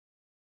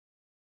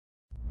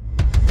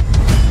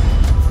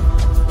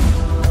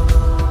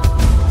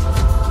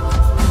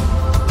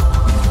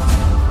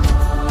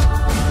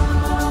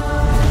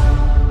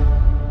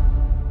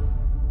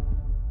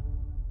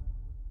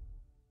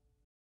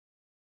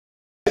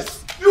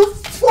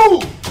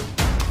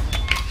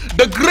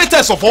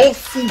greatest of all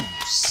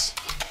fools.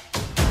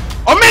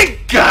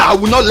 Omega, I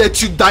will not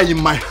let you die in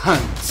my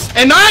hands.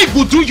 And I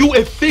will do you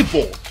a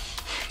favor,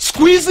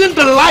 squeezing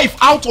the life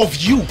out of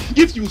you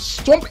if you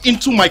stomp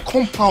into my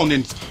compound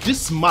in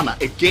this manner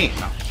again.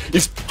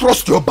 You've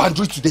crossed your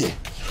boundary today.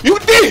 You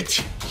did!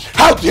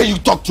 How dare you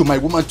talk to my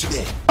woman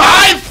today?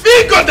 I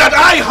figured that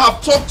I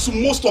have talked to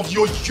most of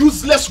your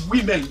useless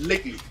women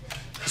lately.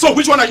 So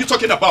which one are you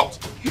talking about?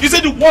 Is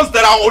it the ones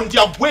that are on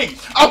their way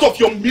out of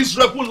your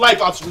miserable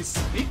life as we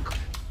speak?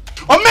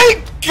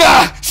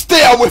 Omega,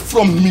 stay away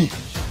from me.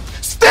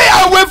 Stay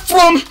away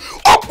from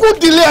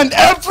Okudile and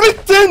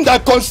everything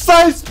that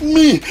concerns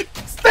me.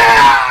 Stay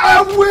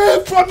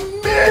away from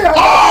me.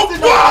 Oh,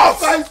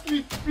 what?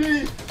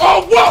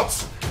 Oh,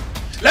 what?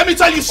 Let me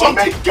tell you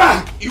something.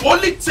 Omega. It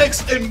only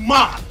takes a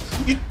man.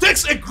 It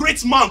takes a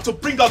great man to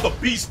bring out the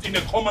beast in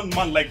a common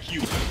man like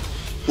you.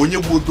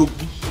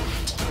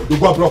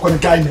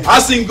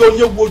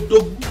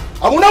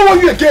 I will not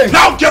want you again.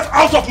 Now get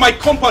out of my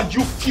compound,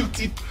 you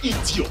filthy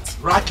idiot.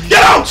 Right?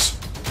 Get out!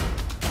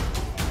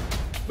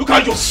 Look how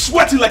you're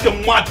sweating like a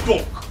mad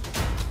dog.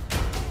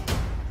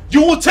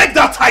 You will take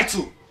that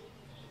title,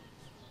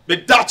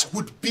 but that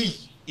would be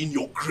in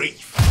your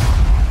grave.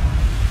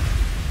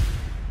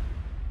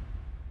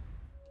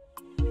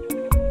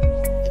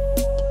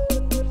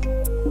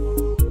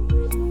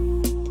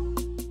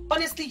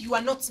 Honestly, you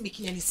are not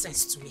making any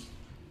sense to me.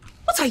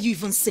 What are you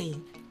even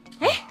saying?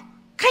 Eh?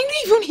 Can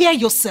you even hear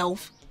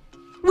yourself?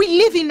 We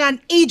live in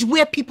an age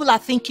where people are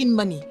thinking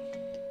money.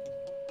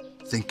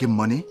 Thinking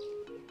money?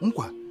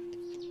 Unkwa,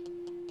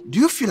 do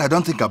you feel I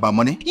don't think about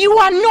money? You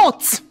are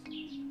not.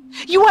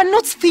 You are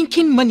not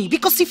thinking money,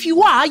 because if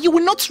you are, you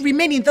will not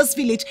remain in this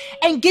village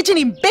engaging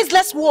in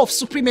baseless war of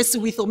supremacy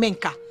with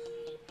Omenka.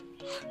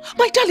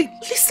 My darling,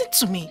 listen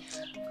to me.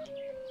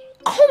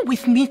 Come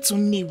with me to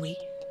Newe.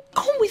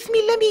 Come with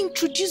me, let me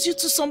introduce you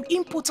to some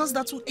importers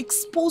that will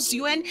expose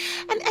you and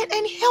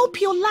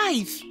help your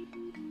life.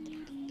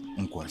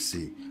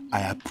 Nkwasi,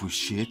 I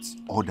appreciate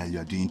all that you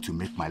are doing to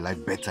make my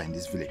life better in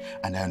this village,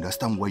 and I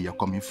understand where you're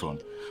coming from.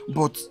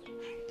 But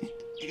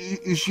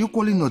you should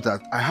equally know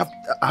that I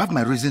have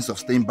my reasons of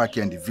staying back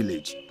here in the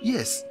village.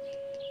 Yes.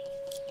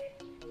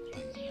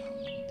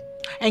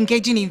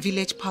 Engaging in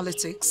village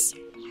politics?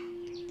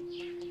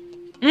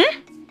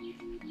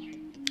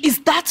 Is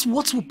that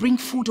what will bring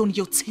food on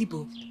your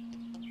table?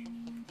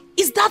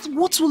 Is that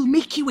what will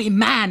make you a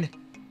man?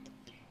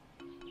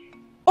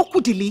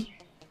 Okudili?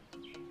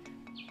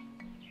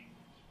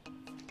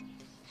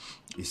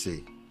 You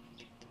see,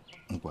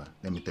 Nkwa,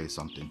 let me tell you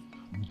something.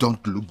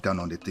 Don't look down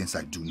on the things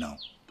I do now.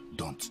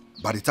 Don't.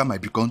 By the time I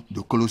become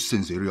the close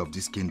sensei of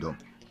this kingdom,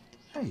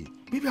 hey,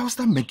 maybe I'll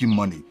start making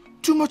money.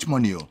 Too much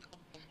money, oh.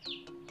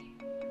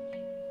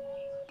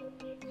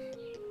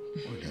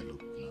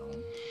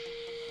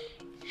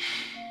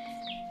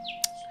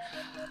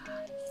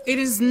 It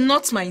is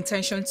not my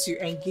intention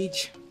to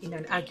engage in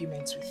an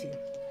argument with you.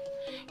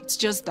 It's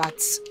just that...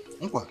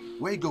 Nkwa,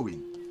 where are you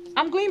going?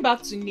 I'm going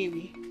back to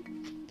Newe.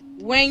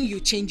 When you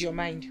change your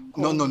mind.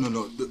 No.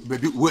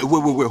 Baby, wait.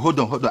 Hold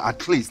on.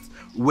 At least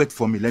wait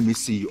for me. Let me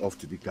see you off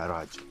to the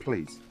garage,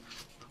 please.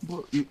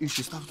 But you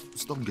should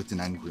stop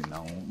getting angry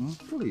now.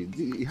 Please,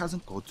 it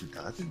hasn't called to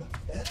that.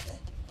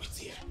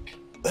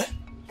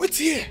 Wait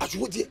here.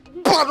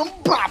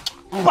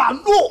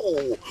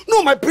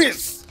 No, my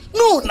prince.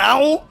 No,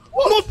 now.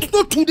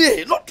 Not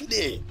today.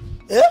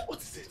 Eh? What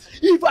is it?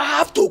 If I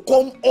have to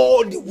come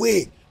all the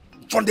way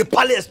from the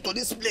palace to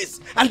this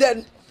place and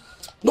then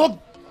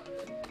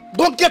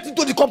don't get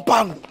into the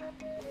compound,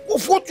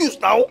 of what use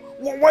now?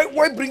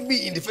 Why bring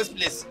me in the first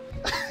place?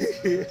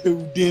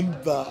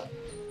 Udemba,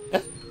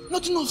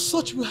 nothing of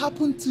such will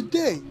happen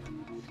today.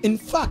 In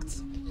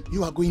fact,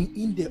 you are going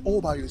in there all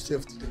by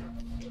yourself today.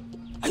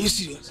 Are you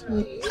serious?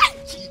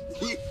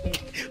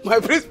 My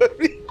prince,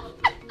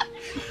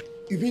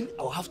 you mean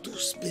I'll have to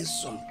spend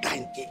some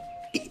time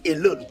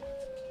alone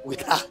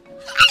with her?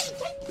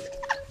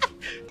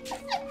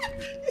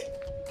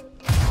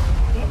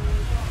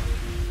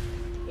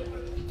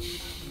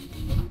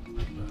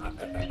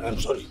 I'm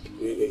sorry.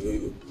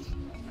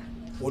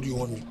 What do you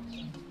want me?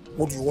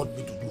 What do you want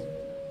me to do?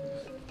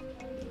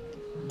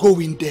 Go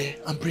in there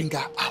and bring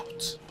her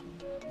out.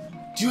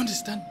 Do you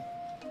understand?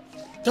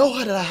 Tell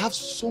her that I have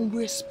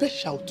somewhere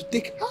special to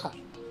take her.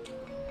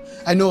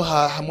 I know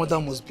her mother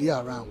must be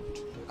around.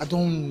 I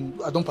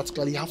don't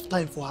particularly have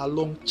time for her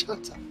long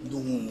chatter. No,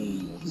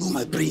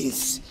 my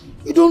prince.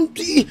 You don't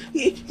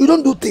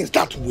do things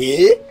that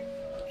way.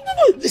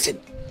 No, listen.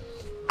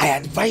 I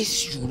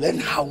advise you learn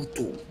how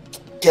to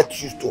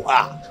get used to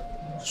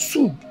her.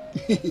 Soon,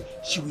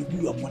 she will be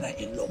your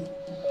mother-in-law.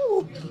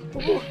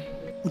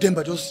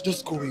 Udemba,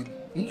 just go in.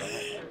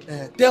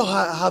 Tell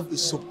her I have a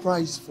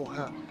surprise for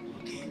her.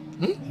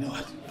 You know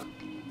what?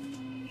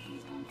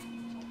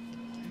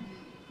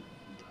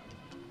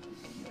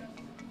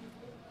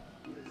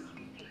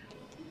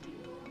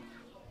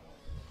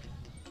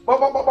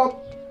 Bob.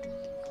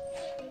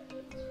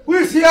 Who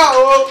is here?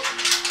 Oh?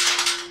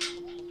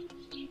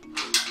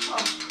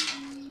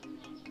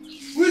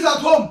 Who is at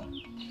home?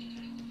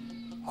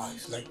 I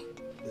it's like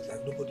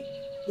nobody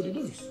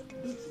knows.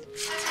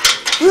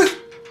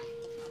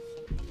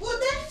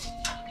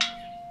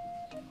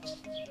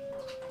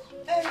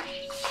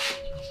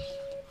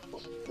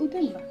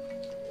 Udemba.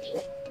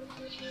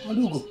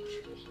 Alugo.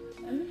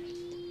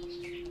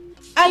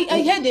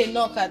 I heard a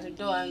knock at the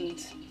door and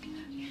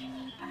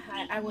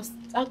I was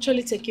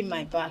actually taking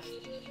my bath.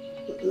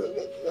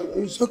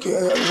 It's okay.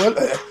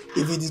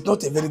 If it is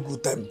not a very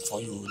good time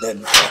for you,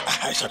 then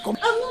I shall come.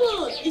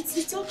 Oh, no,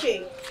 it's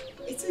okay.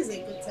 It is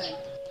a good time.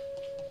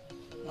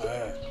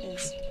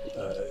 Yes.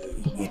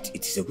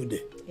 It is a good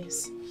day.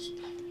 Yes.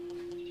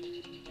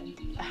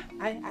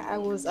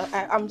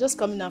 I'm just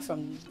coming out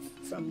from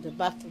the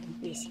bathroom,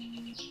 please.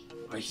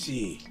 I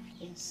see.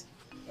 Yes.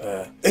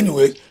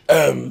 Anyway,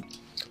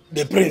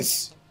 the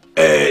prince.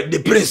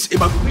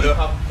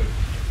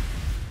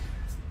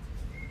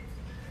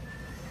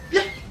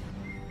 Yeah.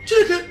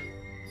 Chike,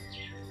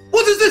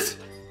 what is this?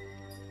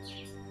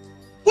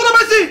 What am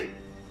I saying?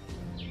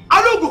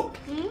 Alugo.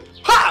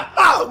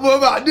 Ha!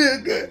 Mama,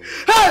 nigga.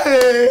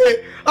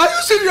 Hey, are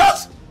you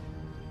serious?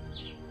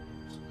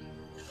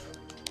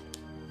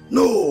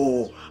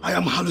 No, I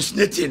am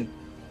hallucinating.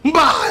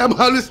 I am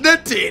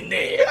hallucinating.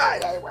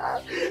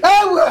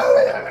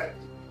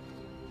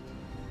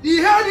 The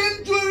head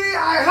injury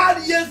I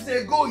had years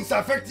ago is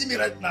affecting me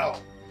right now.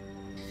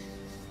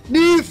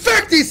 The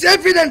effect is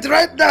evident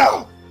right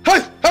now.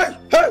 Hey!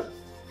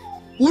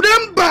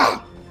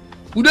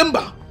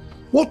 Udemba,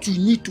 what you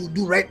need to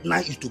do right now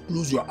is to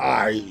close your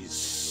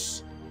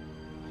eyes.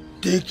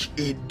 Take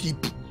a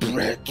deep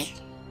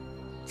breath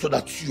so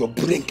that your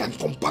brain can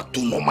come back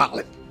to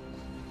normal.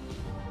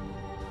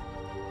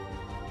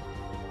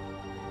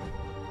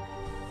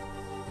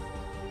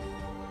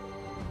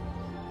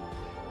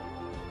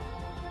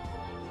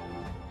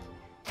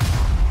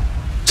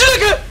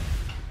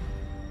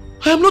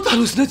 I am not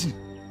hallucinating.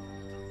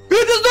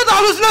 It is not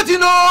hallucinating.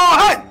 No,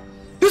 hey,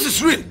 this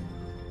is real.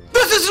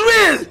 This is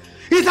real.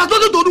 It has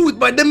nothing to do with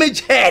my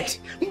damaged head.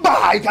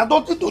 Bah, it has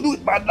nothing to do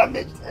with my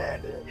damaged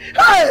head.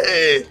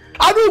 Hey,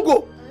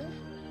 Alugo.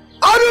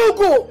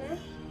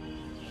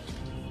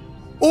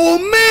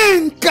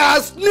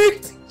 Omenka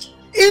sneaked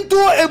into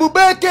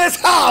Ebubeke's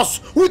house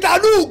with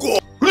Alugo.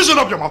 Listen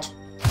up your mouth.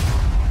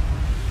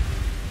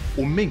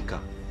 Omenka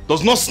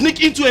does not sneak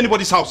into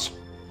anybody's house.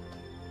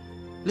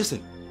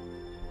 Listen,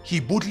 he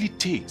boldly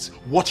takes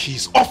what he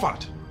is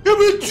offered. You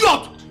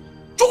idiot!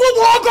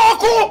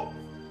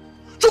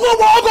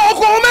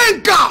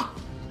 Omenka!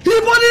 He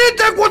boldly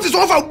take what is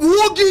offered.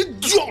 What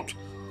idiot!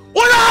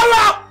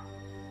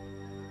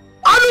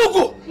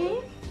 Alugo!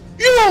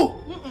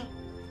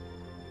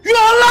 You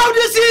allow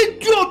this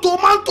idiot to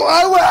man to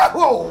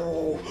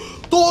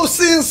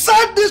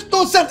insert this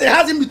nonsense that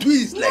has in between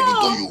his leg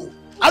into you.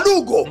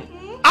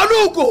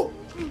 Alugo!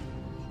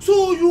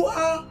 So you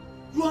are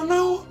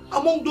now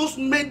among those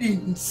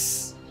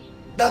maidens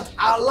that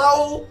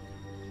allow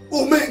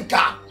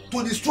Omenka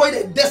to destroy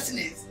their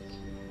destinies.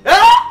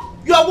 Eh?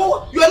 You are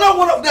not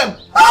one of them.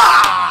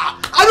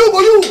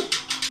 Alugo, you!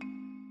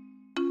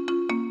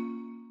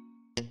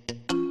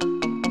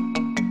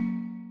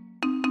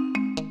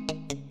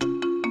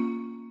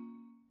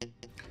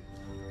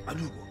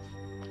 Alugo,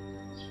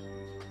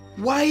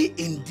 why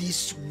in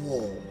this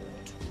world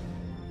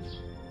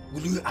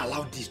will you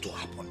allow this to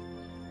happen?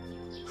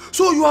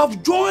 So you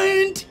have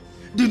joined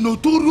the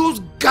notorious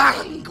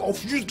gang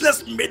of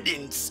useless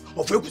maidens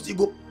of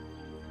Ekusigo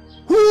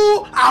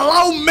who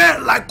allow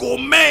men like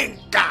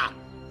Omenka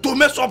to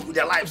mess up with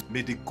their lives.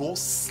 May the God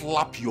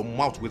slap your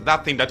mouth with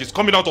that thing that is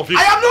coming out of you.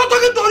 I am not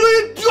talking to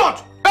you,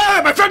 idiot!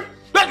 Hey, my friend,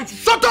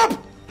 shut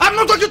up! I'm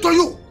not talking to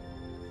you.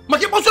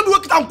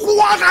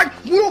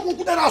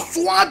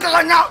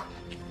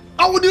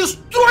 I will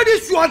destroy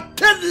this your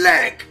dead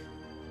leg,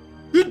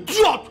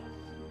 idiot!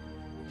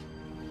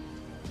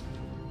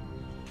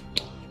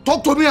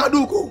 Talk to me,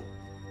 Alugo.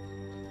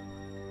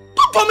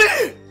 Talk to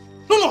me.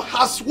 No.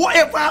 Has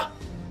whatever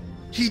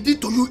he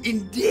did to you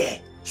in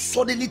there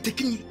suddenly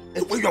taken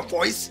away your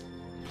voice?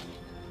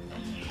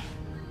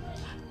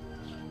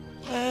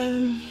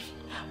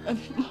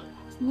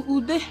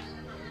 Ude,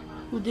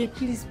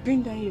 please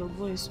bring down your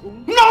voice. Oh.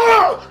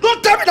 No!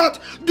 Don't tell me that.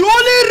 The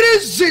only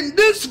reason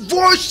this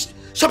voice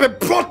shall be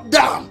brought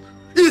down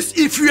is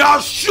if you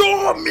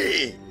assure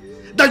me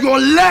that your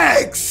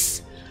legs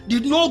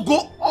did not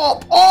go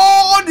up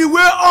all the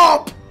way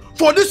up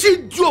for this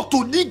idiot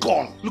to dig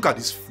on. Look at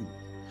this fool.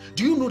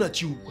 Do you know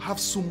that you have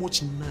so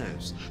much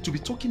nerves to be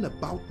talking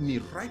about me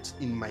right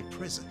in my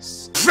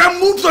presence? Friend,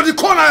 move to the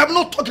corner. I am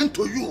not talking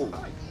to you.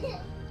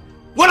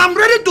 When I'm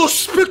ready to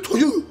speak to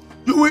you,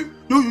 you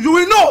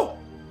will know.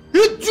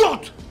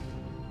 Idiot!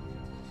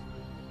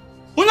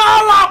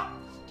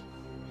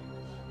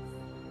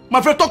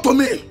 My friend, talk to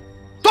me.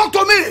 Talk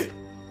to me.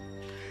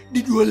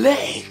 Did your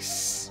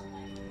legs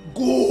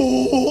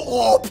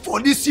go up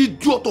for this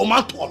idiot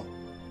Omanton?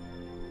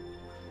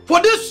 For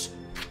this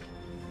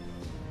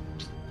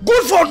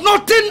good for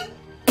nothing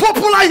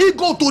popular he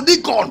go to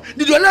dig on?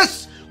 Did your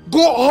legs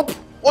go up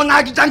on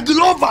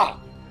Agitangilova?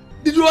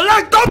 Did your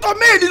leg talk to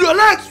me? Did your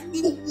legs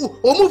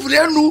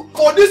move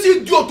for this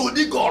idiot to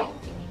dig on?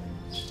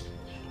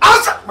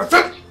 Answer, my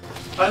friend.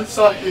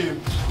 Answer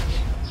him.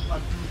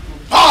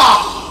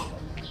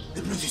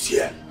 The police is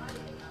here.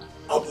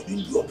 How do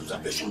you do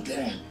observation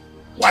there?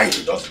 Why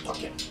he doesn't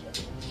talking?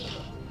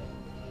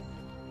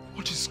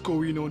 What is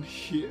going on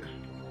here?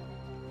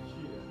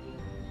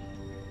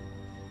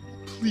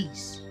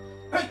 Please,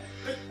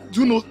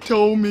 do not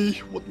tell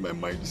me what my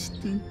mind is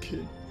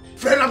thinking.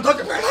 Friend, I'm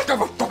talking.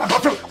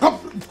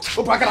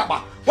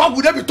 Why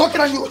would I be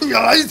talking and you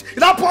realize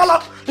that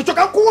Paula? You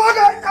talk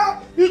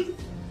idiot.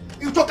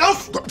 I'm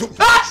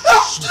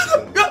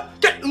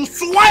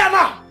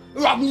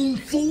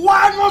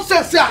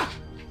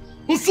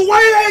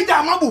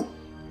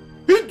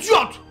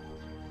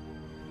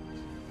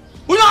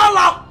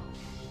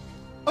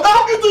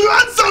talking to you,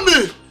 answer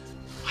me.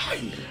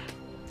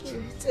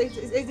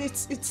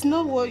 It's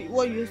not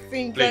what you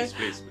think. Please.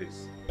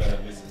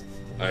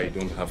 I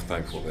don't have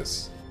time for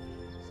this.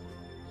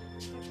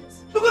 It's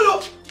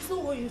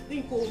not what you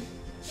think. Oh.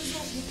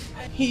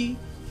 He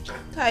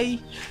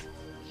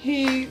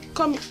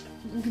come.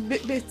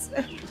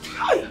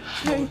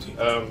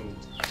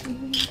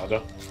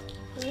 Ada,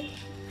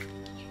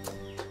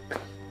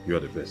 you are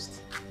the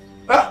best.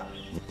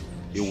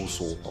 You will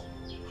solve.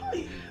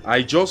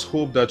 I just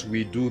hope that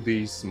we do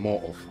this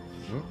more often.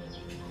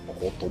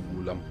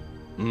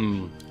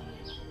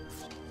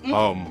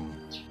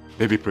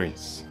 Baby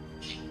Prince,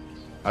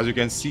 as you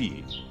can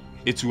see,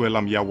 it's well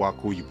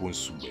yawako yibon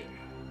sube.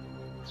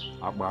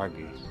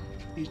 Abage,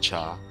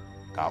 icha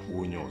ka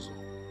onyozo.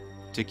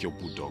 Take your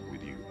bulldog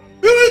with you.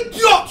 You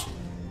idiot!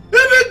 You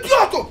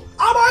idiot!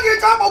 Abage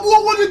cha mabu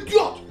one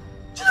idiot.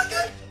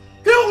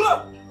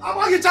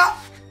 Abage cha.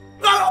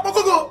 Go.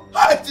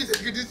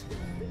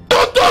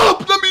 Shut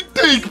up! Let me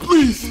think,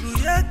 please.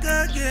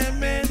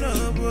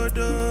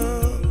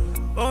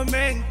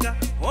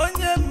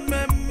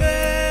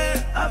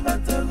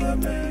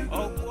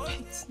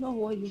 It's not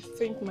what you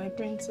think, my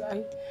prince.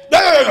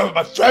 No,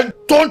 my friend.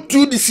 Don't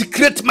you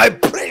desecrate my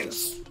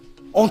prince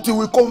until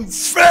we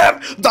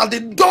confirm that the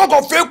dog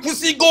of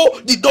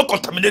Ekusigo did not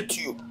contaminate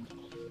you.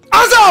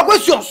 Answer our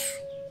questions.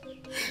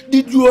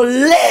 Did your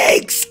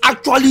legs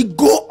actually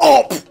go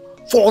up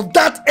for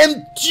that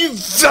empty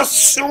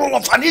vessel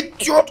of an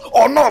idiot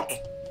or not?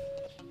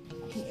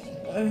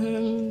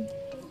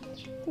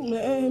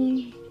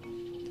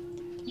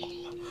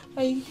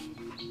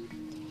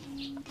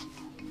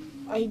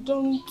 I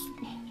don't.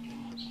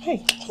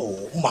 Hey.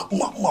 Oh,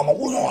 Mama,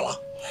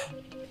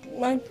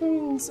 my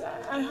prince,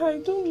 I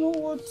don't know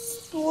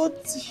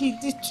what he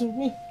did to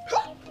me.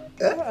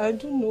 I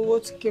don't know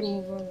what came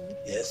over me.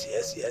 Yes.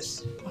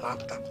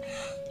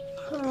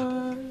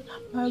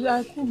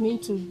 I didn't mean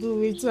to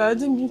do it. I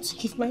didn't mean to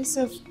give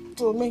myself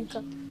to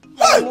Omenka.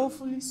 I'm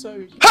awfully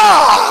sorry.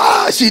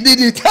 She did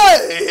it.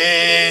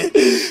 Hey!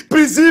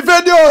 Prince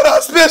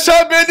Ifediora's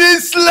special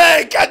meanings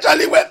leg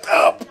actually went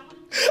up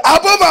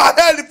above her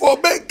head for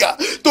Omenka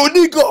to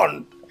dig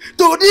on.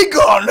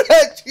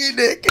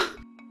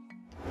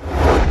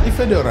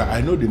 Ifediora,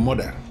 I know the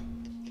mother,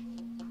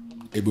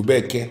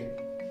 Ebubeke,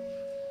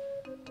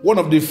 one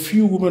of the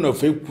few women of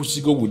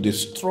Ekusigo with a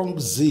strong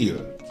zeal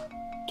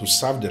to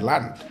serve the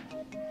land.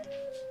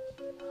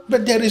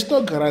 But there is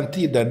no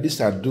guarantee that this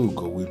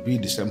Adugo will be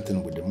the same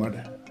thing with the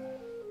mother.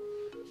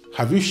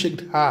 Have you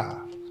shaked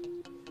her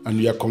and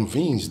you are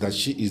convinced that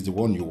she is the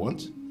one you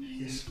want?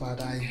 Yes,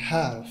 Father, I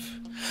have.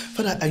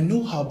 Father, I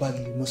know how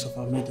badly most of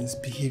our maidens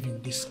behave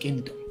in this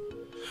kingdom.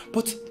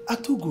 But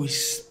Adugo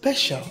is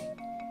special.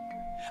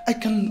 I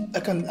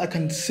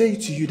can say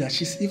to you that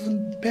she's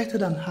even better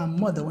than her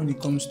mother when it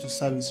comes to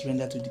service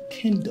rendered to the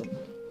kingdom.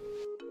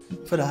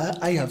 Father,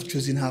 I have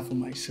chosen her for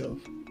myself.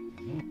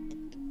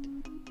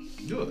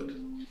 Good.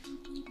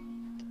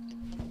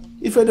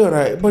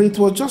 Ifedora, but it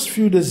was just a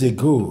few days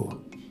ago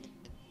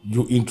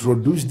you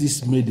introduced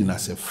this maiden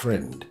as a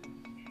friend.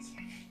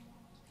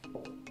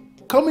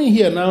 Coming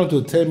here now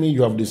to tell me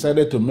you have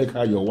decided to make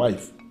her your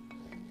wife,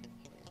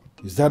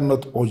 is that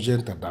not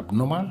urgent and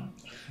abnormal?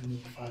 No,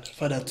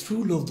 Father,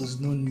 true love does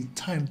not need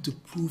time to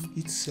prove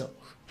itself.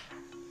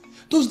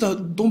 Those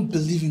that don't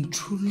believe in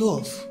true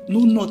love know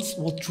not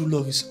what true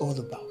love is all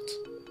about.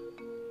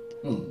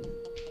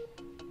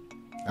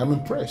 I'm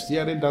impressed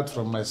hearing that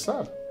from my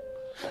son.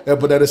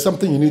 But there is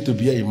something you need to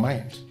bear in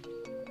mind.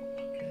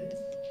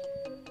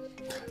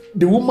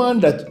 The woman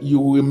that you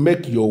will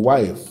make your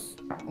wife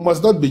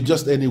must not be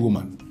just any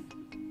woman.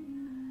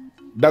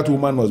 That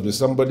woman must be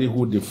somebody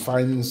who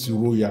defines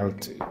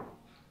royalty.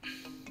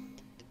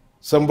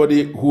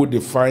 Somebody who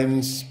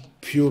defines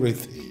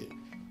purity.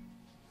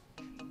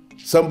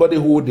 Somebody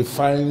who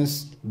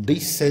defines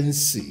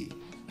decency.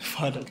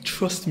 Father,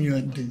 trust me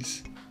on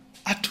this.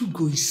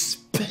 Adugo is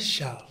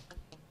special.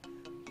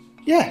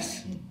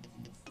 Yes.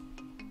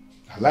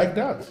 I like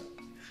that.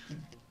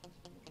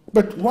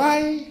 But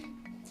why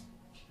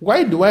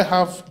do I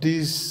have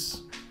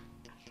this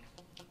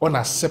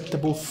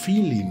unacceptable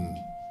feeling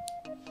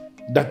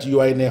that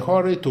you are in a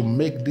hurry to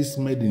make this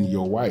maiden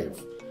your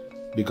wife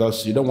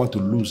because you don't want to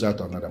lose out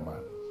on another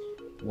man?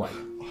 Why?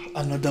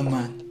 Another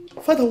man.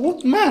 Father,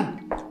 what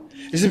man?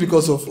 Is it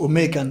because of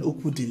Omega and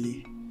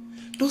Okudili?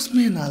 Those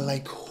men are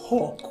like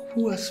hawk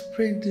who are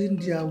spreading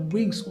their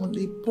wings on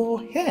a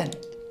poor hen.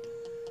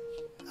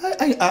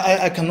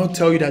 I cannot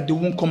tell you that they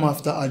won't come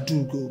after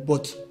Adugo,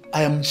 but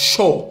I am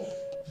sure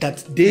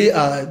that they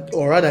are,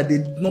 or rather they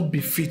did not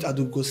befit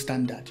Adugo's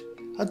standard.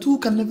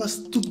 Adugo can never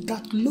stoop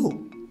that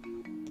low.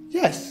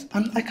 Yes,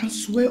 and I can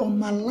swear on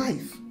my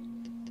life.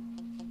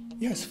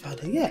 Yes,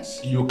 Father,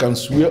 yes. You can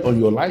swear on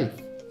your life?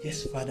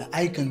 Yes, Father,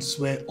 I can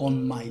swear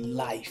on my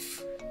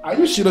life. Are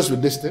you serious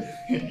with this thing?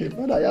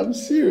 Father, I am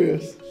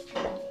serious.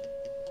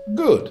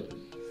 Good.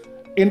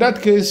 In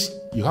that case,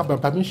 you have my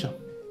permission.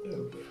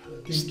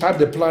 Start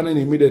the planning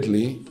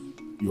immediately.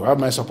 You have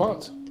my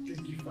support.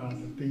 Thank you, Father.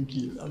 Thank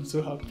you. I'm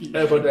so happy.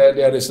 But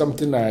there is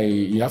something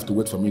you have to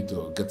wait for me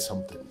to get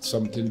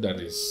something that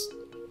is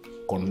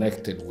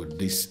connected with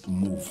this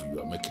move you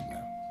are making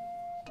now.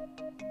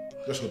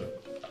 Just hold on.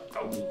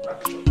 I'll be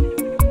back.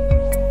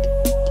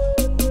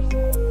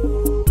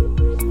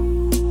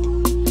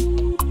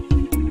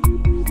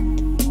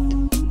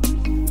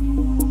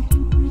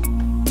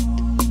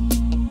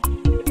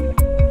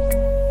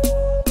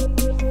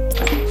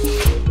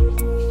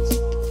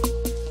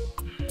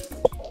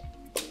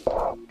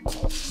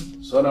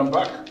 Son, I'm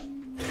back.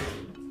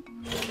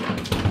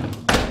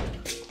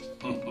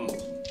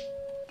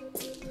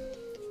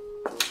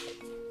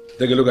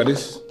 Take a look at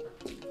this.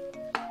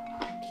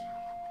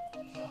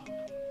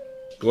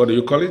 What do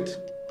you call it?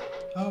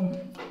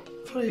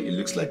 It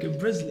looks like a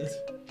bracelet.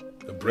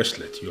 A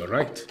bracelet, you are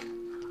right.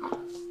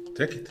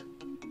 Take it.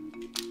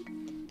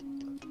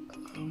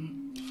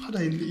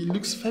 Father, it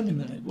looks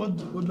feminine. What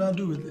do I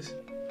do with this?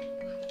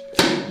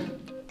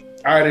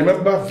 I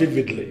remember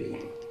vividly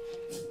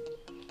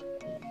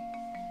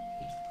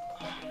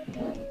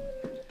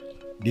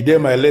the day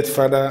my late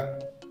father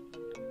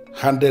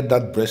handed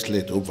that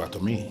bracelet over to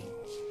me.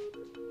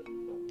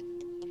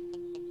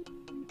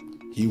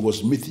 He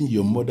was meeting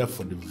your mother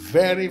for the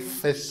very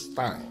first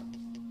time.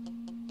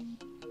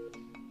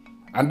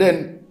 And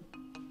then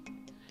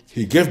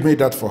he gave me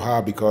that for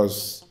her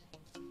because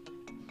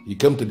he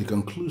came to the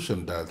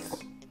conclusion that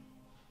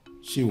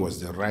she was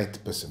the right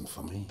person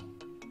for me.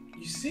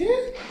 You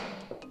see?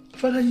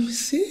 Father, you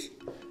see?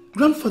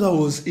 Grandfather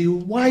was a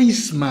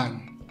wise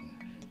man.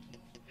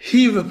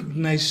 He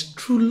recognized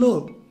true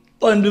love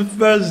on the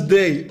first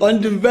day,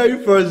 on the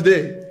very first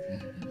day.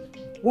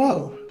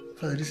 Wow.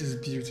 Father, this is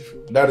beautiful.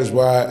 That is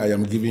why I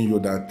am giving you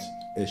that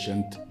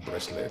ancient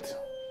bracelet.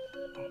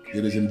 Okay.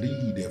 It is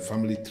indeed a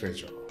family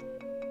treasure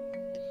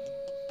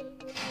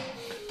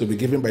to be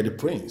given by the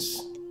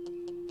prince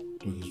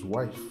to his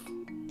wife.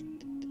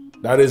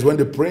 That is when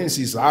the prince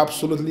is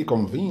absolutely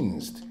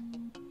convinced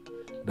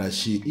that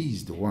she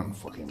is the one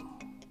for him.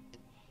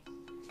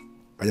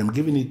 I am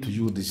giving it to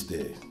you this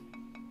day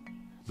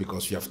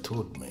because you have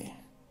told me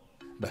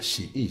that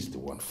she is the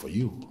one for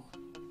you.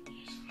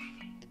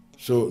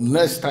 So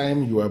next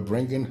time you are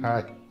bringing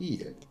her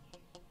here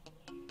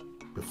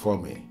before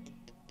me,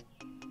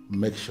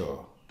 make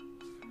sure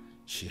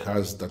she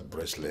has that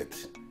bracelet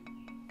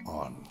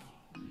on.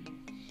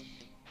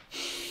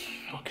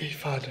 Okay,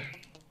 Father.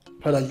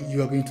 Father,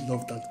 you are going to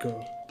love that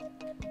girl.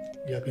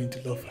 You are going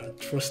to love her.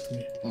 Trust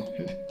me.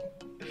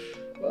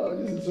 Wow,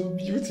 this is so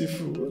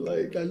beautiful.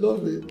 Like, I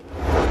love it.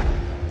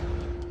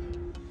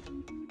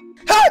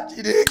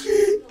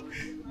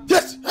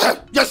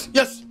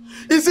 Yes.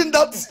 Isn't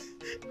that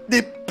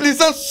the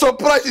pleasant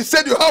surprise you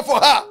said you have for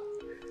her?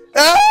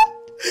 Eh?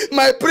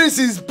 My prince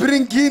is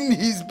bringing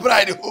his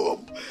bride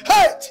home.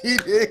 Hey,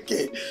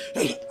 Chideke.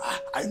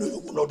 I know you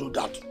will not do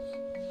that.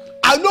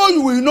 I know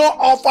you will not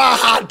offer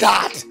her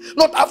that.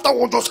 Not after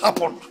what just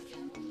happened.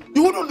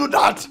 You wouldn't do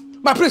that.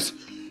 My prince,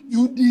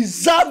 you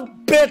deserve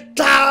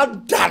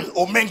better than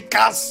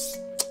Omenka's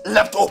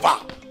leftover.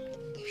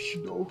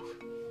 You know,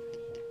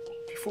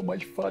 before my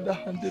father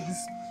handed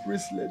this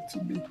bracelet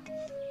to me,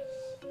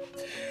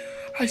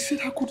 I said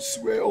I could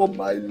swear on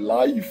my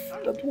life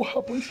that what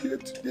happened here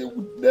today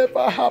would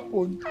never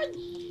happen.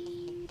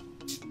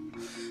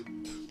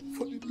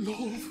 For the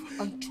love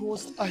and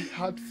trust I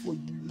had for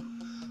you,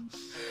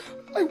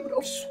 I would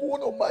have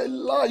sworn on my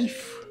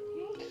life.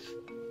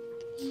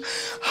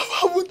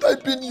 Haven't I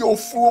been your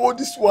fool all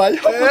this while?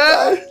 Haven't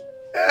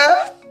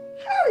I?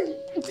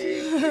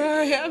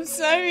 I'm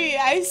sorry,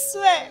 I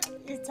swear.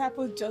 It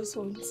happened just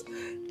once.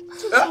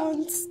 Just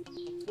once.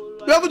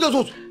 It happened just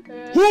once?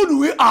 Who do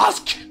we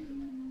ask?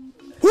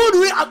 Who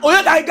do we ask? Oh,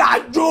 yeah,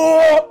 that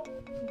Joe.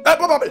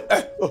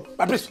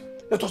 My please,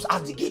 let us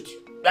ask the gate.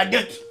 The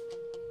gate.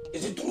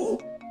 Is it true?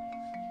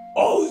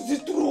 Or is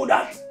it true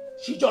that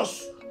she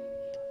just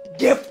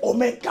gave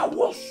Omega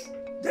was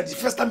that the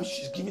first time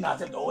she's giving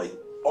herself away?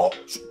 Or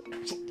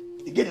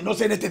the gate did not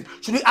say anything.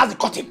 Should we ask the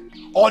curtain?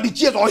 Or the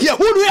chairs or here?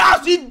 Who do we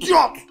ask,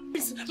 idiot?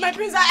 My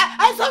prince,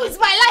 I saw it's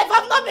my life.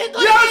 I've not been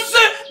doing yes,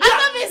 it. I've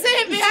not been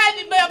saying behind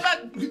it, my back.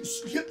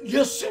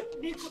 Yes, sir.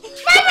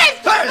 My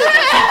prince!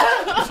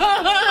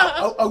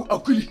 I'll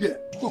kill you here.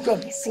 You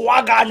can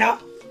swagger now.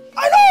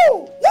 I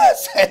know.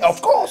 Yes,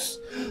 of course.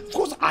 Of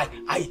course, I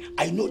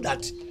I know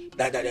that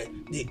the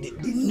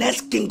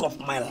next king of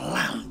my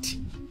land,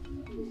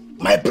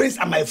 my prince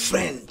and my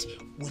friend,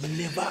 will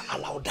never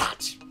allow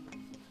that.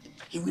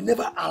 He will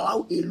never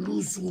allow a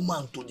loose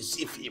woman to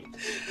deceive him.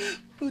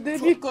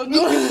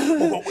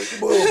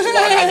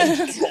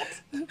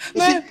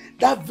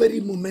 That very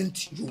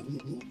moment you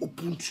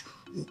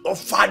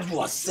offered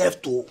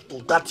yourself to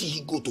that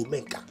he go to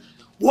Mecca,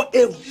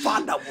 whatever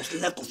that was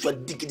left of your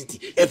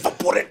dignity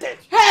evaporated.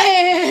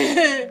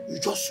 Hey! You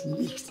just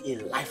missed a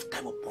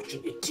lifetime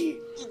opportunity.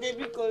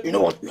 You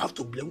know what? You have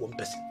to blame one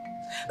person.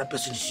 That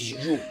person is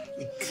you.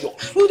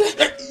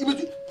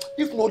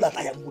 If not that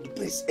I am good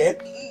prince,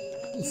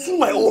 sue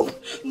my own.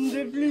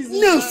 Please.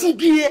 No, sue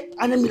here.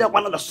 And then me that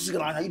one of the sister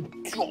and I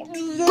idiot.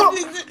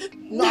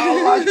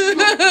 Now,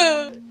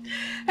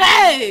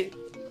 hey!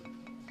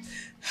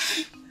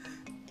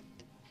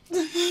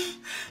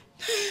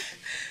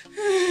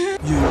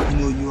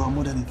 You are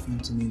more than a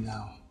friend to me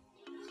now.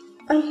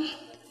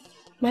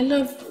 My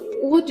love,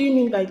 what do you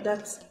mean by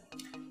that?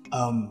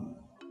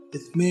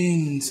 It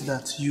means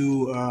that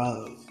you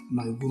are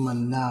my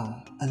woman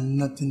now, and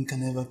nothing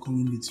can ever come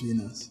in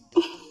between us.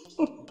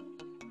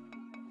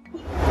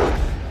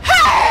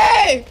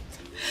 Hey!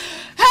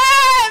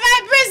 Hey, my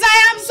prince, I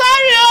am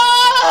sorry!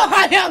 Oh,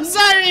 I am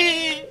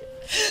sorry!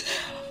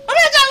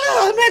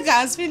 Omega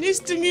has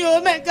finished to me,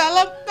 Omega.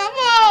 Come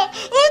on!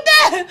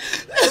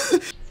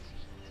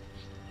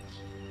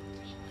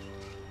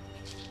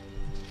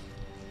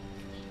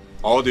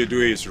 All they do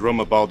is roam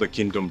about the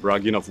kingdom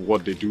bragging of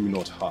what they do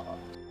not have.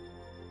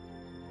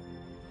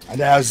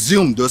 And I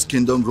assume those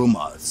kingdom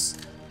roamers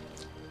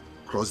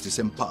cross the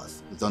same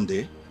path, don't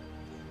they?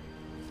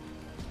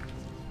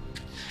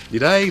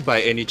 Did I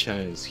by any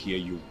chance hear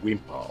you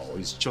whimper, or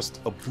is just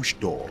a bush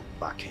dog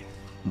barking?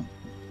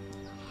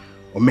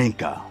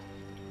 Omenka,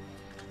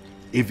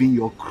 even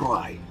your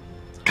cry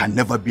can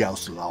never be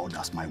as loud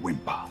as my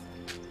whimper.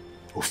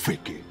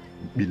 Ofeke,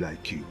 be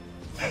like you.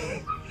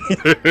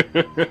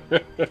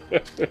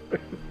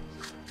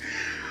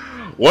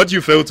 What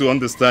you fail to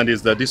understand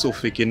is that this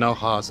Ofeke now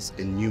has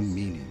a new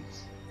meaning.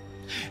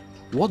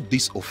 What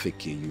this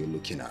Ofeke you're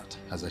looking at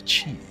has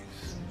achieved,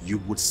 you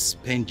would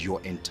spend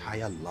your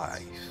entire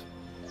life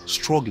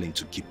struggling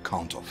to keep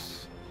count of.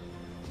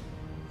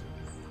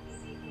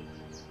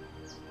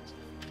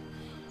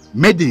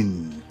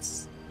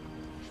 Maidens.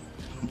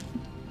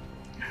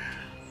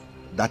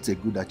 That's a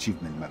good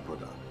achievement, my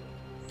brother.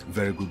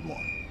 Very good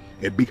one.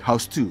 A big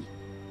house too.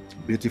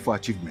 Beautiful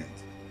achievement.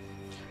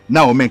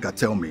 Now, Omenka,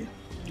 tell me,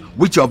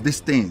 which of these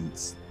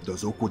things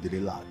does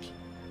Okodele lack?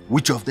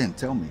 Which of them?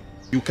 Tell me.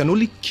 You can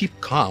only keep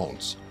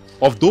count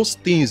of those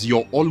things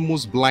your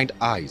almost blind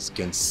eyes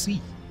can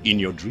see in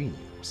your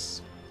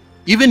dreams.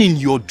 Even in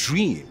your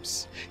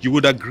dreams, you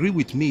would agree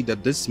with me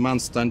that this man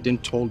standing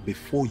tall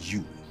before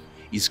you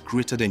is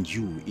greater than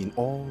you in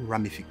all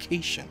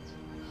ramification.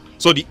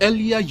 So the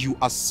earlier you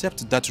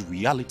accept that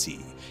reality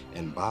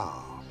and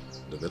bow,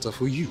 the better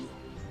for you.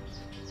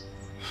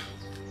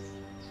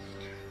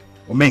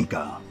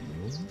 Omenka,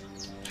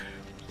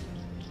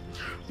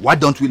 why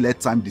don't we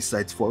let time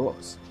decide for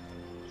us?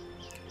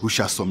 Who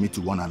shall submit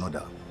to one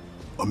another?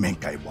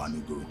 Omenka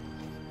Iwanugo.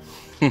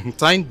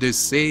 Time, they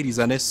say, is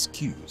an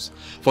excuse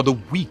for the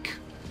weak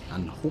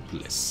and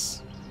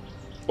hopeless.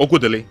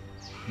 Okodele,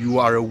 you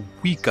are a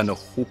weak and a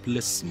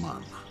hopeless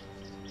man.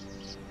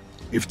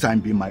 If time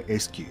be my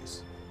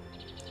excuse,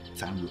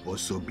 time will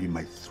also be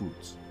my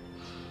truth.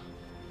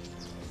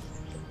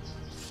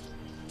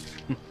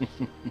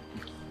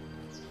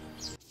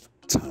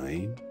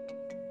 Time?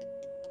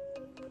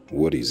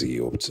 What is he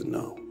up to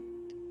now?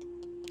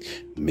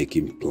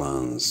 Making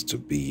plans to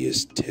be a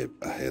step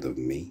ahead of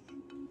me?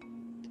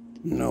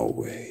 No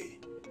way.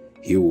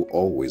 He will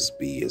always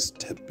be a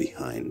step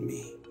behind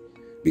me,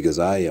 because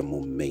I am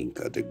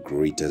Omenka, the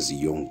greatest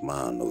young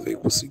man of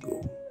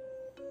Ekwusigo.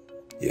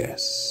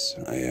 Yes,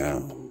 I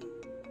am.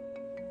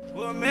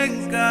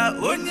 Omenka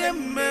onye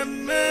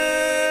mmemme.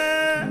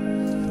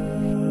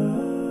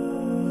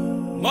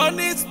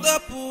 Money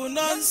stop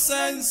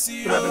nonsense.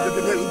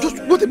 Just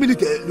wait a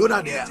minute,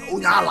 Leonard.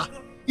 Onyala.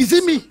 Is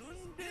it me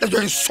that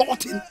you're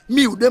insulting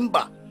me,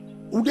 Udemba?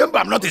 Udemba,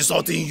 I'm not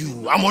insulting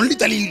you. I'm only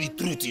telling you the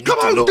truth. Come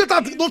on, get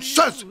that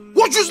nonsense.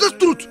 What useless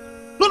truth?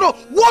 No.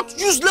 What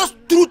useless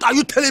truth are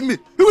you telling me?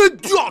 You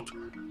idiot.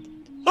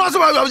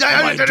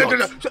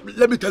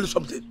 Let me tell you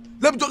something.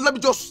 Let me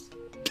just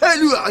tell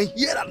you and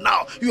hear that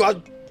now. You are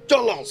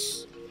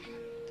jealous.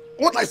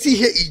 What I see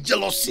here is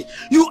jealousy.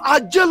 You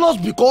are jealous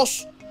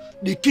because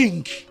the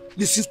king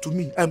listens to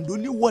me. I'm the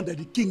only one that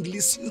the king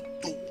listens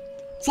to.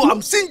 So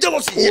I'm seeing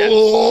jealousy here.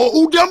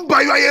 Oh,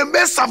 Udemba, you are a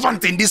mere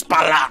servant in this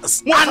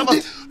palace.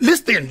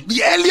 Listen,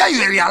 the earlier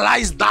you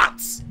realize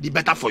that, the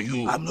better for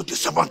you. I'm not a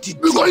servant.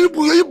 Because you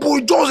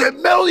just a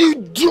male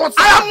idiot.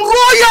 I am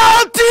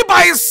royalty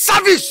by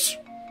service.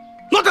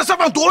 Not a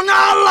servant. Do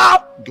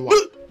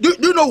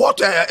you know what?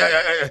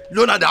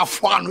 Leonard,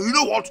 you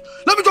know what?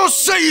 Let me just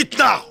say it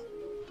now.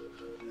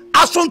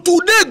 As from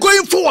today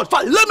going forward,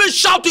 let me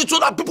shout it so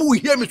that people will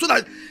hear me. So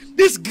that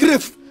this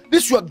grave,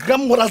 this your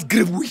grandmother's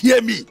grave will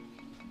hear me.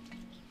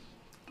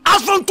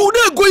 As from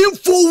today going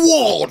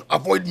forward,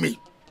 avoid me.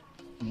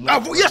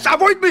 Yes,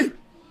 avoid me.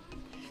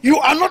 You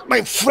are not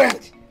my friend,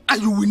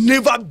 and you will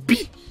never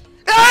be.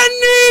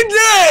 Any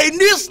day in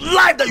this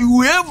life that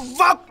you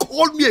ever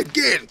call me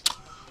again,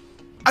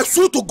 I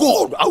swear to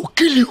God, I will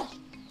kill you.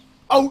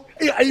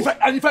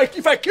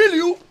 If I kill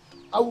you,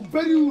 I will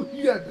bury you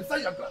here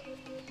beside your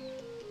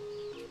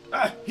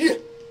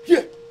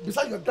here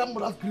beside your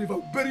grandmother's grave. I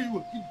will bury you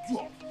and keep you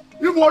up.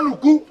 You want to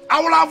go? I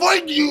will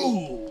avoid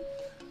you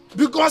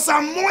because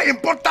I'm more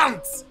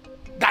important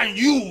than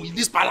you in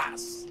this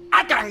palace.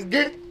 I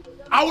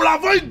will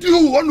avoid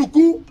you,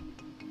 Onuku.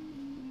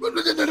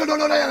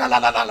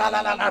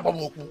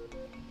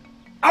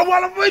 I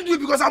will avoid you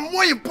because I'm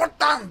more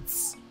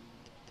important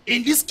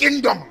in this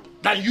kingdom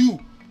than you.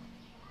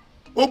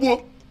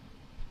 Obo.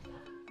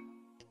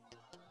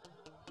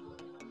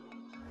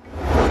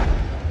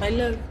 My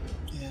love.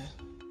 Yeah.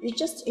 You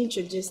just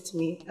introduced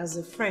me as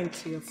a friend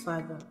to your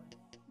father.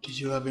 Did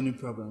you have any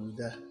problem with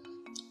that?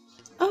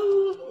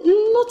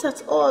 Not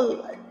at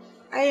all.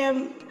 I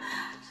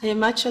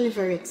am actually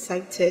very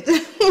excited.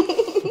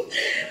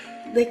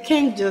 The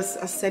king just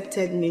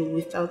accepted me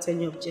without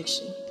any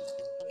objection.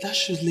 That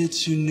should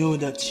let you know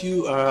that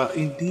you are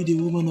indeed a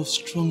woman of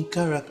strong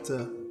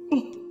character.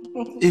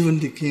 Even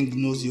the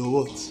king knows your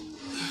worth.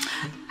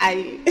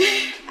 I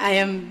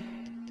am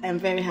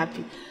very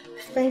happy.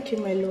 Thank you,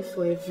 my love,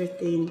 for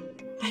everything.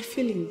 I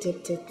feel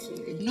indebted to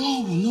you.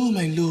 No,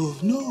 my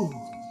love, no.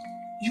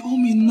 You owe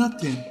me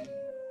nothing.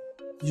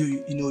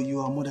 You know, you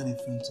are more than a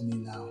friend to me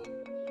now.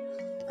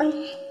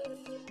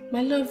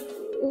 My love,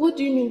 what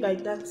do you mean by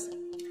that?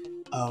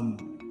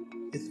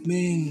 It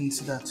means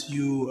that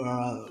you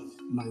are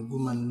my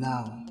woman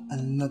now,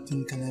 and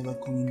nothing can ever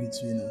come in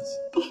between us.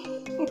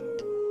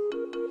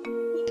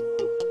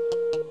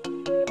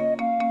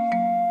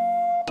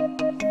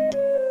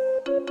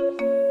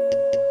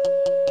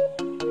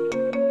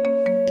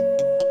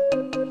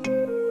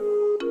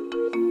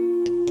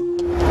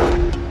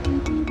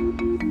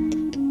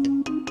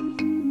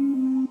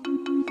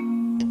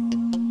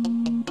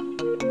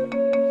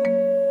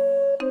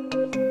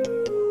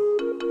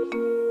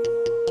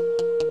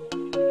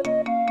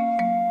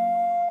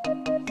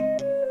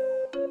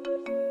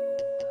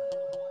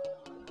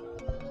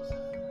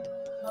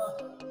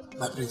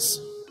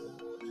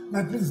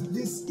 My prince,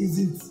 this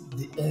isn't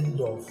the end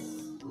of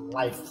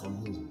life for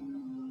you.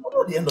 What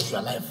about the end of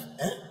your life?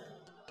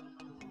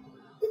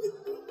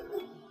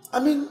 I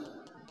mean,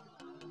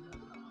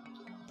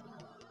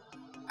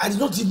 I did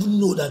not even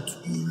know that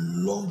you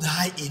loved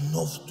her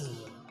enough to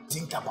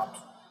think about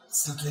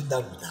settling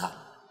down with her.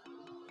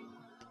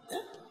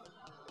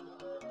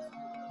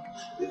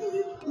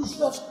 You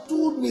should have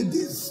told me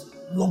this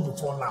long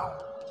before now.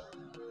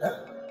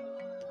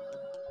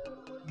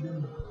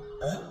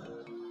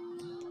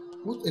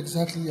 What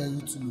exactly are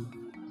you to me?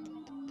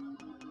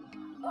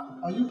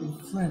 Are you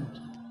a friend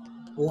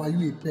or are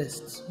you a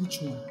pest?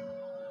 Which one?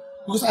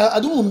 Because I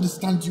don't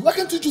understand you. Why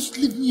can't you just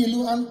leave me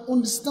alone and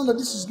understand that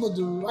this is not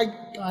the right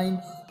time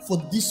for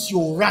this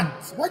your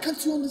rant? Why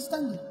can't you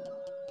understand it?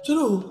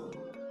 Chiro,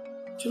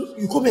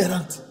 you call me a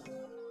rant.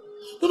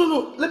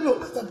 No, let me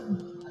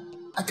understand.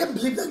 I can't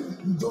believe that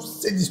you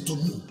just said this to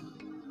me.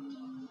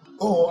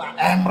 Oh,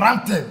 I am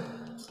ranting.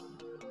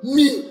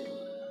 Me?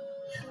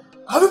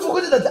 Have you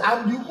forgotten that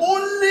I'm the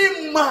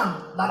only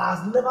man that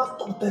has never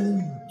stopped telling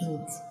you the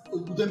truth?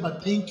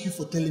 Udemba, thank you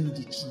for telling me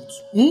the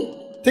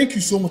truth. Thank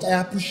you so much. I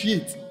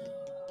appreciate.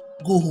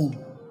 Go home.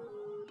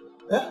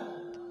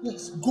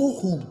 Yes, go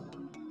home.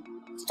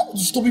 Stop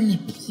disturbing me,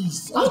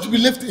 please. I want to be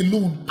left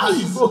alone.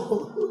 Please.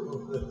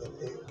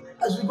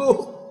 I should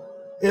go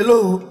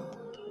alone.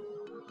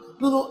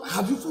 No,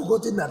 have you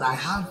forgotten that I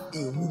have a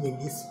room in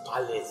this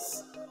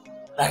palace?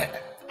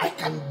 I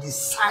can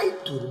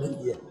decide to remain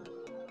here.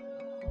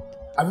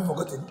 Have you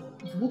forgotten?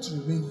 If you want to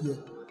remain here,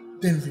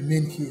 then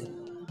remain here.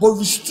 But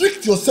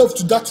restrict yourself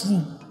to that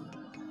room.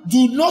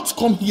 Do not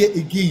come here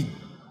again.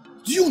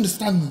 Do you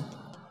understand me?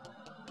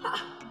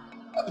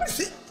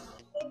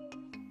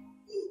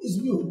 It's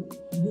me.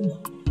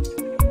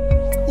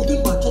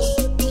 Udemba, just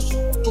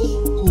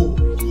go.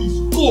 Please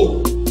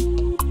go.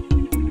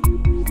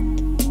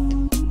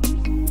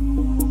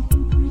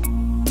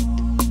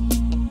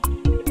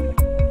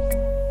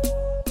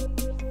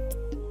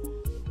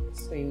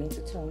 So you need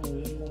to tell me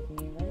you love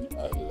me, right? I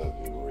love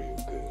you real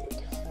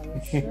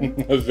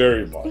good.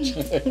 Very much.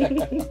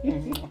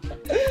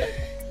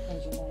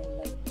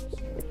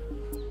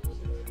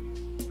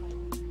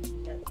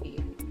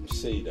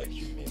 Say that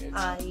you mean it.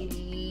 I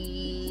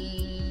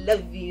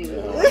love you.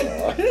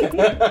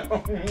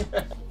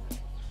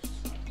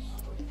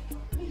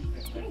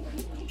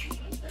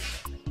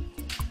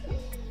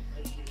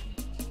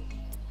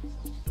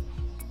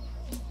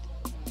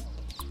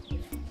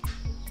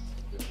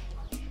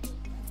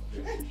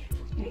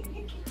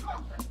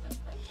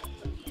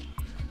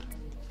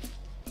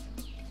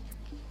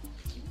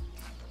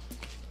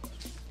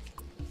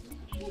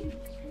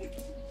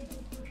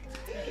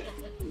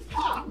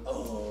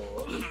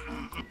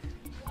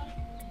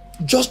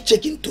 Just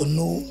checking to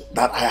know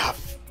that I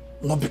have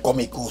not become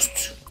a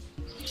ghost.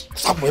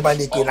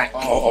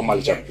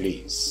 Omalicha,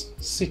 please.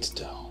 Sit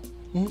down.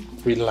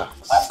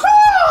 Relax.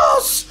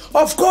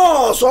 Of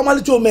course,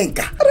 Omalicha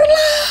Omenka.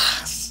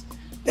 Relax.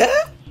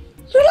 Yeah?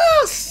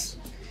 Relax.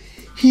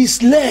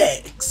 His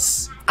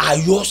legs are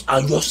yours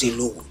and yours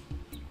alone.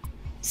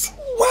 So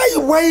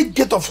why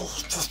get off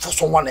for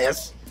someone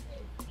else?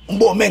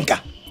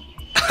 Omenka,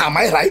 am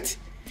I right?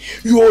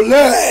 Your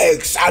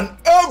legs and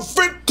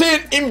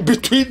everything in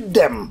between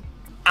them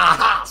are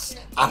hers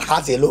and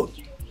hers alone.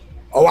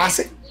 Or I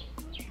say?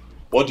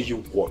 What do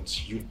you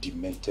want, you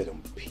demented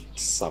and paid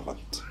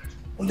servant?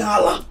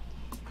 Unyala,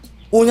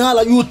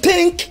 you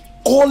think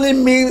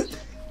calling me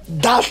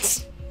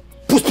that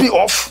puts me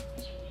off?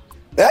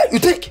 Eh? You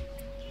think?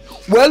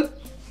 Well,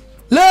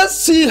 let's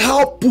see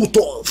how put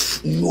off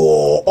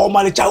your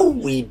Omalicha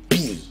will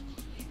be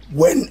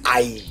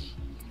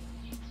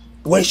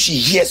when she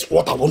hears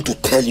what I want to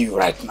tell you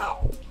right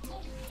now.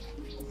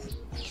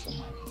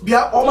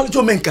 Bia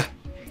Omalicha Omenka,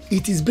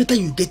 it is better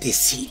you get a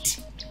seat.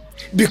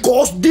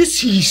 Because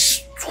this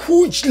is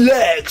huge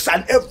legs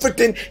and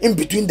everything in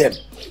between them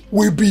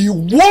will be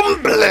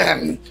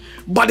wobbling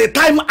by the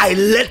time I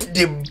let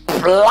the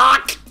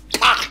black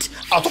cat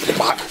out of the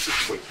bag.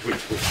 Wait.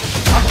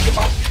 Out of the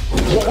bag.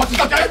 What is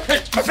that?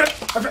 Hey, my friend,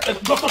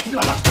 don't talk to me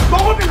like that.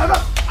 Don't hold me like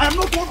that. I am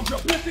not one of your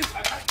places.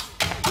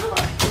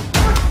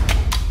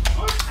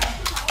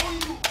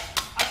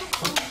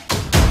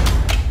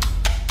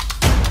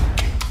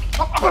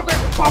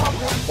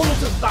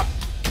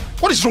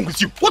 What is wrong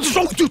with you? What is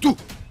wrong with you too?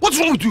 What is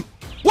wrong with you?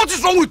 What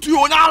is wrong with you,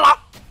 Onyala?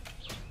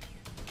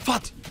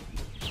 Fat,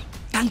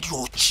 thank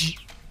your chi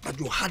that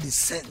you had the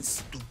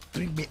sense to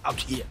bring me out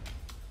here.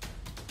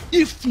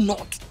 If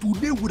not,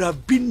 today would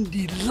have been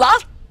the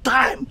last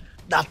time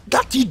that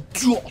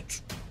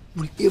idiot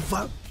will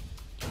ever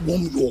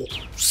warm your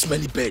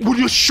smelly bed. Will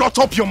you shut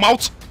up your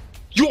mouth?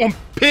 You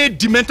unpaid,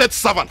 demented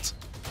servant.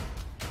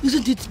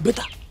 Isn't it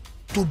better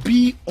to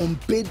be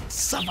unpaid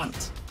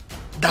servant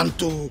than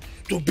to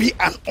be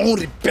an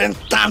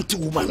unrepentant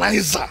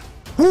womanizer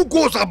who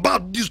goes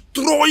about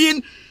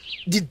destroying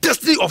the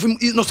destiny of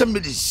innocent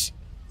maidens?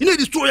 You know,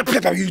 destroy a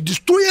paper, you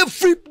destroy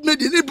every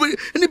maiden,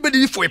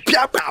 anybody for a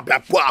paper.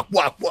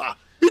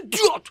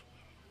 Idiot!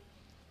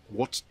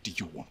 What do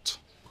you want?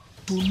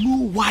 To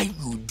know why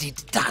you did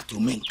that,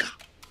 Omenka.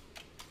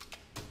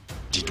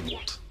 Did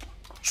what?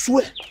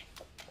 Swear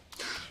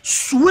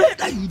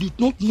that you did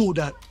not know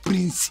that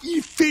Prince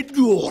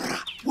Ifediora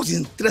was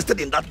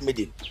interested in that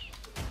maiden.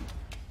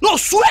 No,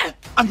 swear,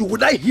 and you will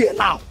die here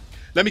now.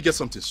 Let me get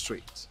something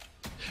straight.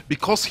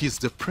 Because he's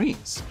the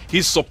prince,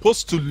 he's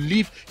supposed to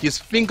leave his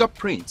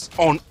fingerprints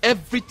on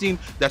everything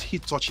that he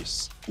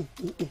touches. Oh.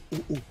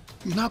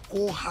 You now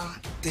call her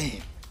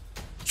 10.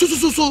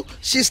 So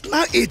she's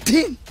now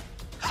 18.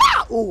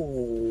 Ha!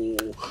 Oh,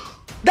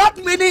 that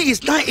maiden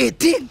is now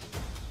 18.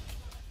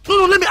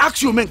 No, let me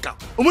ask you, Omenka.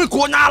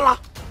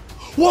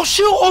 Was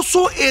she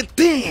also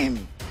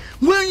 18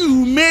 when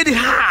you made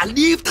her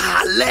lift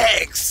her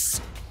legs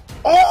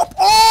up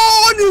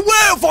all the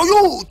way for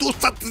you to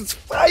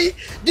satisfy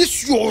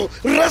this your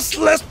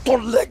restless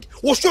third leg?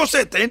 Was she also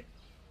 18?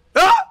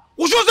 Huh?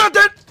 Was she also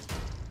 18?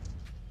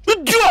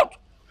 Idiot!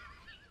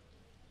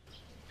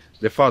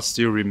 The fact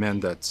still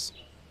remains that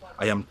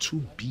I am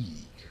too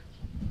big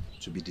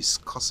to be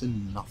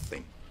discussing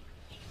nothing.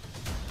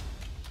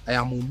 I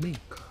am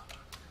Omenka.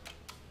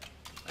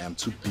 I am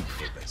too big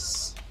for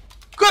this.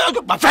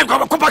 My friend,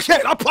 come back here.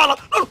 What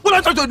are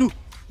you trying to do?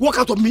 Walk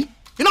out of me?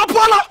 In a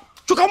parlor?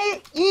 To come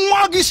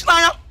this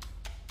liar?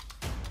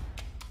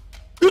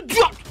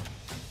 Idiot!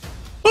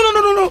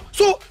 No.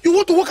 So you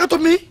want to walk out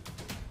of me?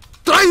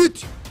 Try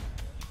it.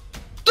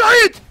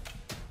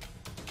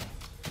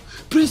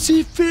 Prince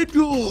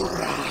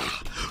Fedora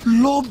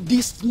loved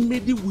this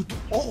maiden with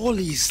all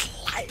his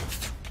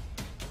life.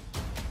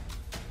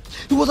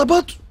 It was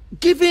about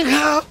giving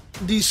her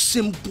the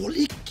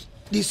symbolic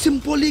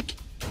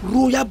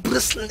royal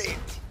bracelet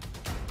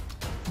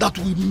that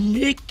will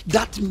make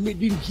that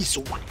maiden his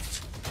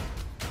wife.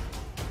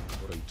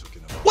 What are you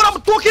talking about? What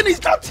I'm talking is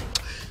that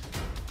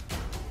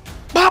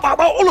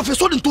Baba, all of a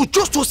sudden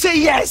to say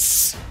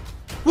yes.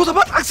 It was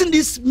about asking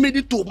this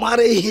maiden to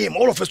marry him.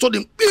 All of a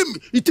sudden,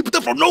 he tipped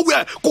from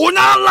nowhere.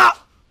 Konala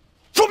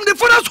from the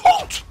father's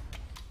hut.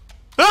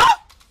 Huh?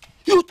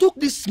 You took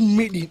this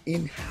maiden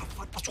in her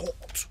father's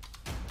hut.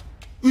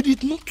 You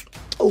did not.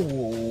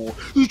 Oh,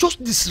 you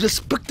just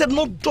disrespected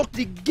not just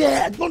the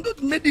girl, not the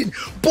maiden,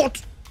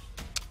 but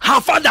her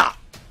father.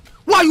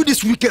 Why are you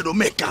this wicked,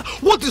 Omeka?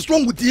 What is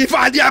wrong with the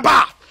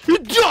Ifadiaba?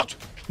 Idiot!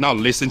 Now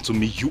listen to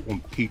me, you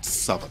unpaid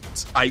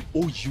servant. I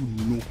owe you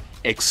no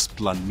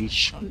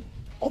explanation.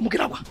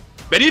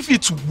 But if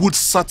it would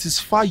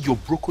satisfy your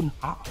broken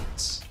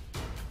heart,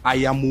 I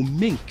am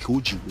Omenka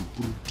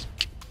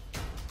Ojiweburudik.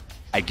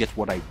 I get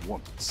what I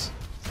want.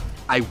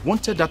 I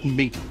wanted that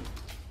maiden,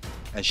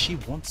 and she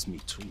wants me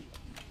too.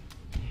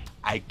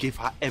 I gave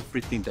her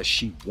everything that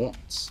she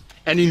wants,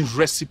 and in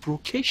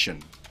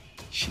reciprocation,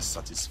 she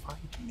satisfied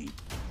me.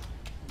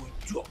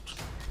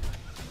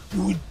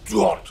 You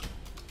idiot!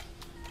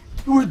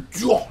 You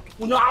idiot!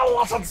 When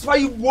I satisfy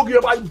you, walking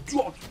about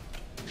idiot.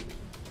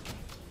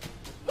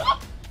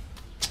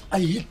 I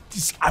hate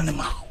this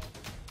animal.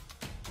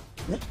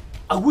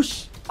 I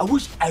wish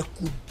I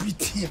could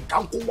beat him.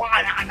 I'll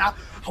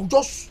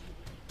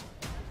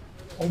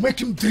make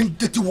him drink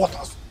dirty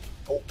waters.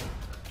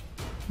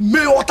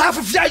 May water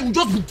for fear you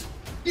just be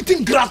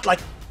eating grass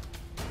like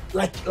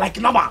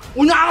Nama.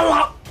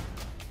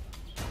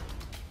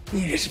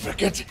 In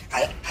reciprocation,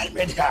 I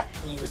made her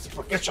in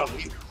reciprocation.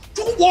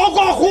 You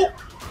walk,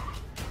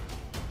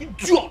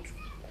 idiot.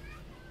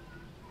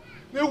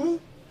 Who?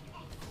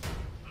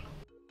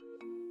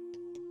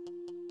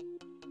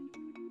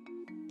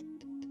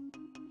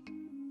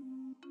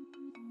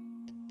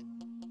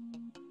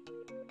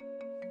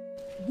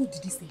 What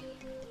did he say?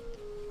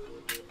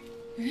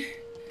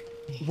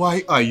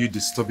 Why are you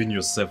disturbing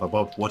yourself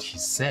about what he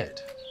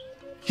said?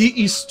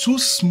 He is too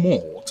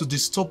small to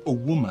disturb a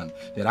woman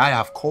that I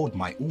have called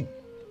my own.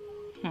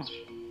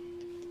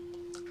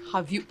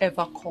 Have you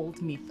ever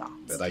called me that?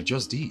 That I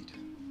just did.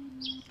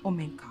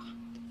 Omenka,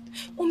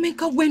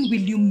 when will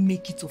you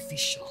make it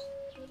official?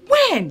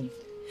 When?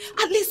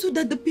 At least so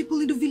that the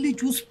people in the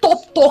village will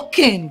stop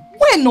talking.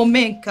 When,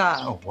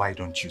 Omenka? Oh, why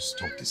don't you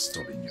stop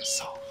disturbing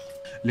yourself?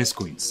 Let's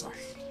go inside.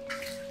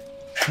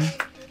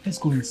 Let's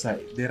go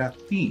inside. There are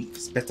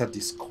things better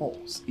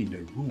discussed in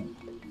a room,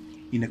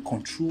 in a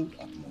controlled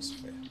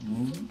atmosphere.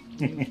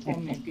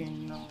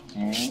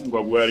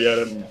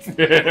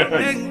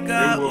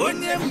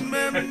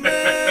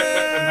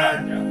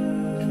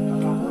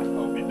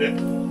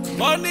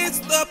 Money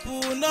stop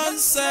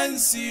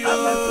nonsense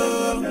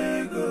yo.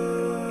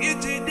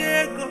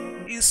 Itidego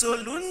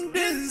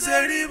isolundin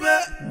zeriba.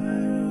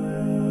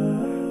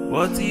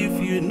 What if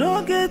you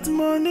no get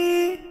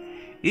money?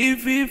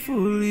 If you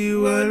fully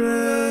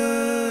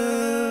were.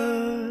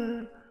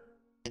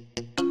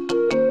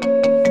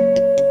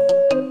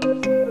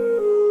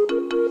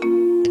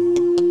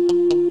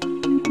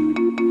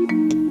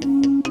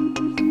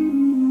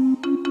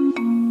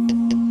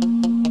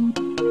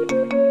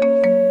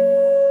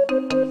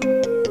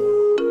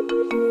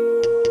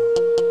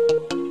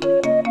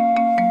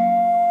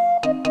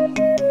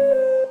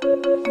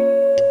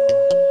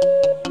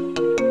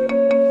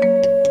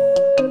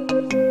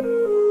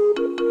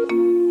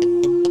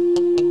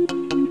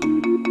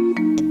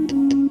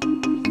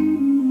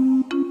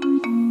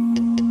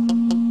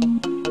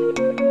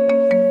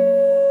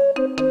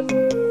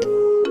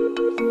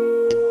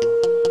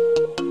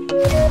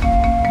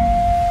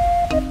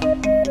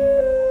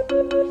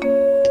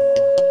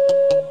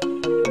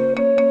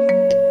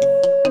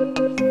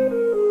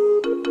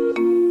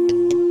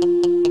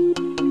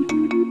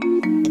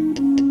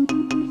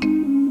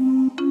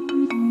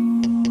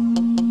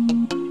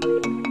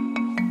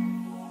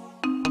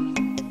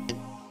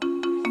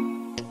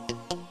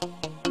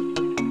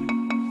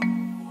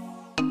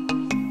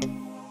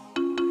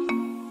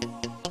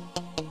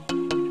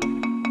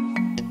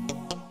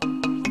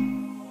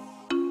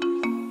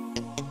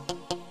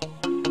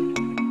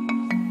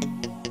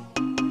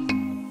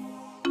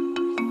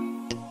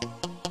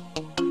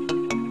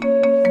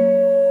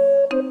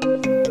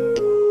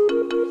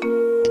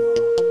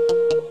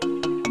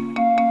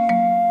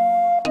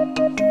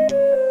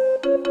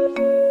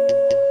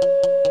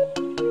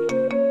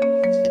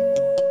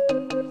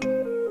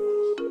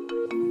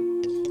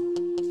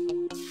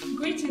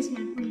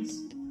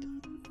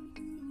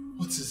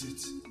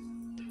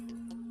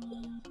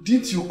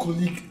 Didn't your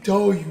colleague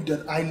tell you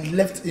that I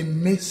left a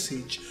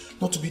message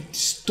not to be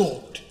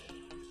disturbed?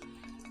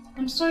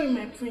 I'm sorry,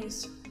 my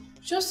prince.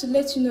 Just to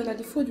let you know that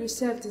the food we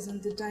served is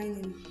in the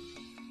dining.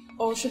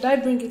 Or should I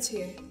bring it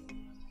here?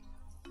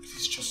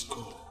 Please just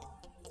go.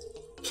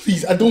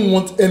 Please, I don't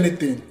want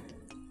anything.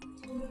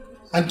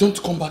 And don't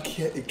come back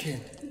here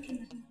again.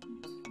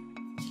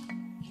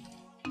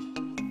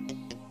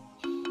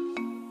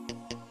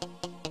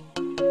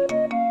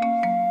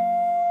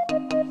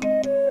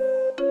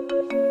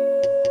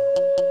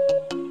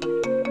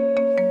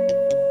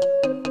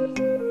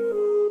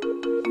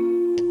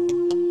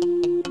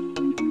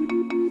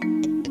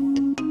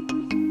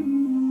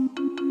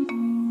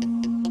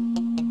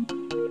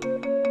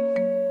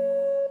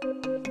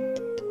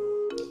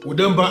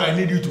 Udemba, I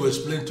need you to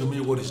explain to me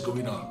what is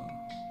going on.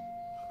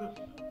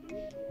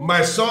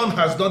 My son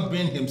has not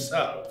been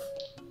himself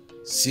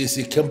since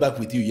he came back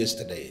with you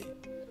yesterday.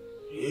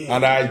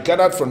 And I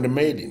gathered from the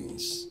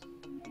maidens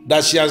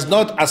that she has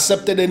not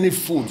accepted any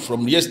food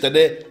from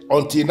yesterday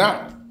until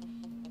now.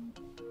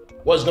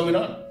 What's going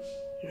on?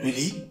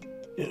 Really?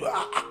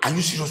 Are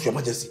you serious, Your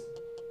Majesty?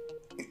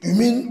 You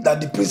mean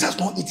that the prince has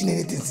not eaten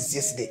anything since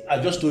yesterday? I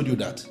just told you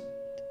that.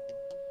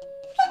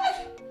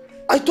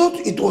 I thought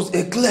it was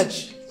a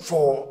glitch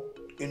for,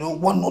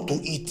 one not to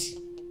eat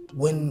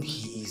when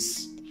he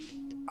is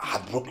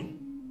heartbroken.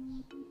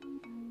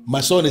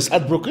 My son is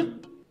heartbroken?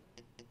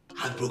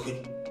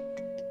 Heartbroken?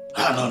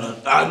 No,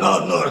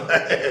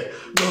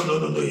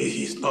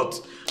 he's not.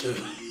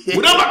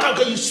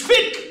 Can you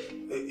speak?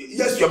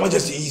 Yes, Your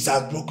Majesty, he's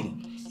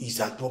heartbroken. He's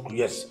heartbroken,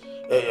 yes.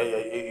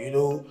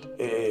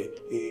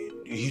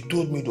 He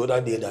told me the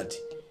other day that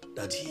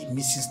that he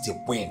misses the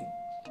queen.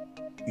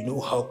 You know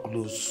how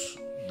close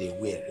they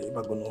were.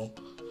 Remember going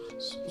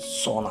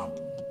son and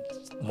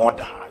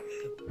mother,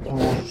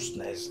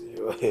 closeness.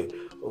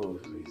 Oh,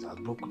 he's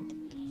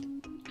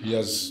heartbroken. He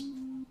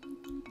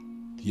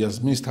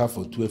has missed her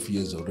for 12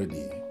 years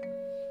already.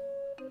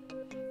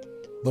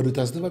 But it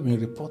has never been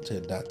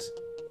reported that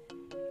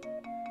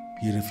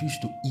he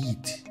refused to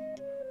eat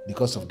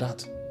because of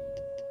that.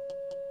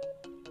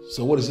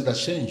 So what is it that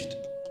changed?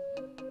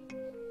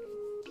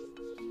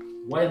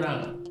 Why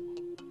now?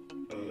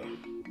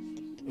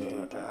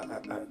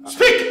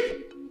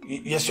 Speak!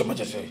 Yes, Your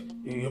Majesty.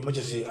 Your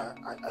Majesty, I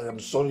am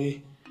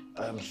sorry.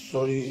 I am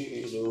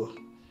sorry,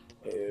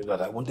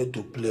 that I wanted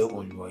to play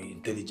on your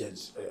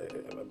intelligence.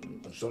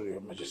 I'm sorry,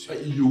 Your Majesty.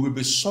 You will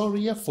be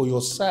sorrier for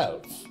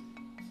yourself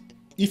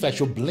if I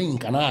should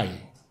blink an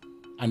eye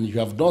and you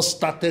have not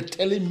started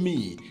telling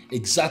me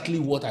exactly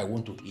what I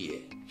want to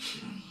hear.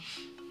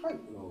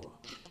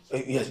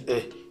 Yes,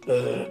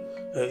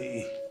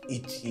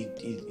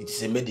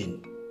 it's a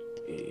maiden,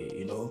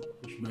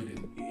 Which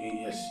maiden?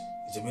 Yes,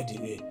 it's a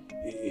maiden.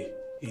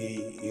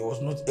 He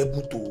was not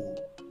able to,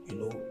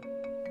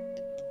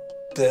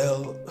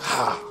 tell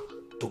her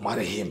to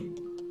marry him.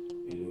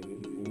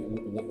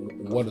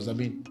 What does that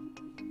mean?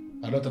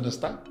 I don't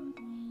understand.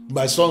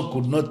 My son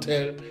could not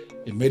tell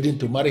a maiden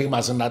to marry him,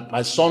 as in that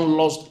my son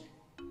lost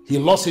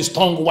his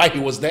tongue while he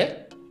was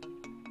there?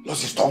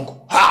 Lost his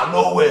tongue?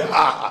 No way.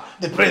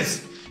 The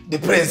prince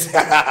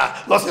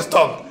lost his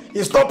tongue.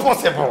 It's not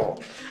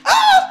possible.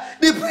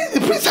 The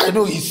prince I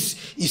know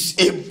is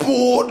a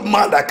bold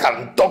man that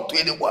can talk to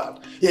anyone.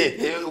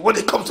 When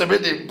it comes to me,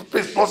 the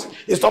prince lost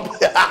his tongue.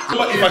 If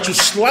I should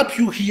slap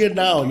you here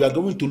now, you are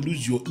going to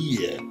lose your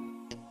ear.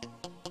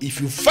 If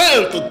you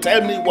fail to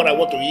tell me what I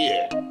want to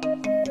hear,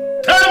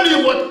 tell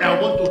me what I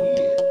want to hear.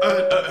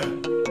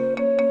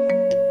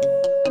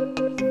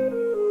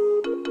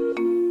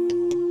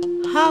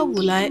 How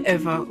will I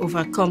ever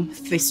overcome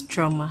this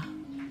trauma?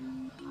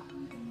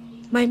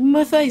 My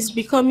mother is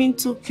becoming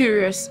too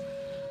curious,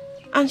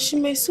 and she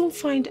may soon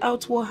find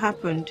out what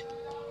happened.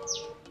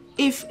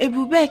 If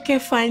Ebubeke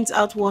finds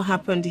out what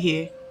happened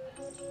here,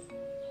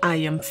 I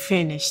am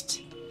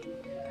finished.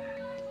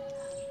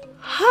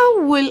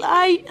 How will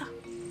I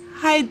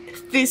hide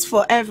this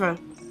forever?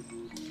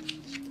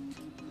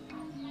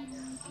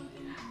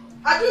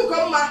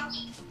 Adukomma!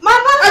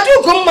 Mama!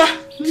 Adukomma!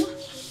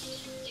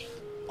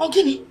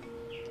 Ogini,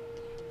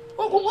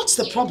 what's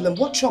the problem?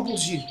 What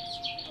troubles you?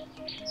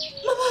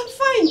 Mama,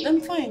 I'm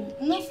fine.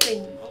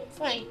 Nothing. I'm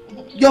fine.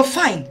 You're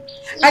fine.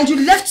 And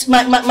you left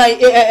my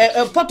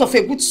pot of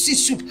a good sea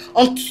soup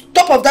on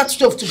top of that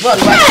stove to burn,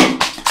 right?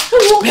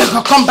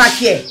 Well, come back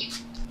here.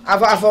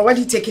 I've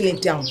already taken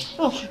it down.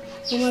 Oh,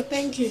 Mama,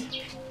 thank you.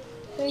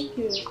 Thank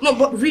you. No,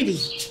 but really,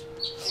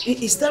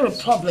 is there a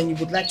problem you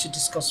would like to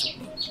discuss with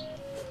me?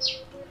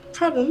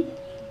 Problem?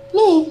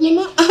 No,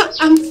 Mama,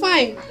 I'm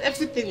fine.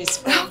 Everything is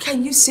fine. How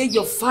can you say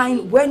you're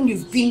fine when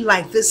you've been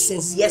like this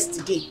since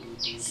yesterday?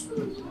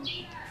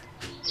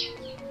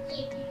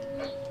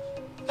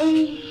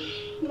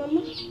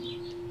 Mama,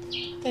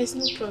 there's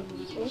no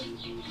problem.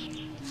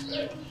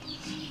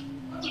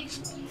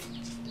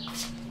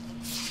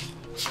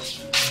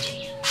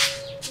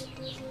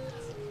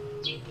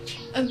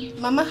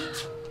 Mama,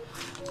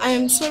 I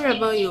am sorry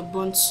about your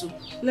burnt soup.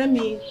 Let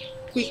me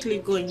quickly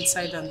go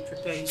inside and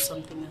prepare you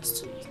something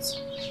else to eat.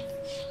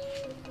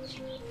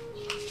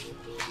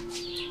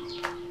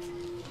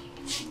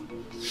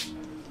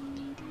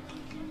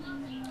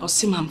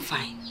 Osim, I'm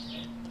fine.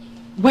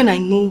 When I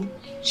know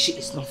she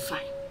is not fine.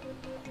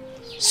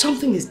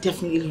 Something is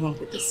definitely wrong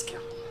with this girl.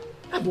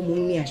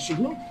 I should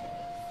know.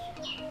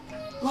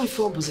 Why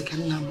for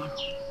Bozekana?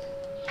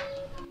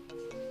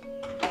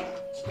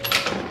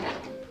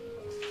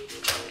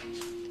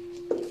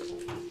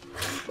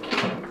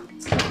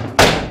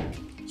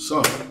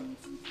 Son,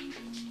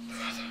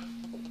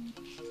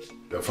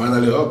 you're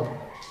finally up.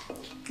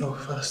 Oh,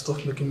 Father,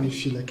 stop making me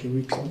feel like a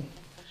weakling.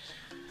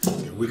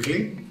 A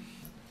weakling?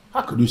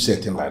 How could you say a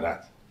thing like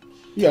that?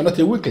 You are not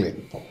a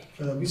weakling.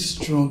 Father, this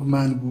strong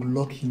man will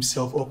lock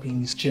himself up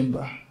in his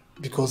chamber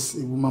because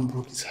a woman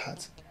broke his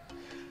heart.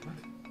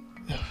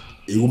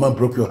 A woman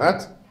broke your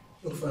heart?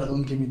 Oh, Father,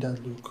 don't give me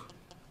that look.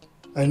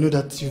 I know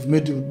that you've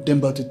made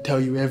Demba to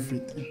tell you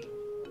everything.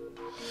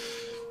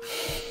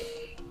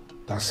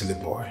 That silly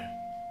boy.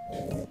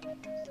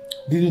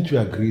 Didn't you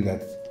agree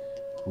that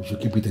we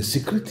should keep it a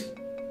secret?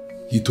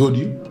 He told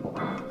you?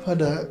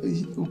 Father,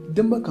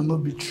 Demba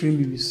cannot betray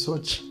me with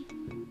such.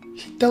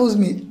 He tells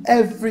me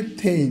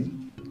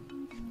everything.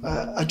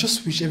 I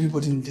just wish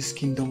everybody in this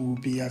kingdom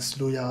would be as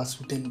loyal as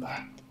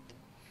Demba.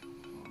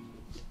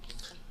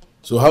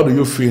 So how do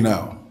you feel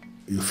now?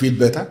 You feel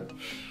better?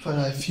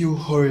 Father, I feel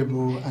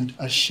horrible and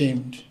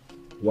ashamed.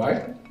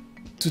 Why?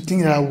 To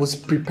think that I was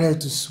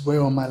prepared to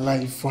swear on my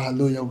life for her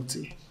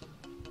loyalty.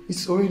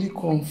 It's already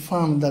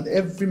confirmed that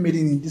every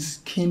maiden in this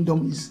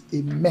kingdom is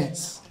a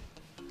mess.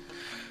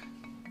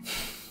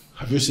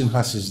 Have you seen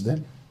her since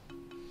then?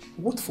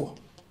 What for?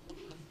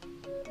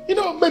 You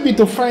know, maybe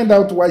to find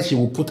out why she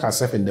would put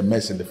herself in the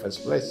mess in the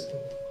first place.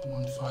 Come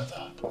on,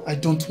 Father. I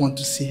don't want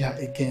to see her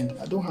again.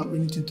 I don't have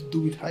anything to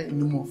do with her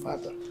anymore,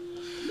 Father.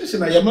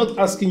 Listen, I am not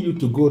asking you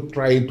to go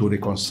trying to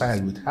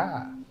reconcile with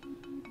her.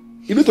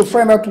 You need to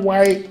find out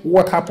why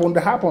what happened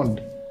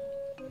happened.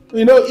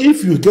 You know,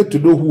 if you get to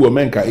know who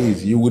Omenka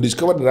is, you will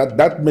discover that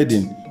that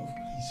maiden.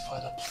 Please,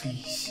 Father,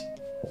 please.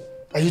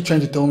 Are you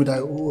trying to tell me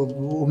that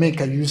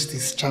Omenka used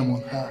his charm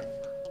on her?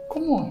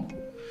 Come on.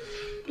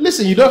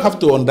 Listen, you don't have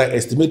to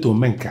underestimate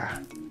Omenka.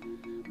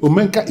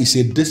 Omenka is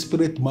a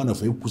desperate man of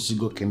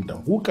Ekusigo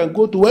kingdom who can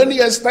go to any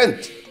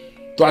extent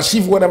to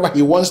achieve whatever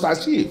he wants to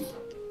achieve.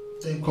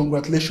 Then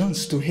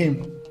congratulations to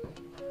him.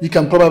 You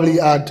can probably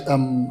add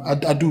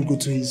Adugo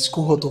to his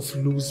cohort of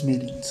loose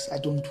maidens. I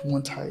don't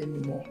want her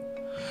anymore.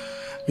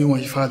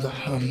 Meanwhile, Father,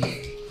 I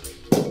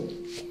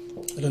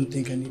don't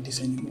think I need this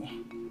anymore.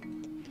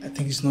 I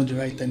think it's not the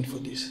right time for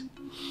this.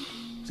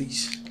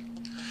 Please.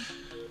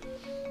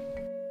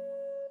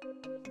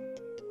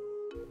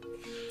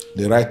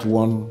 The right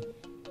one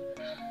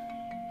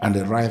and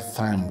the right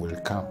time will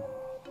come.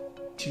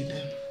 Till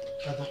then,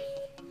 Father.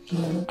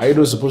 Are you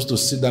not supposed to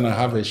sit down and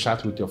have a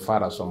chat with your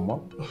father some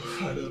more? Oh,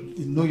 Father,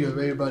 you know you're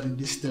very bad in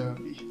this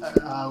therapy.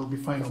 I'll be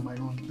fine on my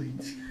own,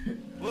 please.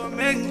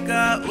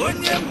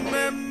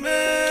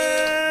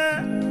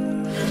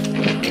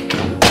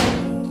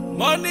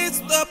 Money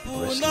stop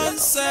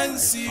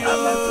nonsense,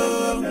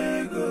 yo.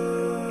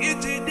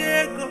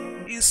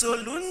 Itidego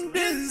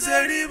isolundin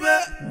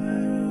zeribe.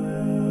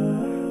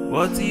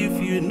 What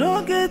if you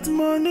no get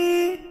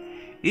money?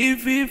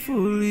 If you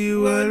fully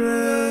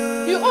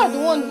were. You are the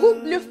one who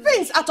blew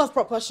things out of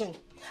proportion.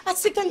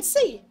 As you can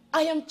see,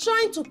 I am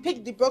trying to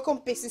pick the broken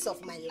pieces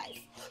of my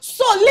life.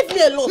 So leave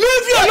me alone.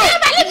 Leave you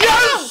alone!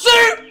 Yes,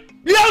 sir!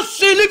 Yes,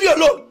 sir, leave you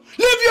alone!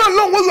 Leave you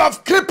alone when you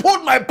have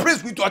crippled my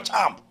praise with your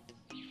charm.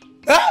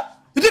 Eh?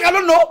 You think I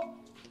don't know?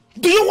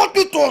 Do you want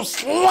me to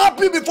slap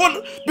you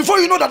before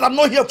you know that I'm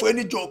not here for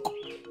any joke?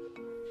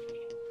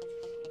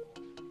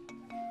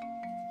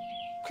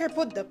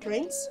 Crippled the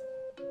prince?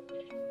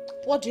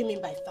 What do you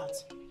mean by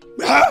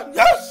that?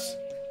 Yes!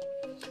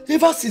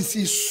 Ever since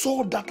he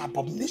saw that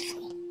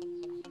abomination,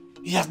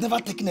 he has never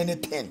taken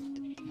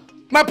anything.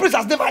 My prince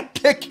has never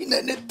taken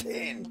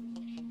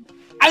anything.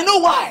 I know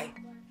why.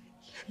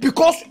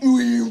 Because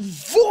you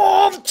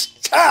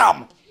evolved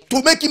charm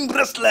to make him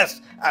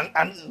restless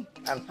and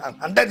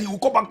then he will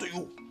come back to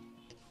you.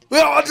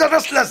 Well,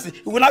 restless,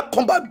 he will not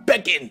come back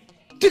begging.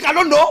 Think I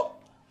don't know?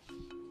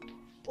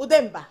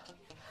 Udemba,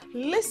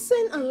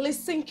 listen and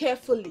listen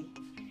carefully.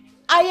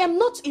 I am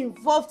not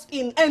involved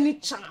in any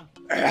charm.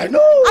 I know.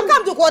 I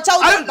can't do what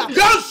Udemba.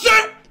 Yes,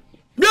 sir.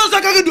 Yes,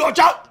 I can't do your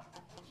charm.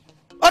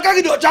 I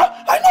can't do your charm.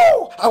 I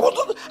know.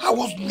 I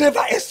was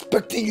never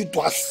expecting you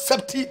to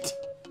accept it.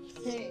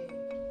 Hey.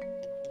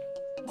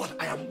 But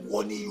I am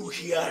warning you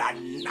here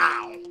and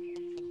now.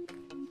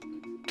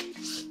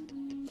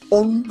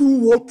 Undo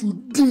what you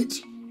did,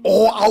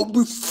 or I'll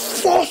be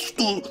forced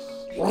to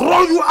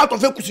run you out of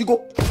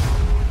Ekusigo.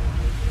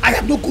 I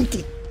am not going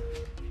to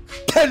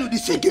tell you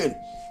this again.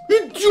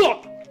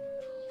 Idiot!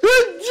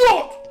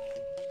 Idiot!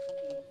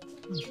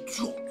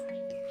 Idiot!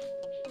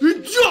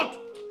 Idiot!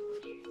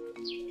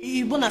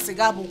 Igbo na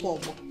siga abụkwa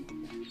ọgbọ.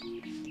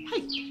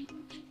 Hey.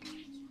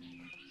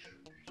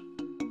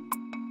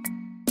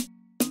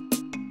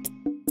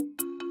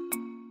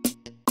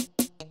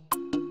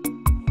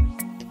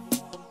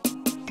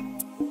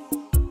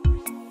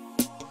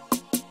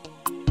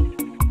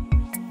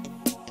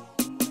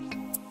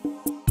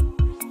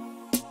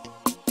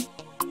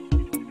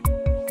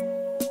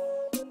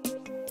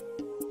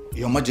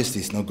 Your Majesty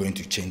is not going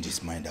to change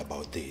his mind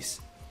about this,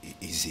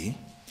 is he?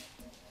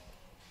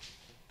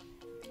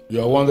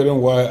 You are wondering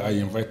why I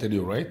invited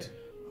you, right?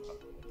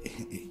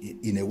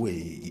 In a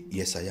way,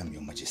 yes, I am,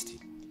 Your Majesty.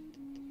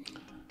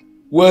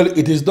 Well,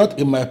 it is not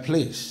in my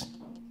place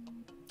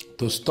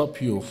to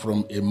stop you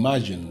from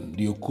imagining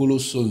the Okolo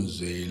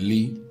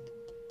Sonzeli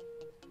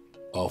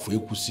of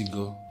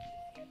Ekusigo.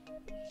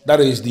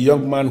 That is the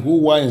young man who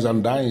wines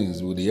and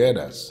dines with the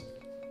elders.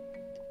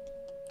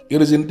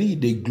 It is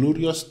indeed a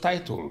glorious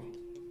title,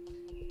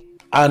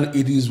 and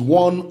it is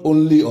won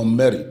only on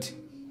merit.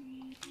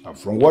 And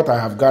from what I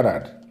have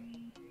gathered,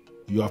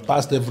 you have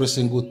passed every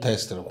single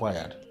test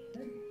required.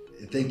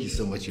 Thank you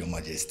so much, Your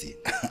Majesty.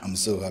 I'm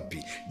so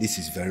happy. This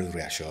is very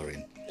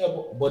reassuring.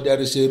 Yeah, but there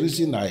is a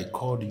reason I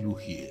called you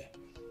here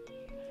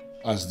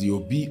as the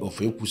Obi of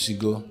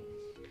Ekusigo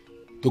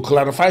to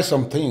clarify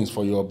some things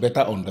for your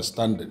better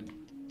understanding.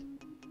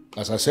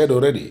 As I said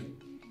already,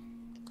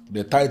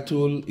 the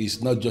title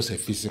is not just a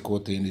physical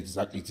thing,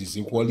 it is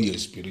equally a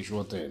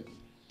spiritual thing.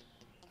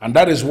 And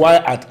that is why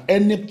at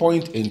any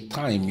point in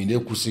time in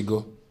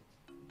Ekusigo,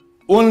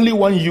 only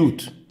one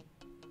youth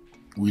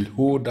will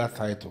hold that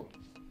title.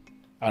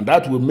 And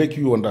that will make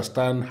you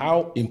understand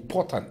how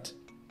important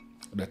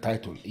the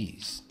title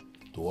is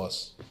to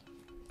us.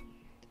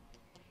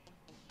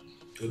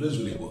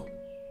 Odezulibo,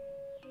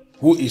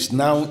 who is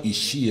now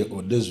Ishie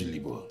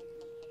Odezulibo,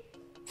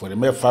 for the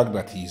mere fact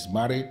that he is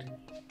married,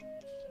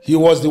 he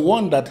was the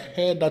one that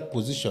held that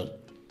position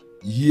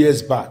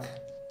years back.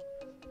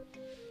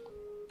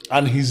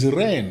 And his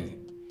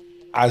reign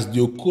as the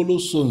Okolo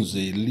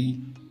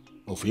Sonzeli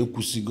of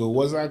Ekusigo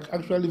was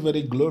actually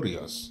very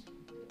glorious.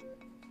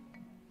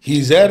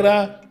 His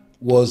era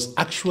was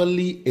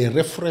actually a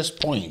reference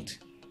point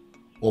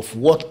of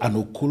what an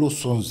Okolo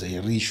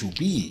Sonzeli should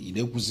be in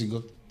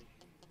Ekusigo.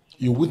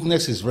 You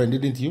witnessed his reign,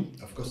 didn't you?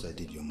 Of course I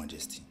did, Your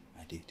Majesty.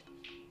 I did.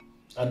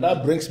 And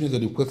that brings me to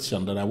the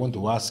question that I want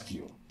to ask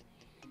you.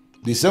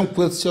 The same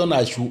question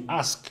I should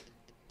ask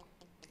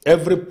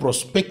every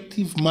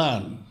prospective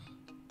man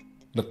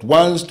that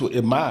wants to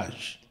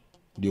emerge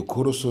the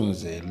Okoro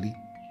Sonzeli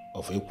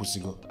of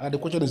Ekusigo. And the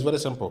question is very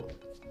simple.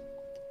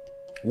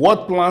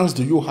 What plans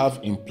do you have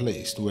in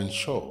place to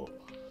ensure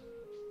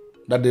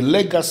that the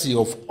legacy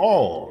of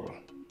all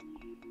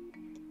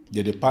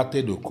the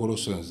departed Okoro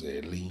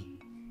Sonzeli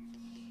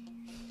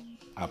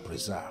are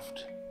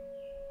preserved?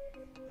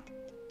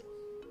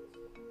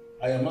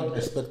 I am not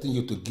expecting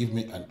you to give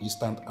me an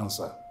instant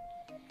answer.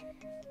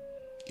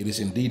 It is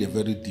indeed a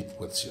very deep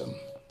question.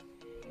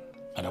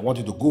 And I want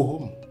you to go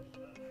home,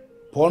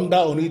 ponder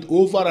on it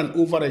over and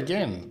over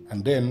again,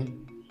 and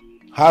then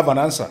have an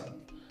answer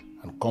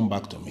and come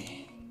back to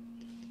me.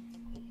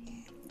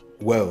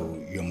 Well,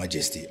 Your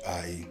Majesty,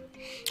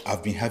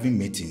 I've been having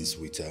meetings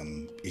with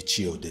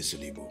Ichio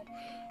Desulibo,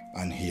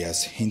 and he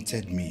has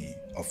hinted me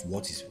of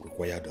what is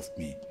required of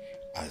me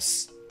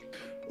as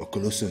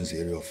Okoloson's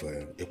area of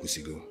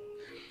Ekusigo.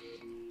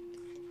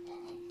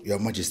 Your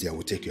Majesty, I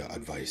will take your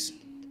advice.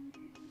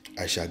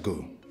 I shall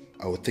go.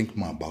 I will think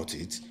more about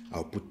it.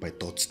 I'll put my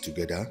thoughts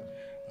together,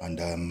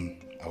 and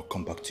I'll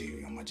come back to you,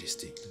 Your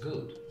Majesty.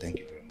 Good. Thank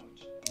you very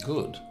much.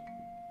 Good.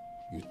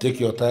 You take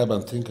your time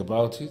and think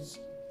about it.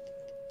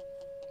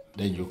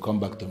 Then you come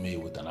back to me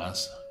with an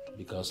answer,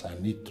 because I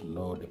need to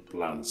know the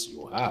plans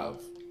you have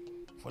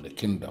for the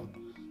kingdom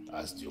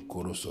as the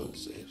Okoro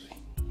Sonzeri.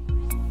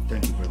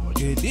 Thank you very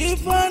much.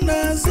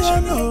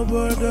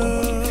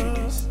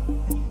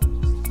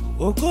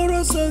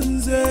 Okoro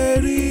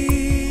Sonzeri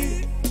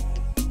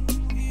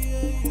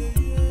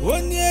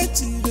onye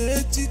tiri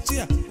echichi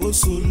a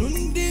osolu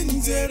ndị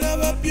nzere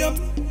abapiam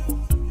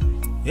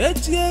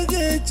echiege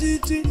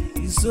echichi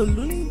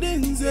isolu ndị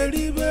nzere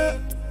ibe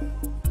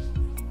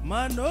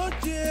mana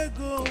oji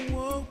ego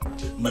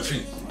nwokwu. My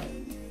friend,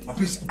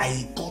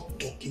 I got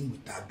talking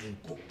with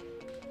Aduko.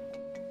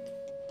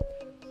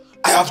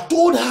 I have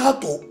told her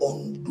to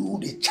undo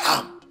the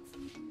charm.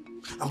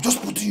 I'm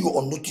just putting you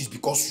on notice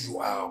because you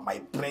are my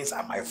prince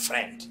and my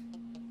friend.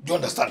 Do you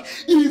understand?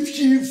 If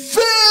she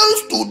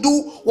fails to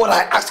do what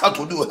I asked her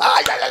to do,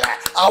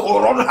 I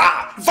will run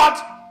her. In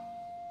fact,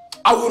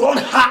 I will run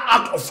her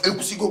out of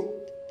Ekusigo.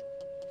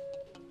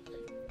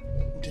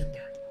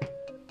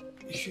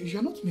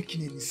 You're not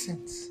making any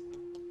sense.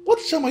 What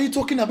charm are you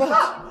talking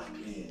about?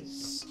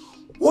 Please.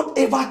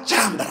 Whatever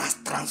charm that has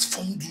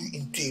transformed you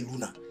into a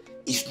Luna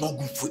is not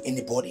good for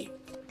anybody.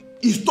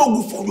 It's not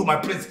good for you, my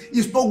prince.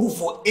 It's not good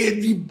for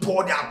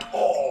anybody at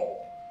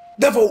all.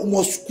 Therefore, we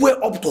must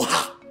square up to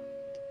her.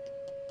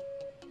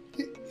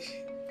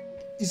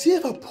 Is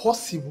it ever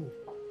possible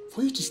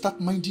for you to start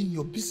minding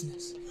your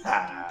business?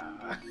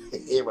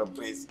 Hey, my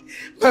prince.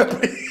 My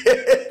prince.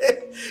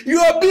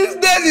 Your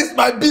business is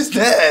my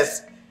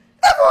business.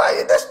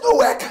 Therefore, there's no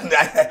way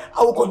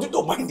I will continue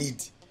to mind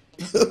it.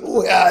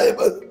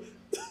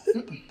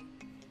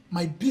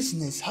 My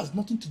business has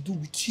nothing to do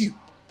with you.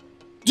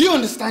 Do you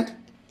understand?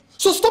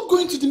 So stop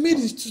going to the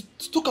meetings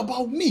to talk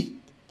about me.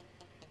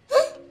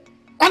 Huh?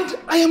 And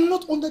I am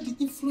not under the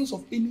influence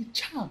of any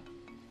charm.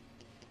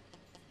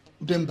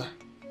 Udemba,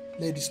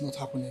 let this not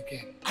happen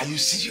again. Are you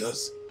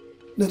serious?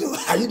 No,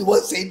 are you the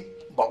one saying,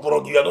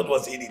 Baburog, you are not the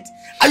one saying it.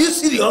 Are you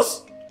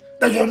serious?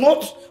 That you are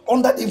not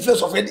under the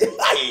influence of any...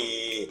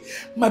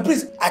 My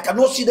prince, I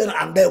cannot sit there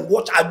and then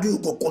watch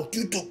Adugo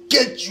continue to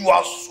get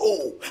your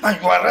soul,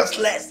 and you are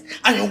restless,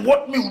 and you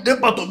want me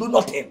Udemba to do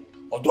nothing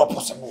or do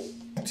possible.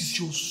 It is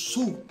your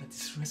soul that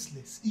is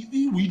restless.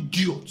 You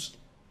idiot.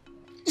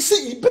 You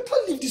say you better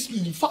leave this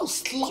meeting if I'll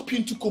slap you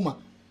into coma.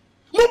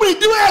 Are you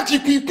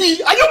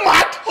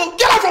mad? Oh,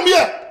 get out from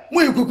here!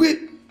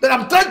 Then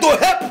I'm trying to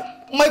help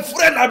my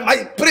friend and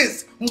my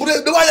prince.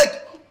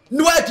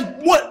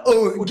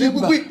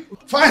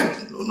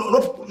 Fine.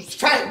 No, it's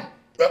fine.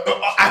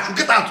 I should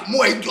get out.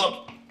 More idiot.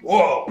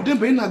 Whoa.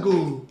 Udemba,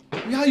 go.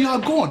 Yeah, you are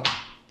gone.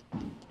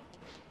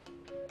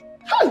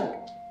 How?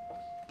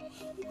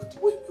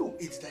 When you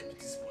ate that with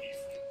this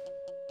boyfriend?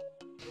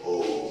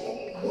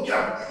 Oh,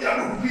 yeah.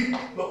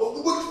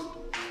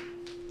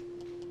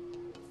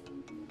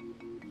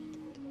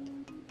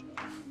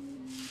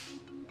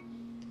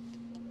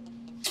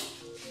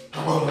 I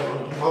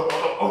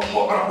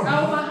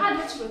overheard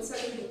what you were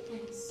telling the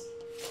prince.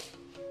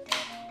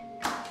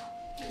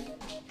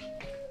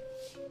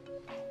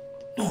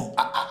 No,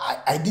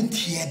 I didn't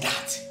hear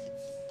that.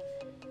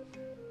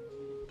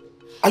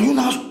 Are you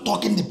now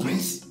talking the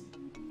prince?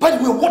 By the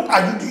way, what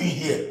are you doing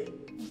here?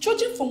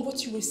 Judging from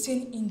what you were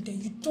saying in there,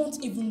 you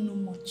don't even know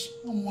much.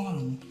 Oh,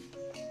 man.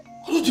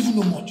 I don't even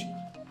know much.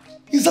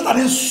 Is that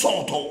an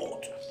insult or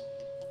what?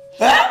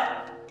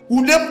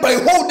 Udemba,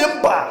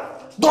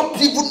 don't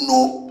even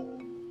know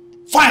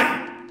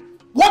Fine.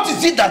 What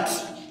is it that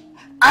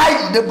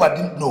I never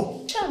didn't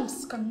know?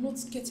 Charms cannot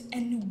get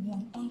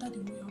anyone under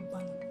the royal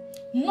banner.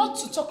 Not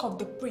to talk of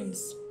the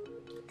prince.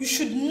 You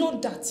should know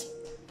that.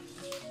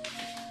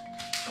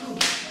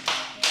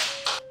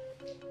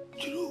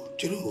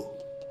 Jiro,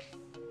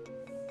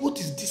 what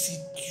is this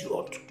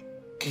idiot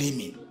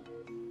claiming?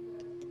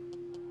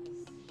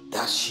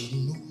 That she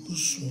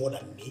knows more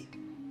than me?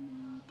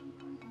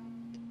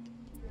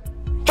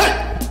 Hey!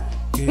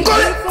 Go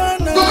back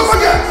here!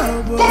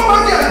 Come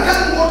back here and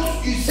tell me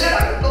what you said I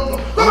don't know.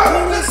 Come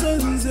back!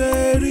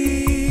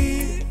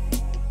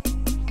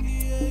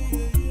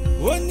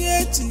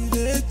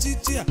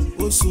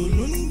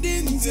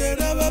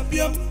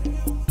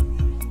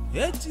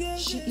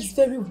 She is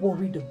very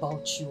worried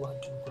about you,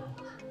 Adugo.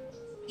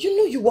 You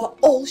know you are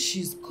all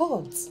she's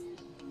got.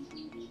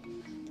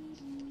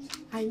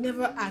 I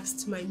never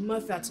asked my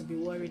mother to be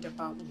worried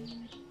about me.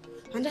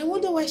 And I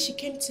wonder why she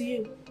came to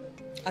you.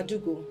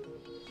 Adugo,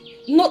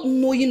 not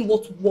knowing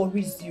what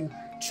worries you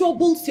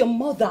troubles your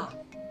mother.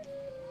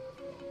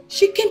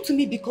 She came to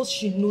me because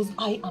she knows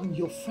I am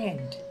your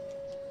friend.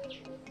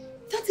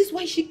 That is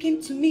why she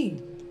came to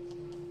me.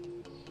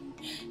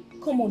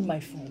 Come on, my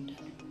friend.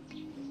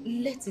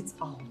 Let it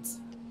out.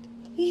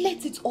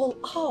 Let it all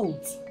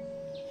out.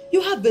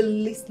 You have a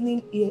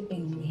listening ear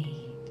in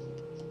me.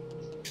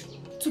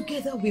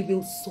 Together we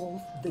will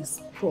solve this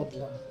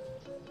problem.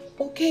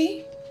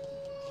 Okay?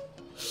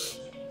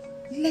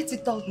 Let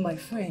it out, my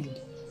friend.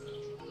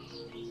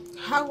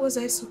 How was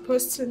I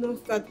supposed to know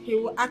that he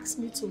will ask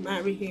me to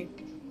marry him?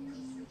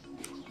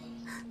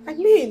 I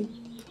mean,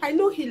 I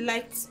know he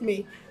liked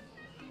me.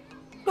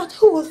 But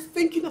who was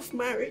thinking of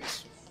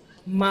marriage?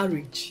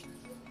 Marriage?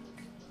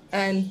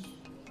 And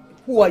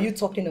who are you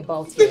talking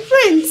about here? The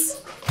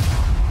prince!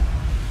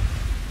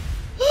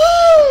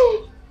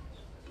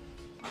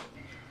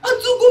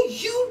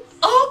 Adugo, you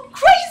are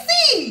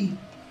crazy!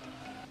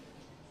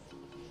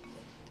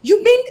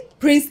 You mean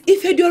Prince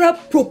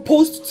Ifedora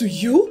proposed to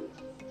you?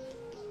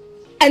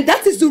 And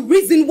that is the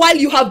reason why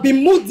you have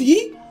been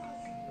moody?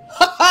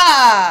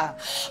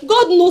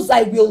 God knows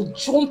I will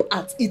jump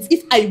at it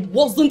if I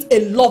wasn't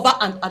a lover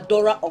and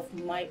adorer of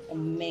my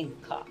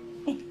Omenka.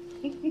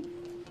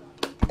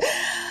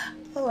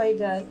 Oh my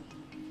God.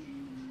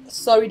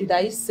 Sorry, did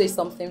I say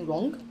something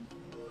wrong?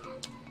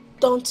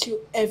 Don't you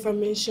ever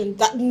mention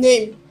that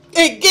name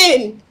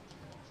again!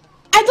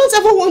 I don't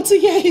ever want to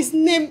hear his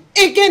name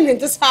again in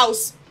this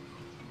house.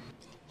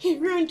 He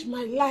ruined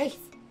my life.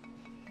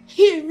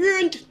 He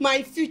ruined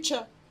my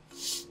future.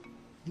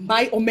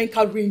 My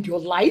Omenka ruined your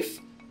life?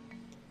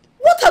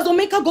 What has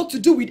Omenka got to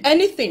do with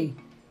anything?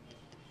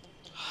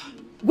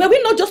 Were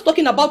we not just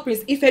talking about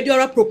Prince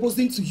Ifedora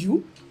proposing to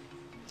you?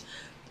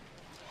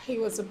 He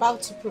was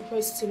about to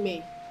propose to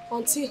me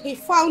until he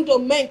found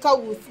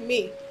Omenka with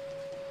me.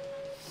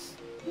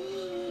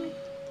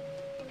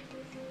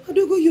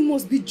 Adugo, you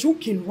must be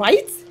joking,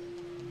 right?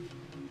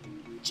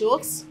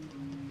 Jokes?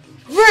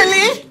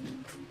 Really?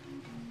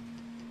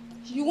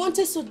 You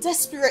wanted so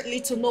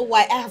desperately to know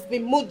why I have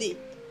been moody.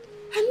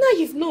 And now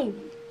you've known.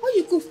 All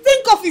you could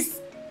think of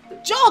is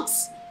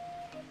jokes.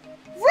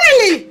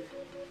 Really?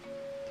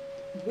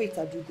 Wait,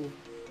 Adugo.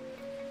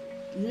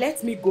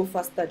 Let me go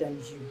faster than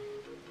you.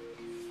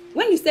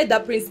 When you said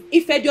that Prince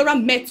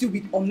Ifedora met you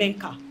with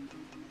Omenka,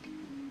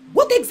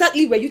 what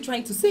exactly were you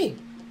trying to say?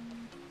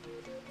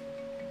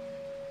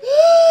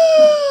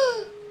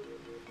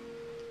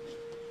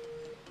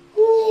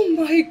 Oh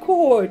my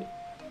God.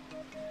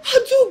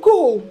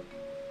 Adugo.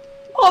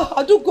 Oh,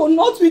 Adugo,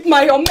 not with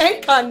my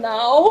Omenka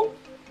now.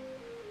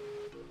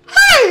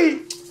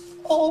 Hey!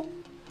 Oh.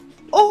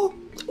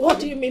 What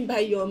do you mean by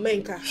your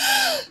Omenka?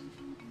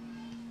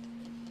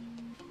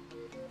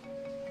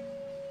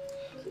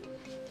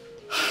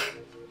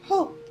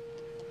 Oh,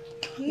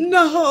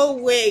 no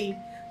way.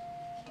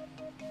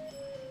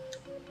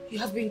 You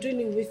have been doing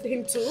it with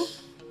him too?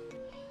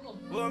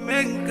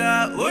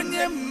 Omenka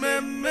onye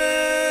mmemme.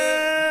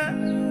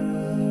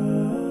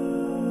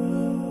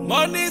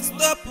 Money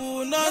stop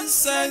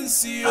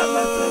nonsense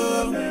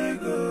yo.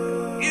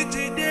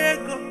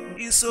 Ijidego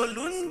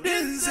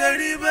isolunde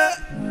nzeribe.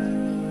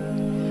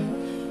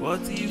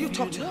 What did you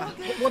talk to her?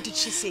 What did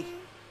she say?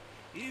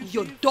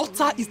 Your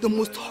daughter is the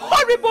most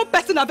horrible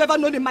person I've ever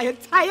known in my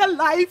entire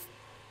life.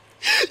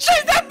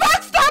 She's a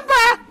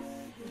backstabber!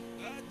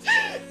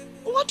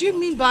 What do you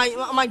mean by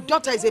my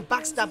daughter is a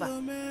backstabber?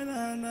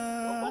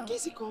 What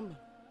is he coming?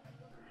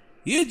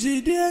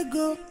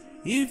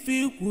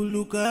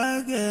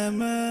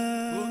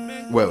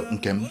 Well,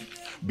 Nkem,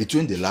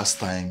 between the last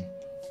time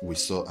we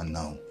saw and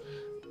now,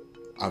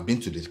 I've been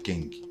to the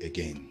king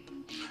again.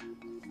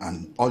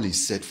 And all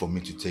is set for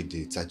me to take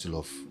the title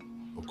of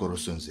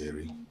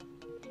Okorosonzeri.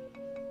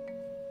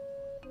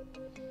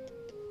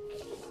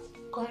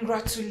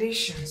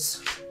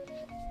 Congratulations.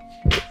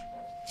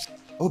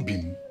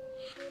 Obim,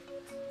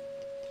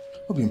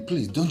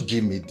 please don't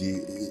give me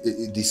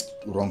this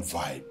wrong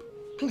vibe.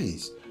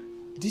 Please.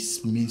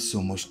 This means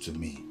so much to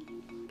me.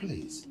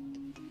 Please.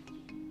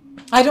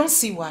 I don't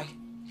see why.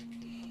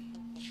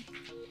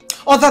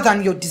 other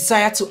than your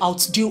desire to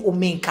outdo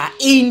Omenka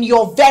in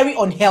your very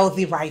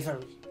unhealthy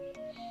rivalry?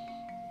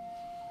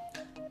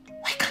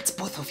 Why can't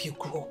both of you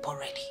grow up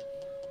already?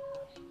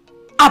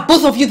 Are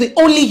both of you the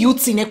only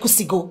youths in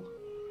Ekusigo?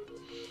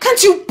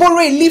 Can't you borrow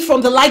a leaf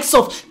from the likes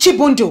of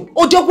Chibundo,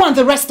 Odogwu and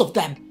the rest of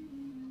them?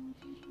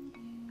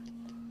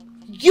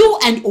 You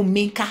and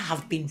Omenka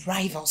have been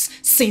rivals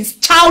since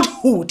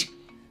childhood.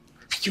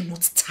 Are you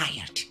not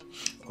tired?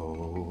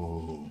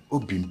 Oh,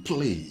 Obin,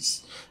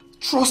 please.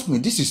 Trust me,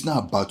 this is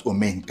not about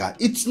Omenka.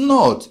 It's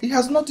not. It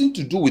has nothing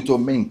to do with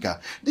Omenka.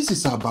 This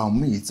is about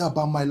me. It's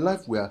about my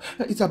life.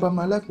 It's about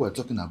my life we're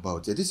talking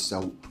about. This is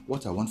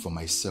what I want for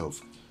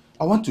myself.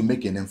 I want to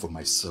make a name for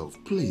myself.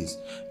 Please.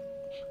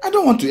 I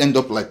don't want to end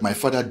up like my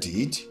father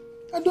did.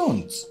 I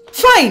don't.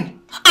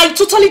 Fine. I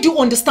totally do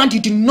understand you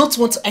do not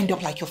want to end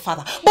up like your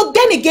father. But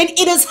then again,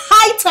 it is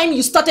high time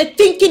you started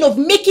thinking of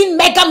making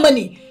mega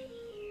money.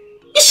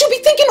 You should be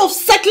thinking of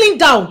settling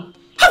down,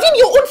 having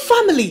your own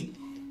family.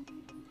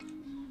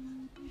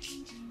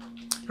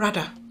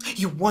 Rather,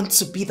 you want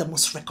to be the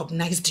most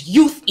recognized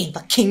youth in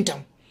the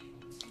kingdom.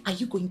 Are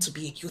you going to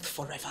be a youth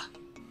forever?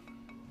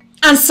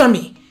 Answer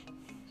me.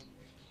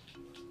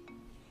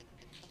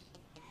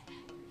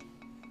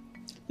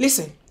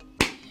 Listen,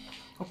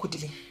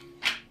 Okudili.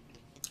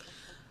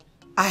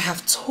 I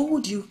have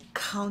told you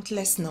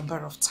countless number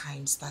of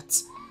times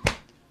that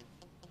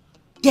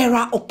there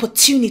are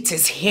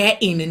opportunities here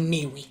in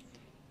Nnewi.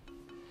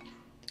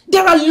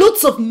 There are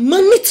lots of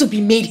money to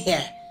be made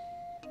here.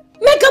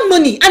 Mega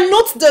money, and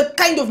not the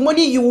kind of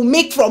money you will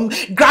make from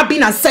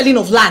grabbing and selling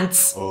of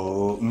lands.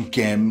 Oh,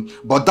 Nkem,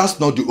 but that's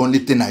not the only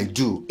thing I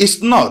do.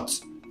 It's not.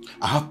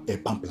 I have a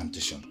palm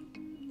plantation,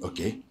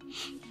 okay?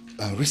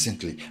 And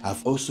recently,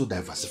 I've also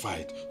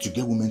diversified to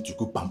get women to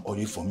cook palm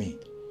oil for me.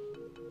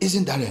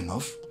 Isn't that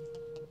enough?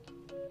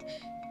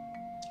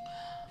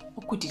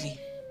 Okudili,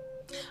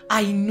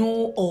 I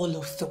know all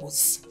of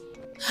those.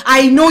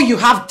 I know you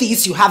have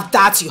this, you have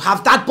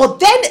that, but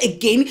then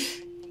again,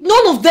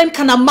 none of them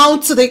can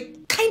amount to the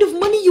kind of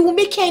money you will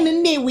make here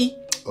in Nnewi.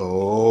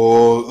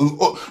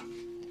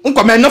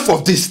 Nkom, enough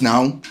of this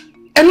now.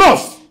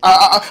 Enough!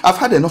 I've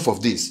had enough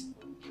of this.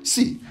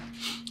 See,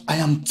 I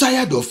am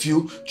tired of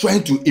you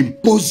trying to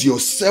impose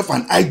yourself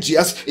and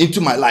ideas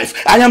into my life.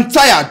 I am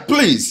tired,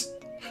 please.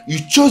 You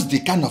chose the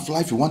kind of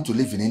life you want to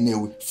live in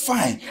Nnewi.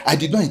 Fine, I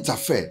did not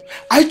interfere.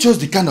 I chose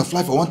the kind of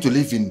life I want to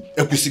live in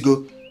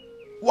Ekusigo.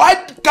 Why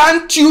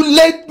can't you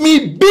let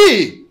me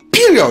be?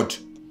 Period.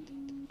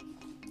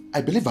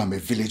 I believe I'm a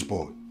village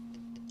boy.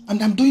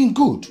 And I'm doing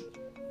good.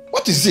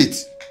 What is it?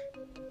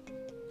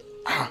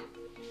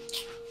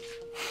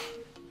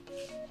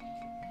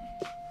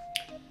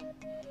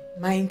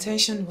 My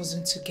intention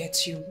wasn't to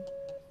get you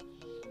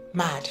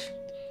mad.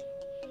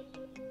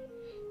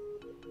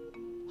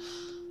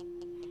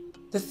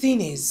 The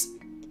thing is,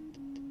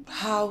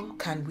 how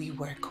can we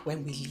work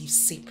when we live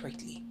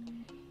separately?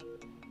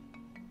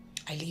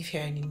 I live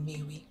here in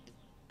Nnewi,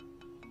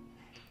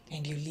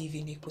 and you live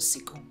in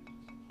Ekusigo.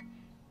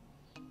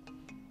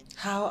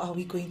 How are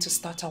we going to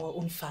start our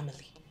own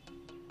family?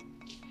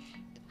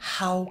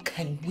 How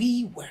can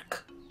we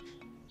work?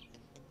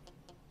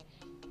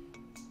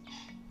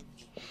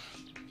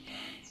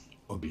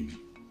 Obimi,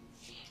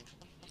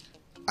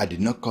 I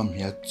did not come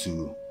here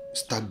to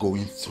start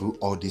going through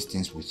all these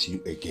things with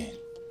you again.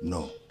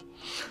 No.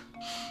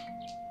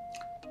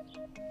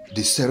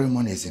 The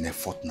ceremony is in a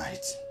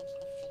fortnight.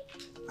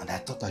 And I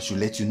thought I should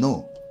let you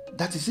know.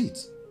 That is it.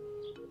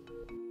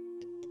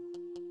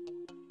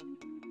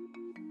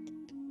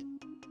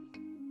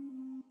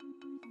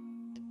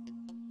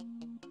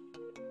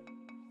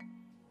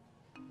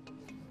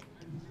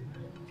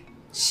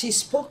 She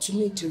spoke to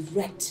me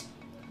direct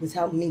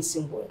without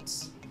mincing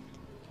words.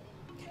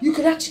 You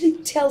could actually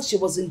tell she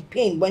was in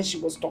pain when she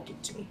was talking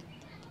to me.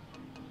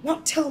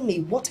 Now tell me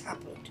what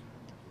happened.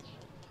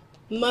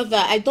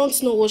 Mother, I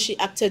don't know what she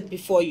acted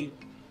before you.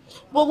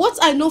 But what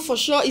I know for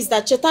sure is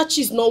that Chetachi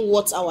is not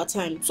worth our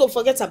time. So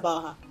forget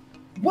about her.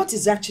 What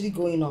is actually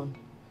going on?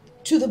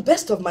 To the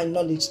best of my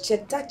knowledge,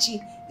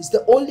 Chetachi is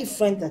the only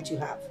friend that you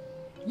have.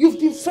 You've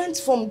been friends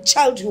from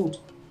childhood.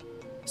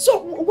 So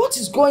what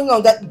is going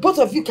on that both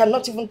of you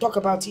cannot even talk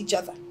about each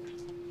other?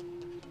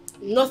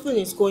 Nothing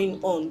is going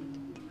on.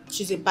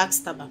 She's a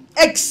backstabber.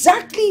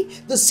 Exactly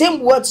the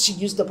same words she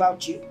used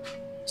about you.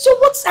 So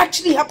what's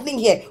actually happening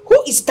here?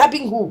 Who is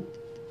stabbing who?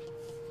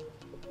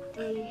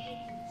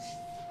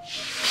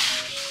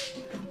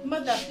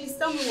 Mother, please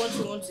tell me what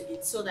you want to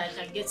eat so that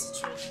I can get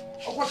it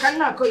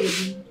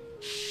ready.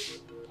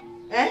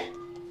 Eh?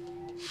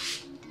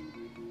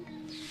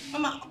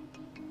 Mama,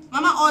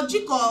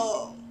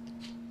 Ojiko.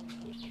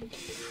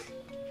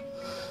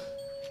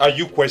 Are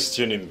you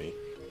questioning me?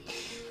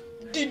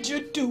 Did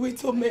you do it,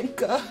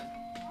 Omenka?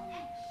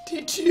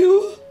 Did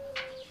you?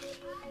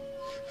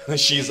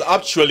 She's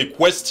actually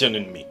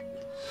questioning me.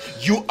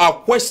 You are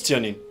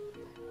questioning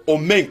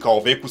Omenka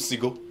of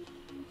Ekusigo.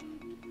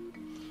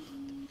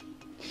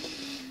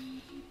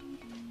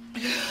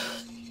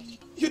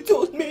 You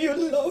told me you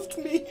loved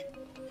me.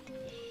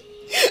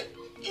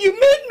 You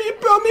made me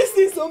promise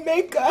this,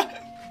 Omenka.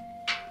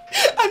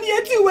 And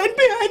yet you went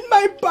behind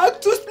my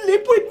back to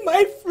sleep with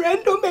my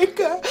friend,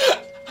 Omenka.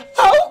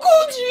 How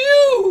could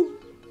you?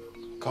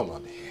 Come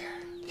on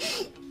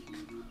here.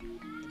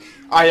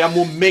 I am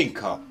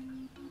Omenka,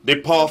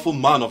 the powerful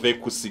man of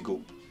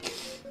Ekusigo.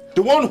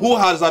 The one who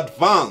has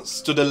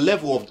advanced to the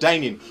level of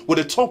dining with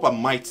the top and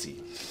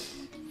mighty.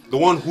 The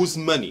one whose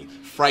money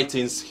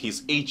frightens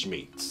his age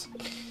mates.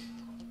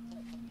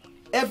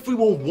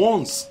 Everyone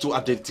wants to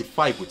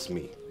identify with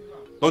me.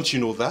 Don't you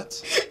know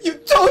that? You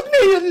told me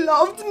you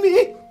loved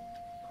me.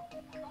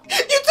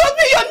 You told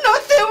me you're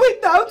nothing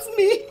without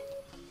me.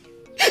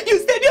 You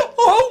said your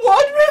whole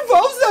world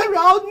revolves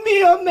around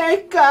me,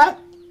 Omenka.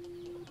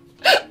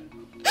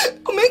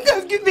 Omenka,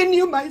 I've given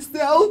you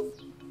myself.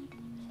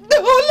 The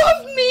whole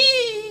of me.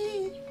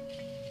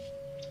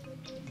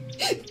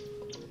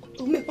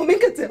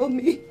 Omenka, tell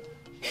me.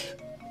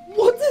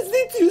 What is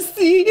it you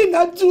see in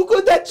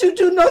Adugo that you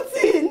do not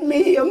see in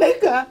me,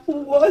 Omenka?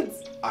 What?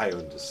 I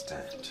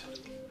understand.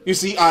 You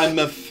see, I'm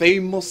a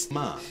famous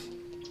man.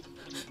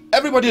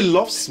 Everybody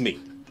loves me.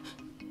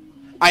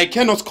 I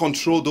cannot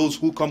control those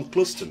who come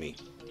close to me.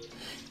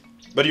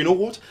 But you know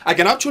what? I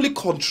can actually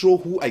control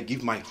who I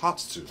give my heart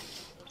to.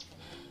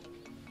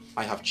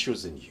 I have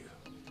chosen you.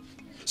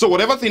 So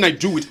whatever thing I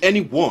do with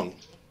anyone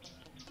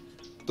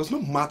does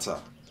not matter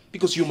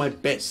because you're my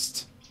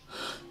best.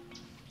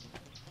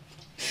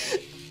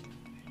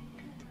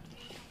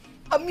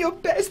 I'm your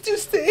best, you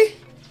say?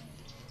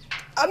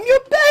 I'm your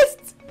best.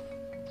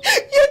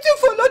 You two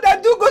followed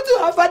Adugo to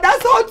her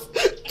father's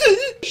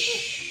hut.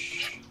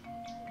 Shh.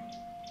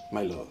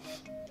 My love,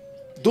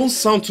 don't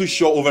sound too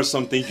sure over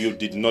something you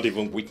did not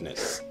even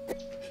witness.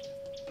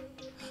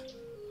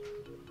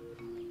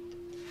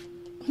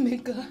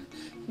 Omenka,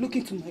 look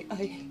into my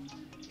eye.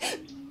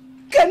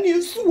 Can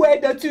you swear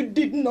that you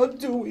did not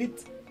do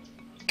it?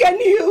 Can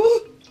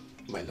you?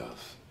 My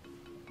love,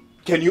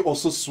 can you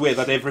also swear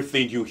that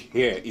everything you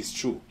hear is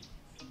true?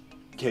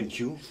 Can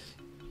you?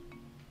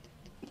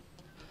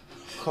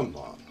 Come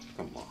on,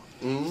 come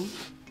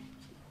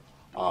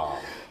on.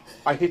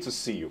 I hate to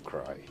see you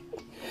cry.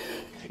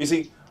 You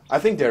see, I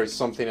think there is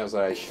something else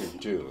that I should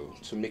do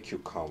to make you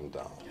calm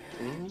down.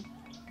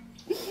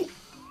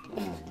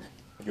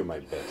 You're my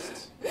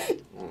best.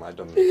 I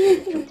don't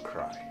make you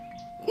cry.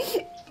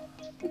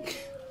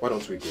 Why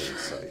don't we go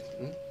inside?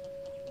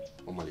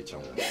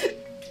 Omalicham.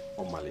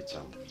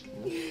 Omalicham.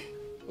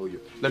 Oh, you.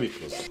 Let me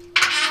close it.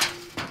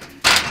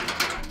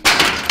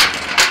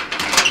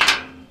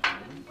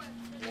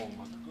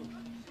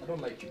 I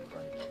don't like you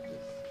crying like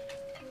this.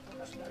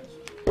 That's nice.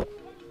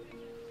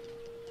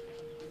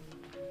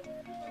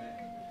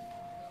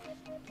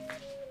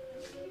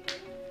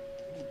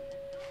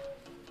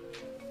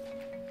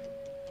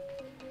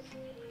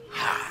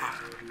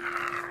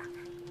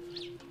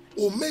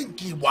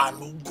 Omenki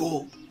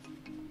Wanugo.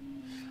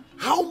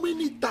 How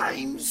many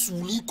times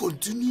will you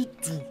continue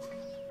to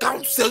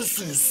count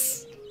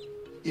census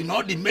in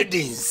all the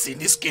maidens in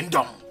this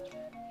kingdom?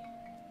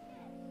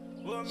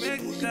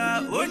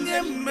 Omenka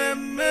onye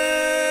mmemme.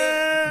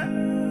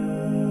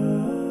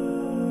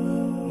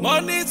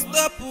 Money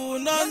stop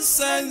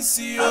nonsense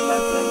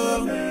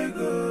yo.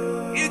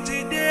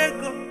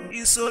 Ijidego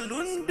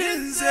isolunde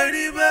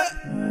nzeribe.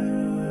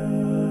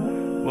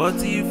 What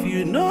if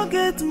you no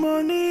get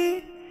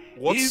money?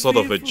 What sort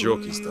of a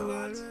joke is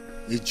that?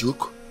 A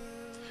joke?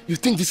 You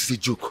think this is a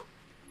joke?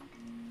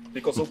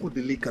 Because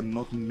Okudele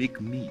cannot make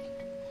me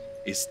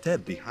a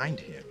step behind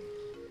him.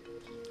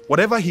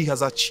 Whatever he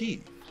has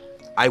achieved,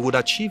 I would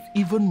achieve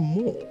even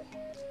more.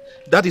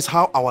 That is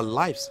how our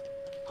lives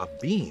have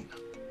been.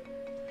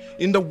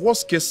 In the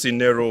worst case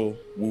scenario,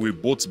 we will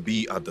both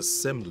be at the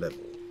same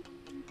level.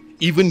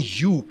 Even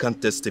you can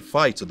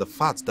testify to the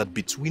fact that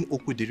between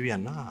Okudele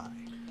and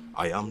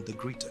I am the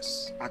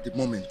greatest. At the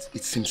moment,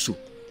 it seems so.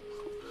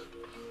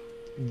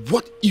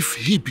 What if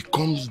he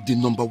becomes the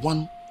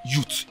 #1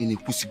 youth in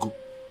Ekusigo?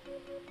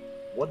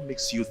 What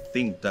makes you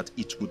think that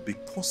it would be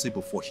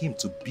possible for him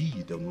to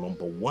be the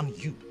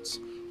 #1 youth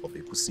of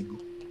Ekusigo?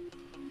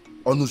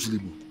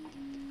 Onuzilibo.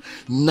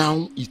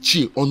 Now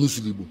Ichie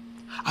Onuzilibo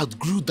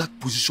outgrew that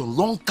position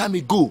long time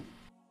ago.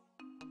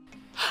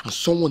 And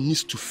someone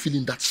needs to fill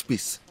in that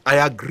space. I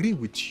agree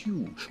with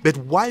you, but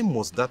why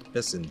must that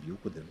person be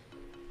Okudele?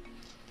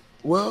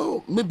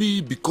 Well, maybe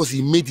because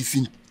he made his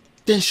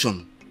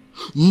intention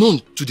known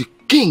to the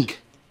king.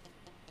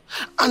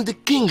 And the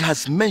king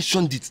has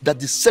mentioned it that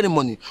the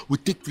ceremony will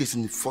take place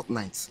in the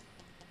fortnight.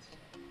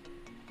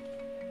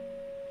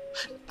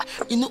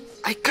 You know,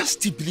 I can't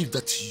still believe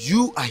that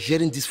you are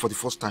hearing this for the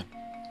first time.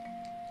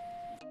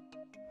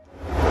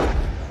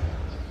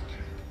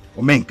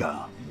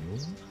 Omenka,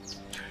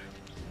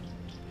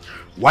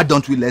 why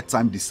don't we let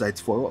time decide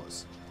for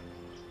us?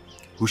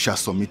 Who shall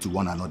submit to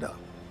one another?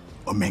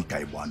 Omenka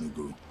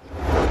Iwanugo.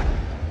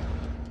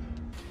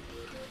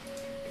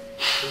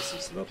 This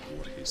is not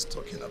what he's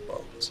talking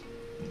about.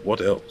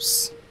 What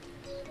else?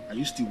 Are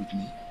you still with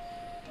me?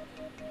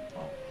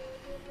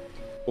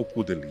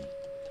 Okudele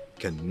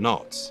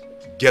cannot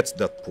get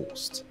that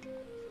post.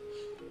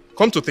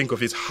 Come to think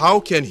of it, how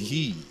can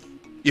he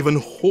even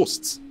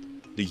hosts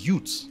the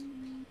youths.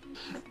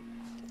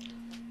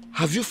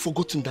 Have you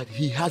forgotten that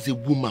he has a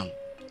woman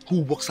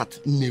who works at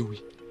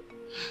Newi?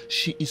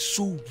 She is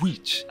so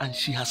rich and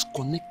she has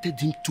connected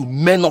him to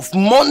men of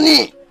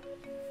money.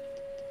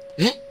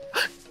 Eh?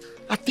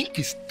 I think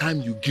it's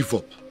time you give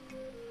up.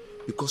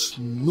 Because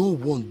no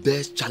one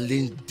dares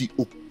challenge the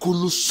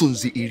Okolo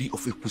Sonzeri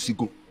of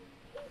Ekusigo.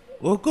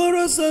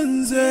 Okoro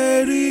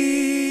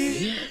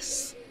Sonzeri.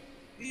 Yes.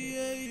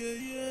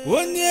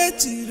 Onye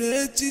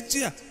chire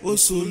chichia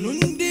osolu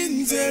ndi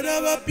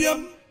nzera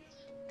bapiam.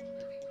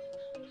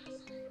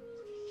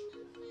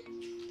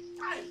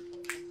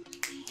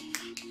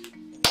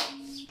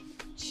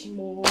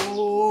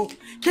 Chimo,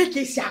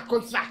 keke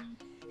shakosa.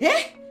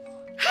 Eh?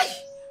 Hi.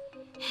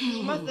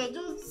 Mother,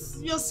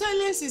 your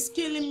silence is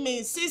killing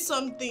me. Say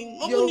something.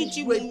 You're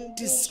a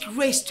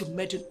disgrace to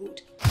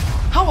maidenhood.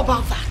 How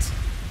about that?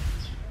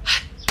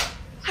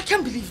 I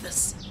can't believe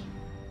this.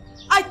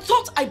 I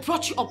thought I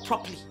brought you up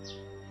properly.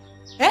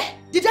 Eh?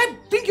 Did I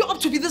bring you up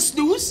to be this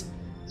news?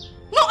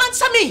 No,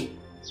 answer me.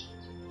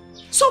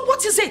 So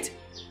what is it?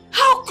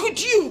 How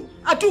could you,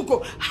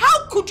 Adugo,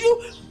 how could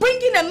you bring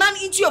in a man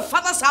into your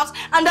father's house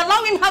and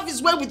allow him have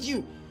his way with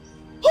you?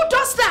 Who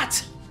does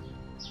that?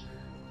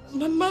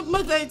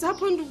 Mother, it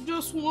happened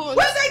just once.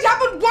 Whether it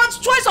happened once,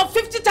 twice, or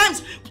 50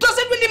 times, does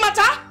it really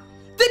matter?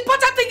 The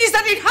important thing is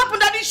that it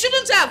happened and it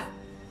shouldn't have.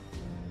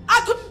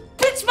 I could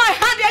pitch my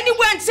hand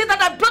anywhere and say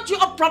that I brought you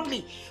up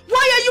properly.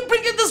 Why are you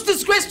bringing this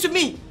disgrace to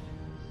me?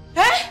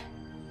 Eh?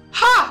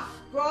 Ha!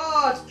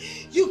 God,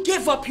 you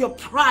gave up your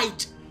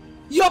pride,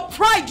 your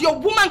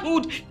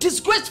womanhood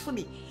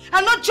disgracefully.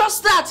 And not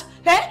just that,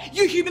 eh?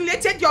 You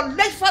humiliated your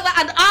late father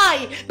and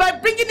I by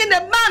bringing in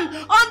a man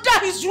under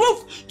his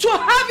roof to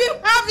have him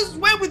have his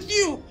way with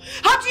you.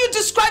 How do you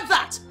describe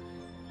that?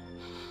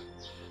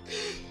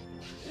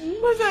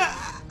 Mother,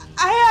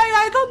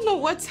 I don't know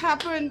what's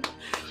happened.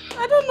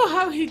 I don't know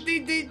how he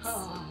did it.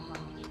 Mother,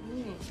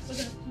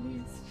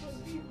 please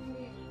forgive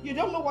me. You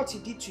don't know what he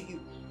did to you.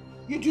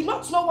 You do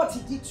not know what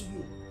he did to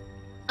you.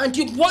 And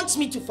you want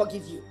me to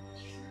forgive you.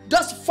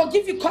 Does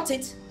forgive you cut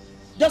it?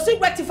 Does it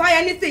rectify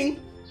anything?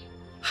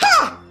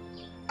 Ha!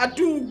 I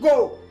do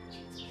go.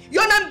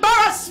 You're an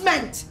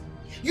embarrassment.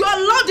 You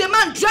allowed a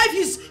man drive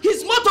his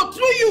motor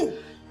through you.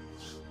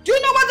 Do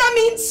you know what that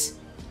means?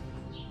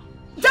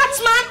 That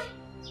man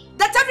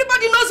that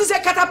everybody knows is a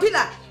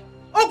caterpillar.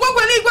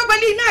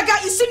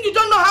 It seems you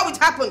don't know how it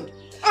happened.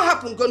 What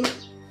happened, Gonu?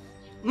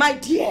 My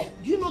dear,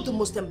 do you know the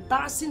most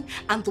embarrassing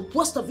and the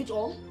worst of it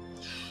all?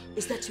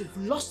 Is that you've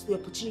lost the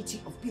opportunity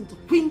of being the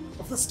queen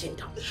of this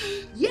kingdom.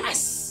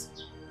 Yes!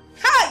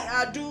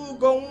 Hi, I do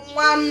go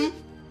one.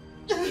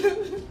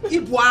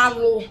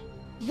 Ibuaro.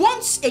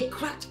 Once a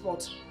cracked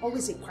pot,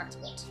 always a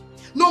cracked pot.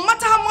 No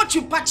matter how much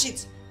you patch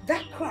it,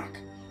 that crack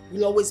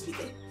will always be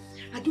there.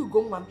 I do go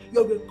one,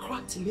 you're a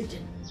cracked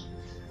maiden.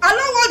 Allow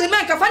all the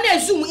men can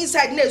zoom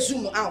inside and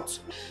zoom out.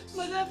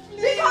 Mother,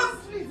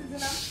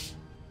 please.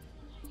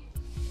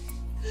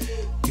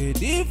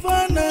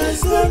 Kedifana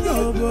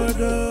sono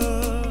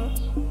bodo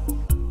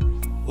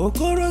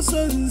Okoro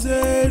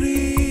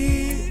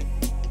Sonzeri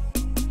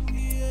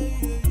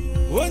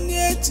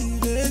Onye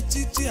chire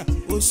chichia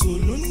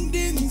osolu ndi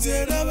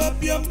nzera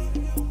bapiam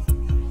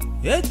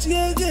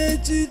Etiege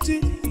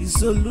chichi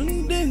isolu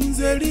ndi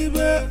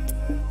nzeribe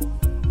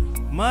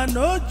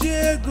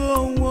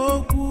Manojego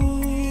nwoku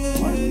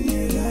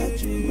Wanyela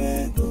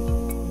chumego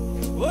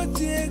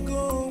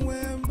Otiego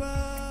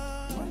wemba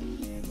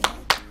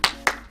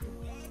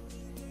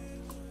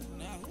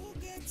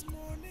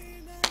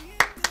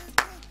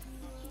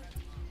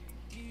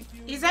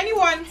Is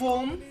anyone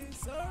home?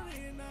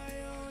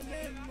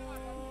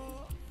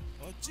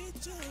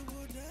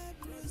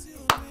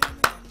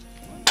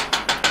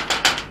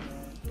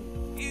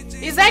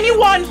 Is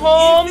anyone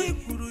home?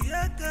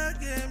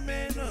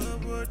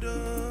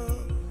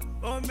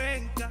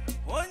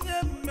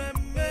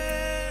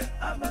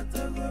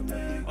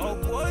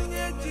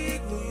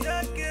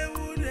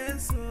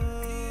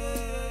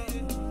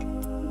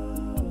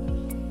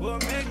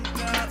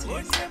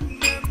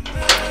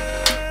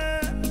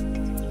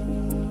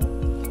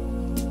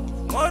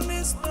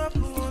 Money stop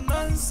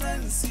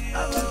nonsense.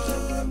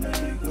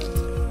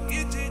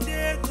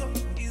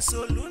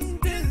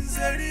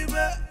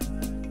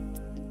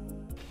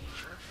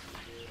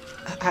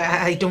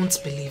 I don't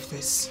believe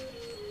this.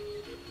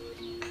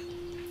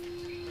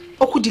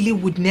 Okudili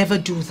would never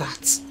do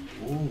that.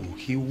 Oh,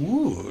 he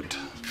would.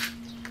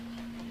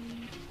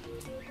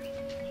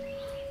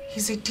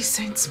 He's a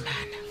decent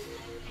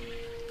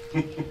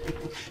man.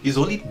 He's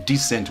only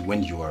decent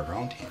when you are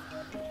around him.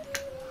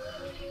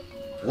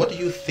 What do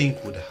you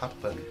think would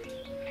happen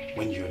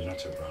when you're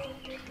not around?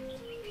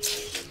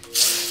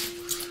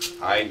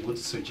 I would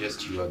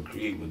suggest you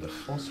agree with the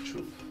first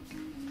truth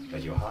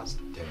that your heart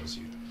tells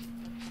you.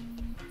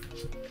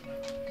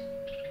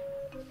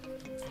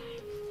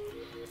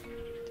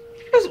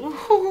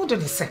 Hold on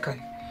a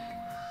second.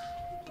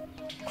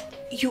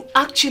 You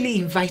actually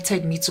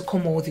invited me to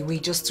come all the way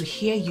just to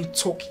hear you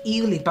talk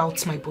ill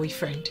about my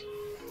boyfriend.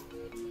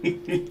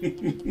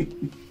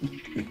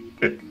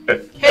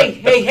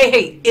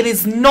 Hey, it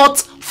is not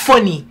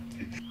funny.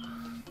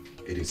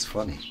 It is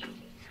funny.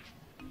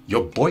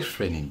 Your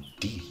boyfriend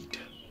indeed.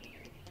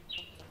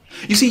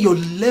 You see, your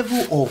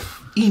level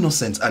of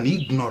innocence and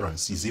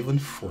ignorance is even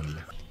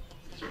funnier.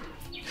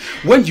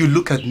 When you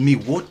look at me,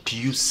 what do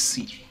you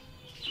see?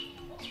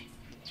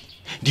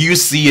 Do you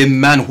see a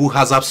man who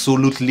has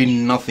absolutely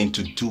nothing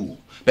to do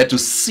but to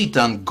sit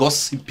and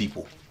gossip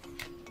people?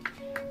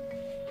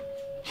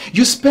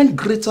 You spend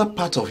greater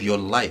part of your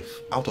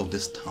life out of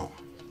this town.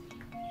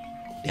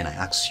 Then I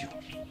ask you,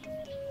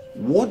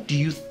 what do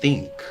you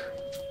think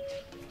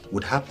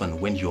would happen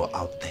when you're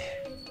out there?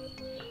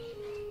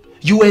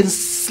 You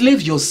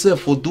enslave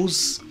yourself for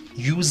those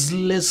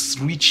useless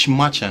rich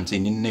merchants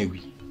in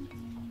Nnewi.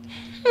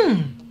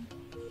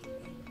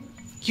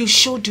 You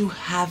sure do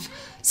have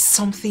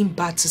something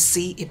bad to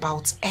say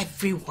about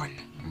everyone.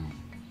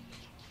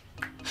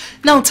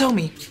 Now tell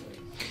me,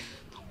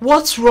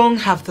 what wrong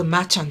have the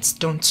merchants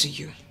done to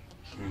you?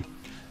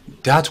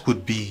 That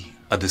would be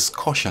a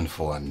discussion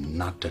for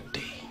another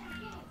day.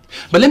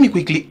 But let me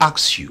quickly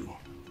ask you,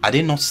 are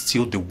they not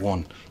still the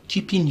one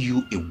keeping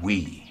you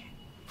away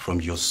from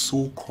your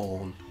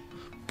so-called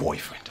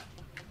boyfriend?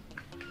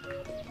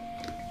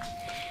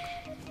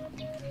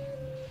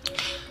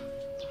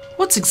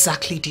 What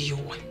exactly do you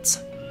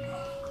want?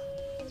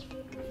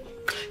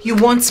 You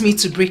want me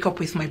to break up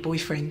with my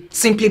boyfriend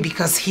simply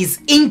because he's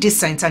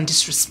indecent and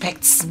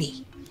disrespects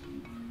me?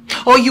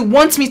 Or you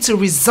want me to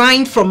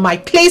resign from my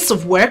place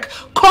of work,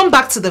 come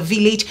back to the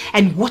village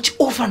and watch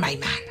over my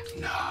man?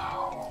 No.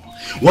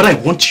 What I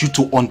want you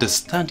to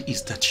understand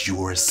is that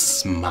you are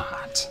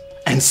smart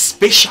and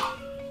special.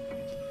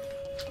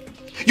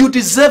 You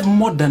deserve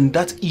more than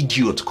that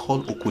idiot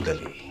called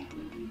Okudale.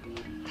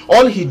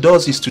 All he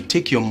does is to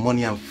take your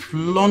money and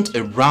flaunt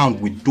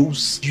around with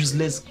those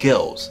useless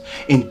girls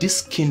in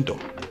this kingdom.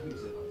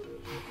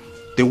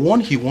 The one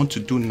he wants to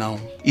do now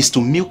is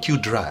to milk you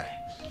dry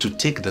to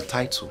take the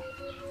title.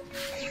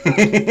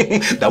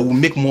 That will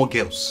make more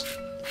girls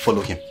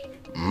follow him.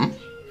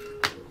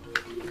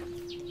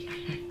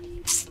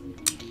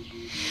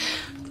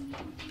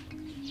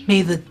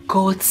 May the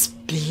gods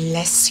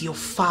bless your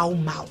foul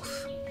mouth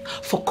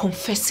for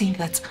confessing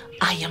that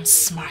I am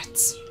smart.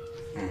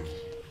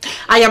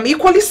 I am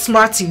equally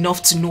smart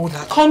enough to know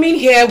that coming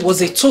here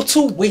was a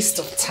total waste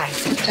of time.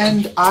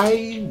 And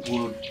I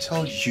will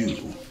tell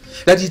you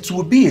that it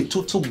will be a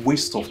total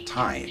waste of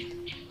time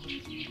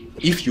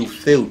if you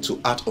fail to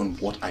act on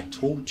what I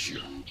told you.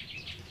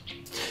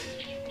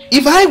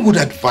 If I would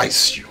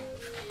advise you,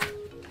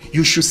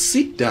 you should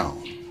sit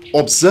down,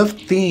 observe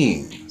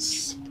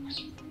things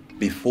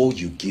before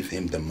you give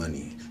him the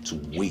money to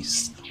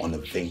waste on a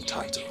vain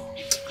title.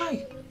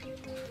 Hi.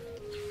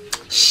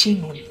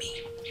 Shame on me.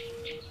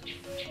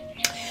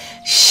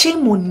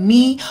 Shame on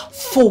me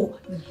for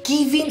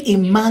giving a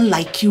man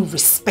like you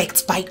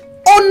respect by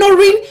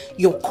honoring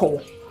your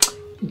call.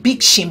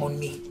 Big shame on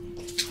me.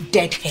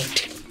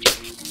 Deadhead.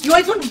 You are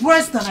even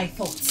worse than I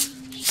thought.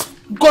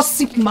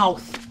 Gossip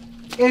mouth.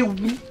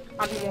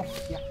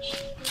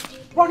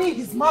 Running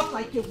his mouth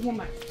like a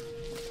woman.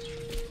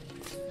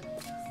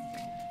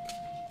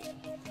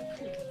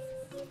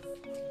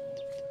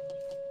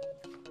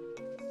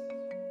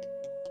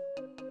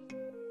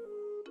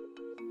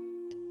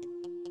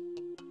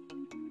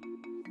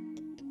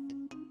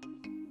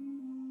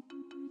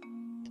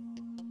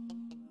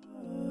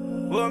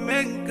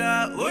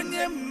 Omenka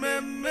onye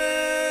mmemme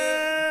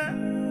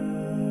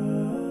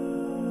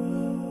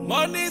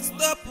money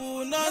stop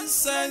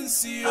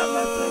nonsense yo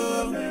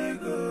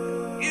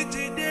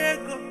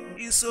ijidego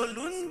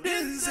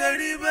isolunde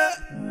nzeribe.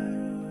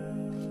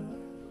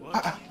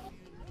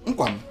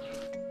 Nkwam,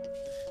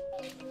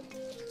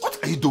 what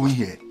are you doing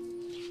here?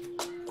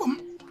 Nkwam,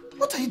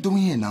 what are you doing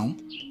here now?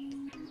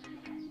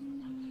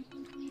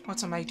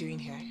 What am I doing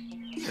here?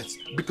 Yes,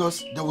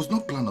 because there was no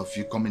plan of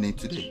you coming in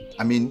today.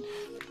 I mean,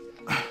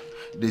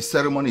 the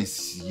ceremony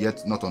is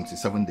yet not until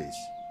 7 days.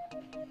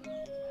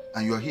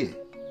 And you're here.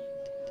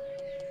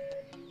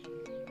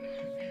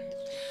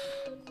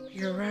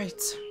 You're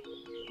right.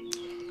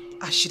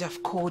 I should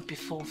have called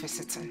before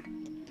visiting.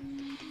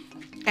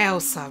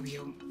 Else I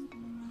will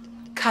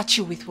catch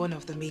you with one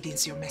of the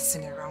maidens you're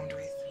messing around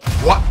with.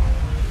 What?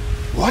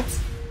 What?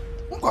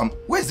 Nkwam,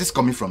 where is this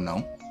coming from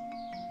now?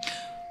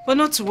 But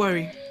not to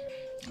worry.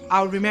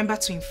 I'll remember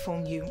to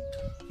inform you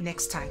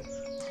next time.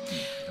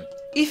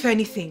 If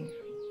anything,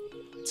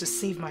 to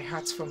save my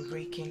heart from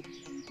breaking.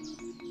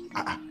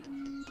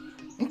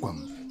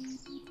 Nkwam,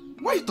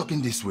 why are you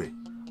talking this way?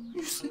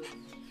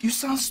 You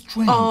sound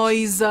strange. Oh,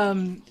 is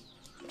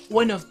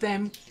one of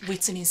them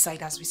waiting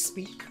inside as we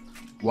speak?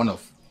 One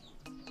of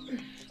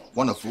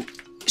who?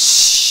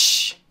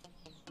 Shh!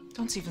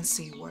 Don't even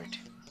say a word.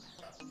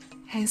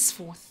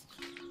 Henceforth,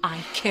 I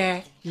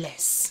care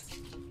less.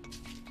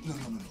 No.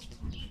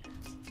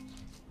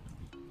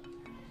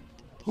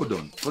 Hold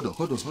on.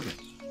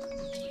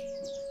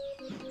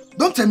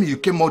 Don't tell me you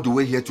came all the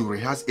way here to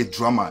rehearse a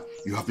drama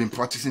you have been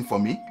practicing for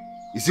me.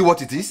 Is it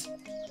what it is?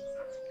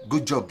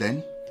 Good job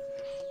then.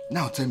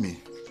 Now tell me,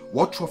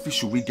 what trophy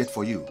should we get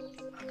for you?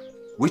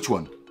 Which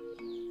one?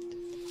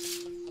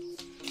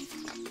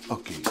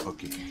 Okay.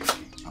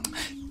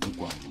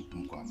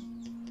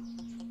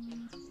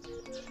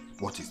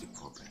 What is the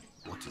problem?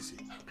 What is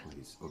it?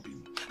 Please, Obi.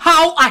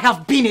 How I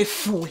have been a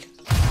fool.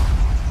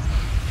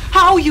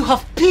 How you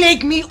have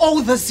plagued me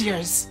all these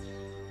years.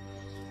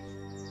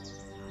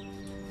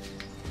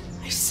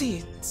 I see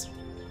it.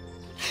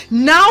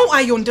 Now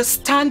I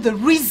understand the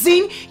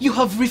reason you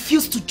have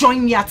refused to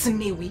join me at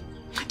Newi.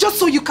 Just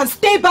so you can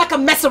stay back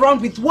and mess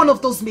around with one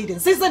of those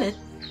maidens, isn't it?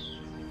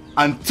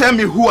 And tell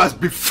me who has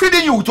been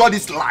feeding you with all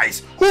these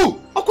lies? Who?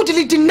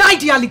 Okudili, deny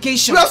the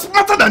allegation. You are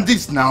smarter than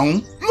this now.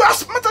 You are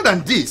smarter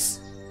than this.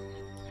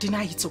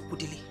 Deny it,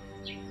 Okudili.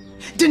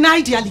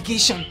 Deny the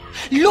allegation.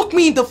 Look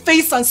me in the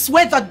face and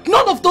swear that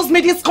none of those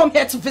maidens come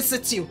here to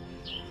visit you.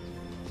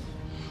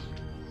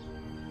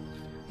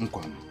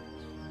 Nkwam,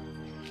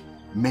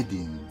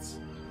 maidens,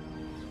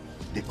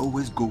 they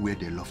always go where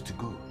they love to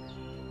go.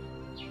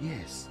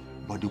 Yes,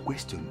 but the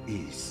question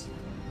is,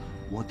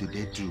 what do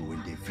they do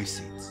when they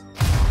visit?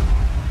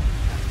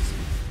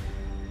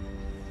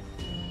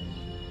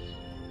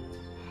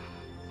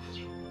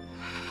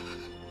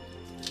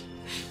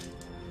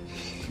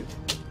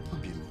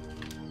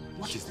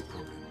 What is the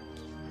problem?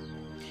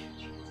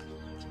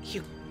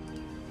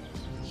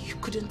 You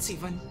couldn't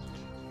even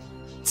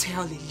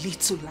tell a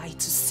little lie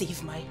to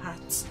save my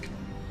heart.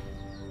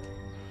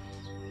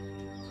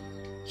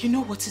 You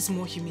know what is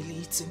more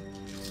humiliating?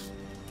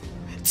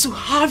 To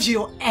have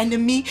your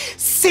enemy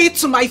say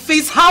to my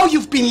face how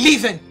you've been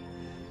living.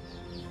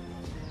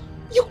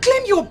 You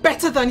claim you're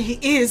better than he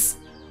is,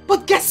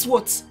 but guess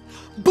what?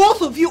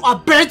 Both of you are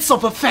birds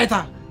of a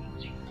feather.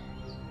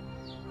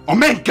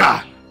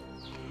 Omenka!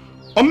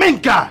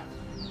 Omenka!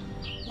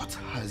 What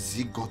has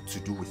he got to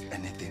do with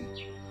anything?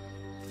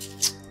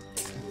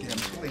 Again,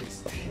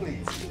 please.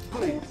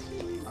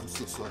 I'm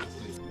so sorry,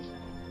 please.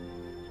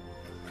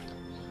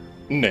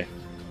 Ne,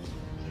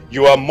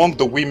 you are among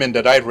the women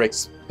that I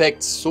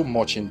respect so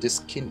much in this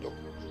kingdom.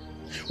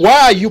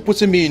 Why are you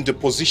putting me in the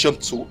position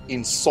to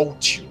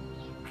insult you?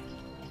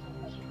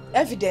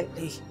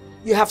 Evidently,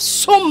 you have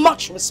so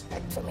much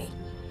respect for me.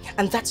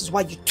 And that is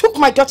why you took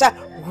my daughter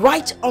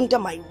right under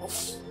my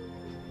roof.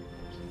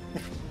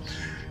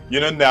 You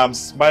know, now I'm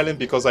smiling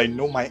because I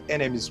know my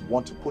enemies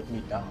want to put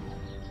me down.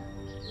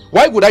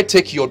 Why would I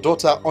take your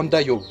daughter under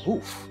your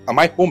roof? Am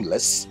I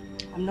homeless?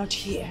 I'm not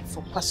here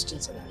for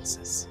questions and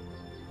answers.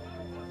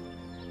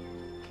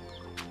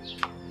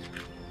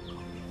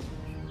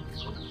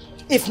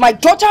 If my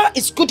daughter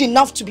is good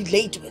enough to be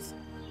laid with,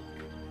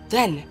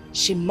 then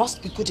she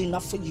must be good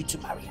enough for you to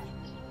marry her.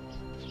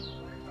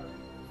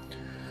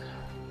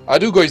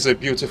 Adugo is a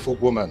beautiful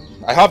woman.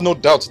 I have no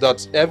doubt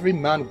that every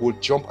man will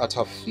jump at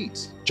her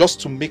feet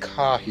just to make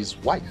her his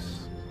wife.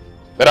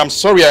 But I'm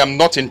sorry, I am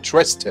not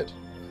interested.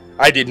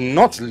 I did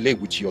not lay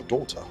with your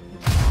daughter.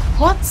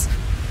 What?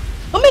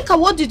 Omeka,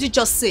 what did you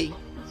just say?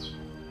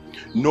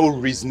 No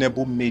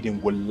reasonable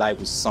maiden will lie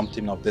with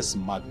something of this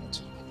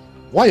magnitude.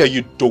 Why are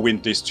you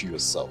doing this to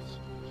yourself?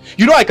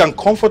 You know I can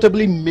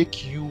comfortably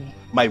make you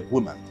my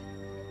woman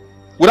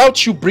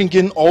without you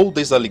bringing all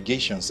these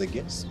allegations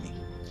against me.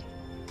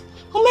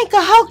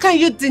 Omeka, how can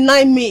you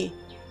deny me?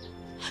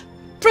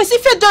 Prince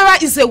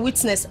Ifedora is a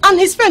witness and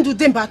his friend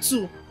Udemba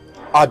too.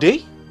 Are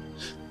they?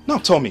 Now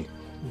tell me,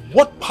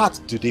 what part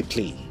do they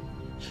play?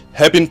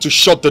 Helping to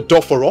shut the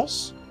door for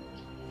us?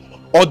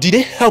 Or did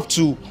they help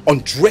to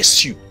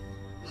undress you?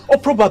 Or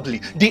probably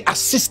they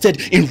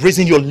assisted in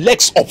raising your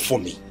legs up for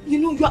me? You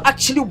know, you're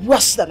actually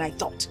worse than I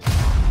thought.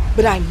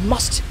 But I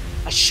must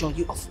assure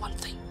you of one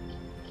thing.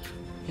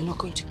 You're not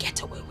going to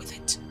get away with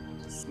it.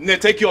 Ne,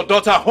 take your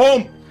daughter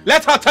home.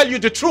 Let her tell you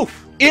the truth.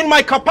 In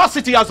my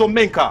capacity as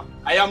Omenka,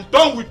 I am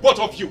done with both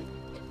of you.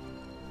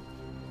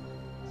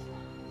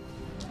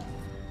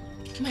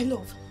 My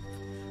love,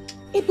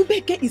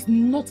 Ebubeke is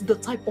not the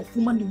type of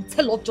woman you will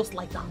tell off just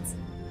like that.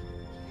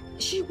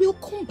 She will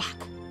come back.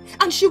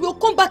 And she will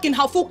come back in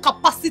her full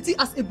capacity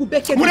as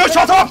Ebubeke. Will you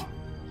shut up?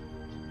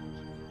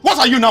 What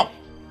are you now?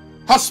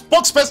 Her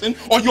spokesperson,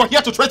 or you're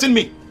here to threaten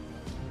me?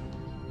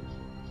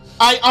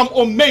 I am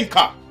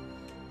Omenka.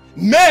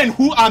 Men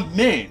who are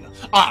men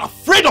are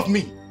afraid of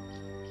me.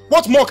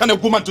 What more can a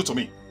woman do to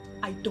me?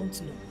 I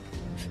don't know.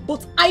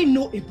 But I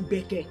know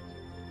Ebubeke.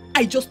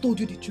 I just told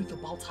you the truth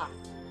about her.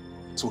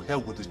 To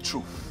hell with the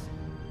truth.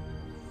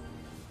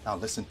 Now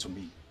listen to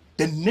me.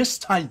 The next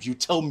time you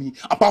tell me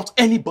about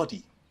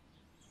anybody,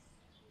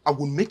 I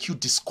will make you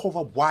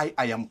discover why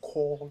I am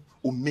called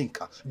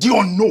Omenka, the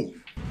unknown.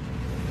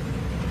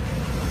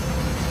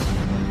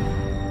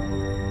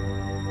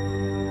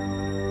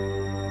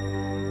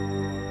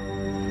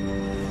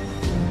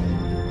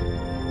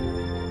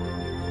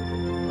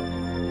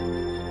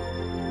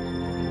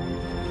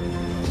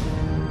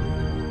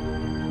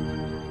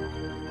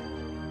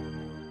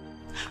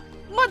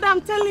 Mother,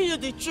 I'm telling you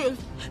the truth.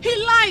 He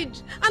lied.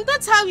 And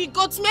that's how he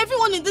got me.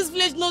 Everyone in this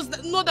village know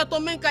that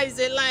Omenka is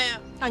a liar.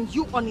 And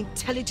you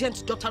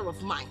unintelligent daughter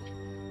of mine.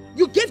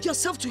 You gave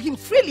yourself to him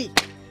freely.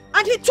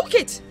 And he took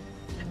it.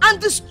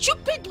 And the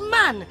stupid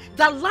man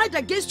that lied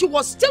against you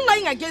was still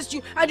lying against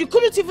you, and you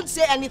couldn't even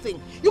say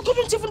anything. You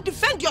couldn't even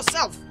defend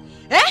yourself.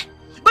 Eh?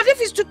 But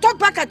if it's to talk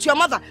back at your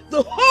mother,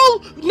 the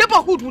whole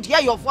neighborhood would hear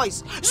your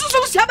voice.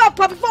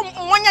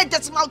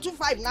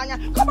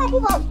 Come on,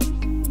 move out.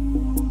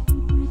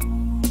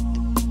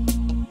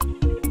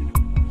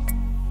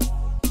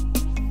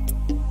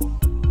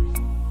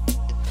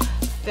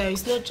 There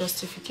is no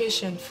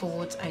justification for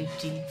what I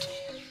did.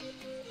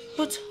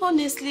 But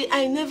honestly,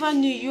 I never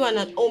knew you and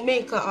an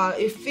Omenka are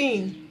a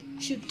thing.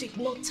 You did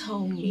not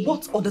tell me.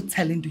 What other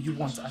telling do you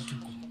want,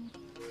 Adugo?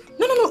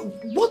 No.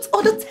 What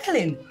other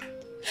telling?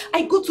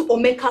 I go to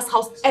Omenka's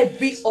house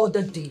every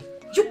other day.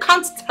 You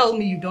can't tell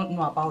me you don't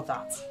know about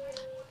that.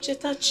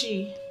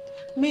 Chetachi,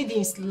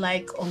 maidens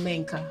like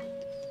Omenka.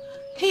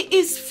 He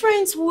is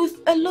friends with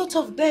a lot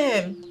of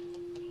them.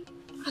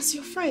 As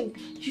your friend,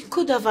 you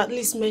could have at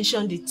least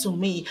mentioned it to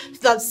me,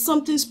 that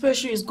something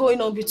special is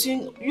going on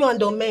between you and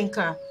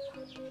Omenka.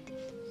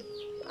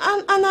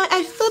 And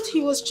I thought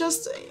he was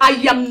just... I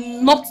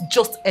am not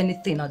just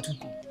anything,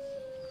 Adugo.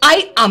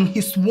 I am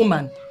his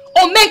woman.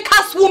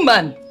 Omenka's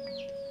woman.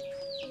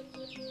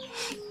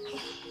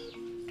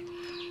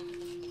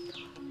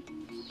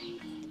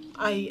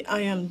 I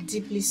am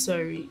deeply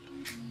sorry.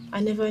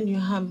 I never knew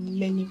how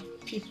many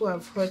people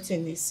have hurt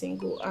in a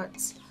single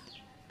act.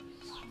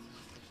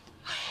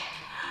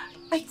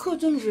 I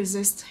couldn't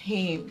resist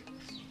him.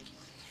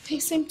 He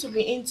seemed to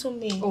be into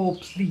me. Oh,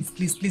 please,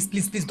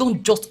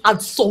 don't just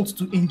add salt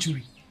to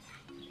injury.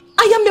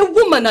 I am a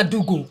woman,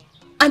 Adugo,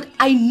 and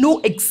I know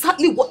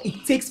exactly what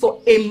it takes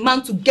for a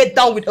man to get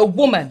down with a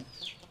woman.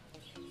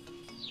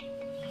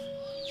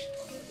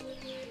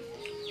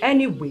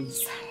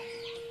 Anyways,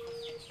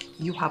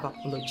 you have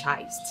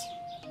apologized,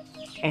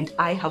 and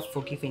I have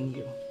forgiven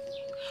you.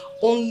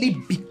 Only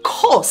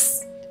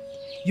because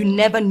you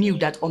never knew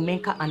that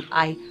Omenka and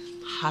I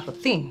have a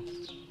thing.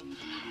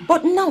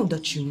 But now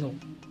that you know,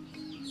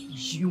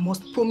 you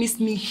must promise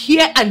me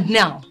here and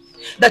now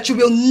that you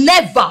will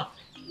never,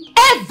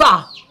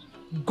 ever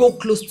go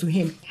close to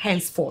him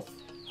henceforth.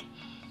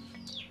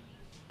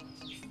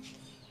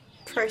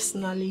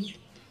 Personally,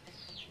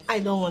 I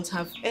don't want to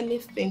have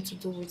anything to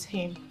do with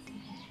him.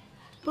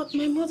 But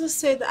my mother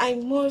said I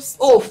must...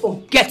 Oh,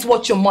 forget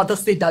what your mother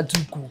said,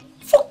 Adugo.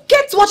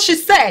 Forget what she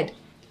said.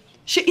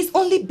 She is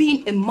only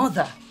being a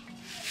mother.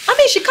 I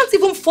mean, she can't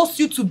even force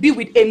you to be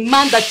with a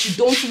man that you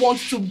don't want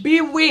to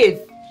be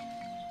with.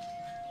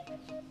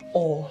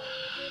 Or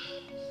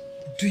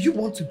do you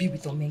want to be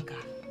with Omenka?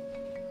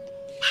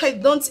 I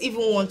don't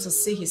even want to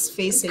see his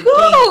face again.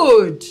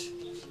 Good!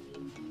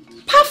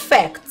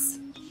 Perfect!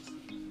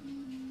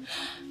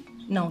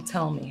 Now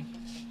tell me,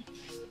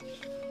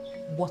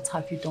 what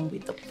have you done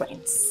with the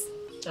prince?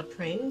 The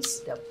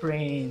prince? The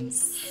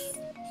prince.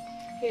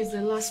 He's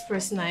the last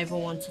person I ever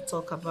want to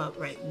talk about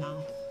right now.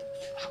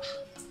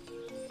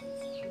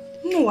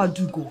 No,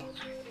 Adugo.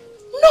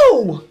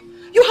 No!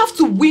 You have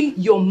to win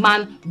your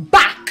man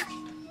back.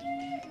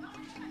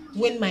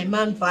 Win my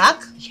man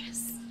back?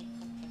 Yes.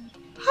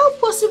 How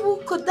possible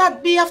could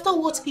that be after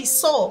what he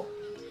saw?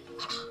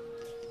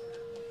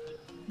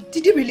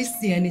 Did he really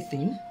see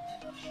anything?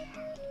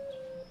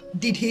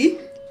 Did he?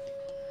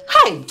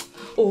 Hi!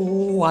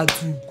 Oh,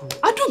 Adugo.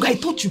 Adugo, I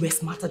thought you were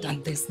smarter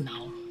than this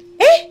now.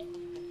 Eh?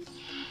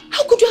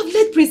 How could you have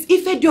let Prince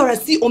Ifediora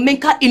see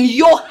Omenka in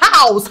your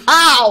house?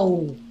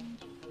 How?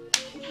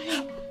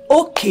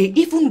 Okay,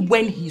 even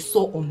when he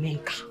saw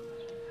Omenka,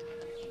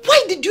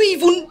 why did you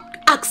even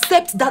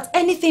accept that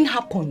anything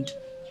happened?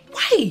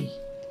 Why?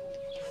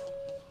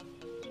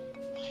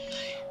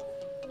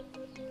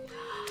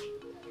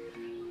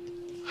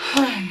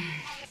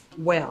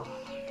 Well,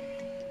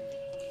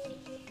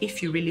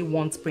 if you really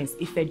want Prince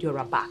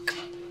Ifediora back,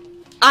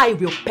 I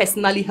will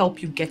personally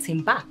help you get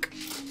him back.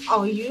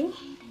 Are you?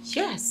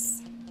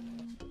 Yes.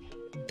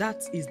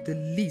 That is the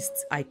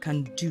least I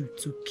can do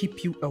to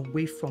keep you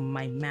away from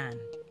my man.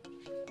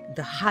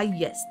 The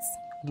highest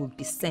will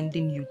be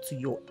sending you to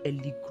your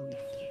early grave.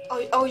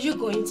 Are you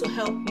going to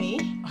help me?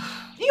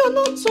 You're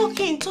not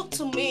talking. Talk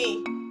to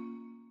me.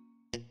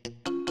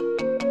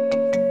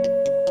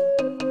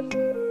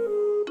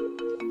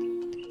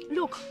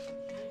 Look,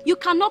 you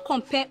cannot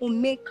compare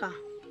Omenka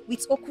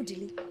with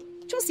Okudili.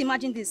 Just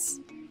imagine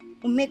this.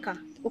 Omenka,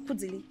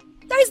 Okudili.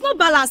 There is no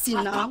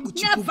balancing now.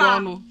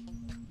 Never.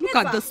 Look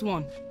at this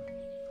one.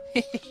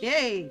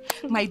 Hey,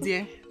 my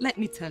dear, let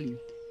me tell you.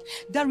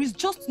 There is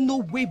just no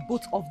way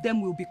both of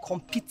them will be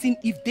competing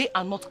if they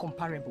are not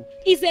comparable.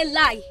 It's a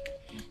lie.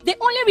 The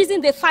only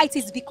reason they fight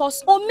is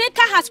because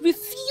Omenka has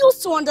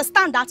refused to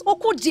understand that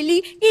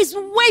Okudili is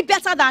way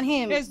better than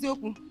him.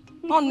 Okudili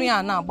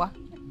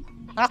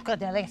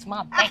is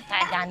more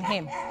better than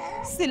him.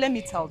 See, let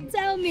me tell you.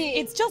 Tell me.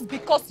 It's just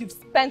because you've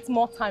spent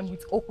more time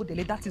with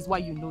Okudili, that is why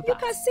you know that. You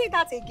can say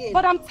that again.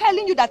 But I'm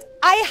telling you that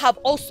I have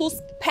also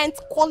spent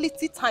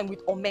quality time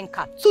with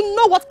Omenka to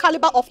know what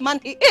caliber of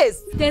man he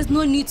is. There's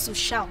no need to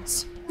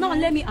shout. Now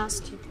let me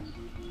ask you.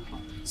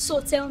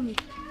 So tell me,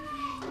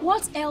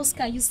 what else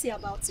can you say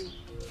about him?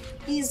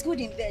 He's good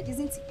in bed,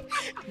 isn't he?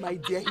 My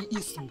dear, he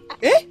is.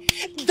 Eh?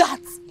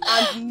 That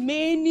and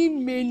many,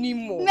 many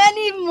more.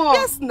 Many more?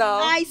 Yes, now.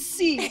 I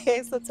see.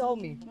 So tell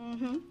me,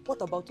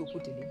 what about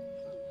Okudili?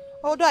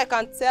 Although I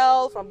can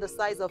tell from the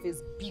size of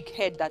his big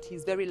head that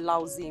he's very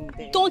lousy in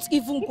bed. Don't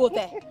even go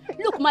there.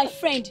 Look, my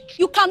friend,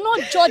 you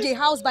cannot judge a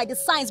house by the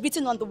signs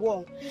written on the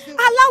wall.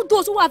 Allow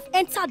those who have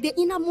entered the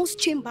innermost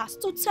chambers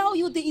to tell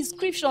you the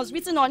inscriptions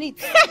written on it.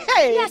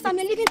 Yes, I'm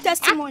a living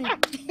testimony.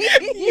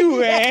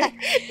 You, eh?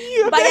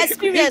 By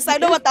experience, I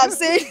know what I'm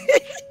saying.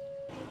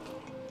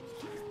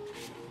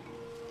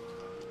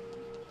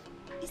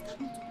 Is that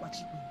not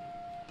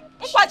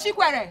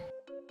Ukwachikwere?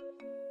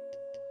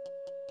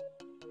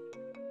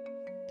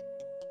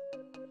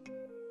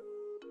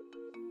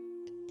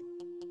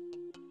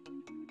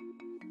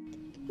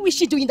 Who is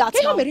she doing that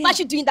now? Why is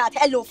she doing that?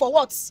 Hello, for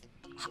what?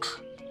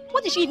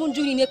 What is she even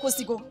doing in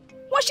Ekosigo?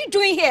 What's she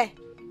doing here?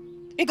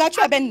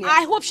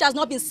 I hope she has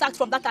not been sacked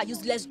from that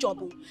useless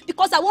job.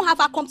 Because I won't have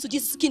her come to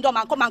this kingdom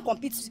and come and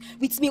compete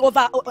with me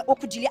over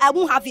Okudili. I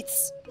won't have it.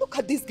 Look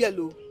at this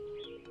girl.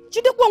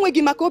 I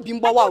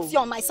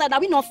you're on my side.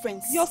 Are we not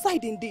friends? Your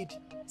side indeed.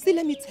 See,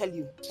 let me tell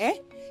you.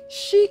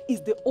 She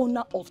is the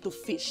owner of the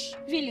fish.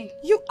 Really?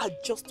 You are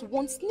just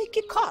one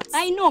sneaky cat.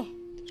 I know.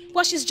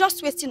 But she's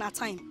just wasting her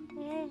time.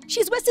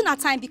 She's wasting her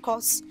time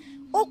because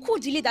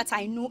Okudili that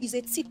I know is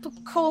a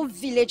typical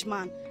village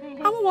man.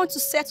 I don't want to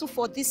settle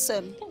for this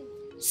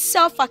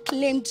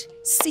self-acclaimed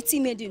city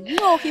maiden.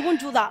 No, he won't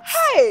do that.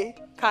 Hey,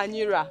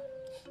 Kanyira.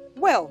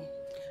 Well,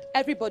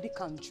 everybody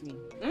can dream.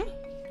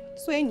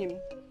 So,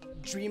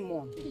 dream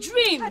on.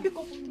 Dream!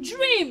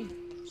 Dream!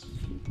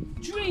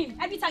 Dream!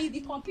 Every time you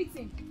be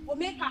competing,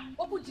 Omeka,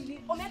 Okudili,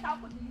 Omeka,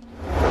 Okudili.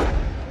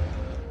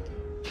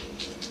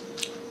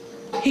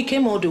 He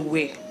came all the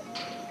way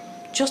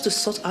just to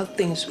sort out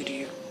things with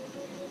you.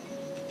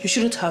 You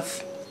shouldn't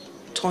have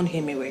turned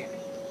him away.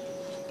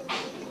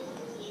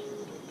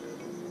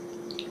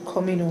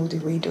 Coming all the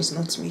way does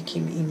not make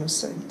him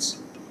innocent.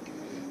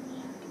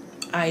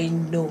 I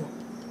know.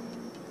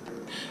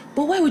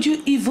 But why would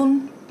you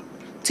even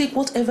take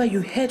whatever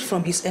you heard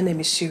from his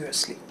enemies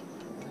seriously?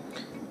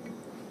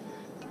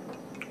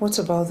 What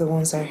about the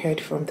ones I heard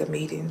from the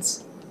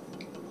maidens?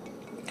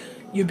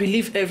 You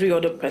believe every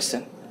other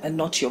person and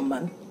not your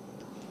man.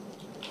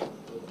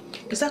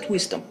 Is that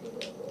wisdom?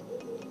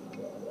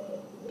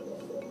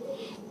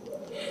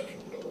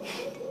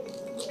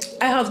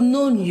 I have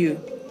known you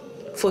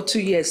for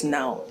 2 years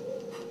now.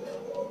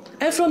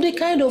 And from the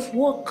kind of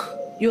work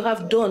you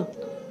have done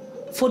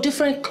for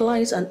different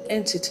clients and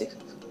entities,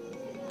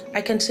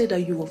 I can say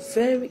that you are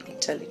very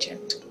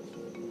intelligent.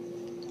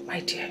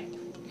 My dear,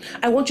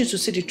 I want you to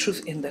see the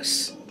truth in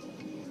this.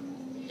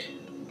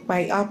 My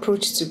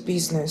approach to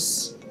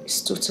business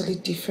is totally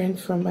different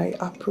from my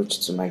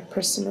approach to my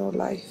personal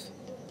life.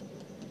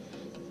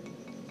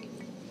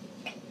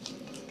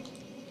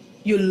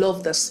 You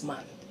love this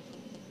man.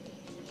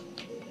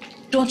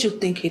 Don't you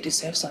think he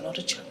deserves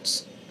another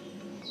chance?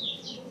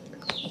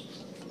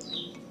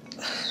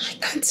 I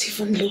can't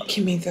even look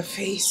him in the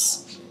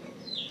face.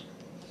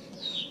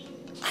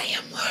 I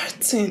am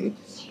hurting.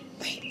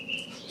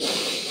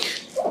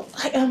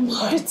 I am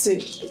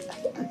hurting.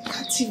 I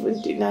can't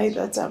even deny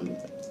that I'm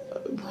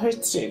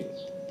hurting.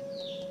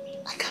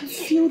 I can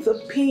feel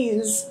the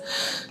pains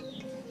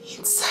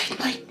inside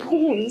my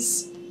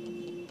bones.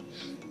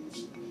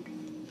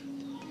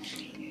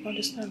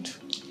 Understand?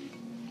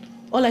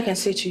 All I can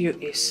say to you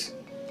is,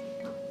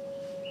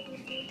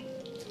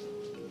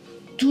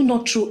 do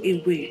not throw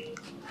away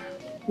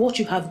what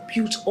you have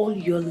built all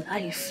your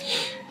life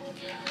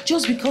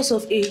just because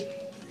of a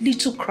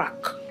little crack.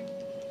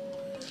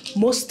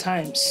 Most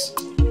times,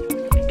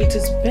 it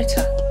is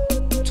better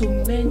to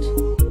mend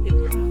a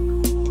crack.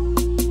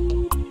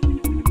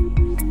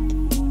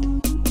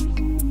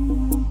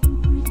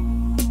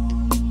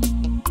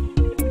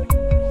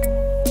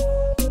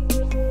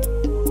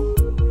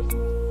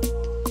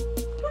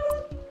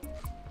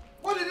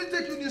 Why did it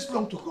take you this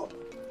long to come?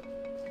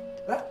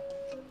 Huh?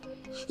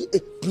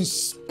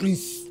 Prince,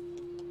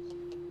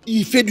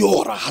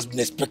 Ifediora has been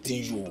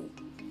expecting you.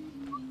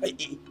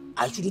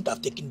 I shouldn't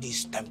have taken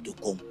this time to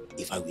come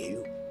if I were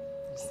you.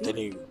 I'm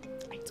telling you.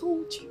 I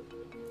told you.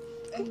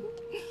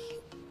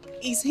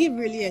 Is he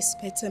really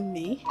expecting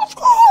me? Of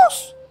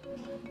course!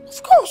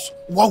 Of course!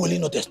 Why will he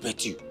not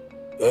expect you?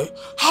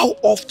 How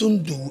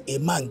often do a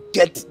man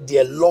get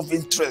their love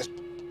interest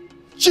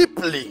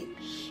cheaply,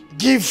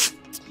 give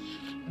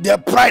their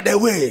pride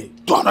away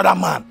to another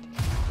man?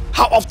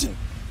 How often?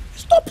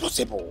 It's not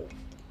possible.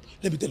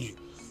 Let me tell you,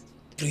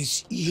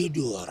 Prince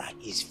Iheduora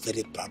is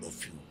very proud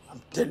of you.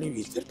 I'm telling you,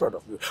 he's very proud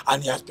of you.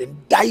 And he has been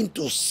dying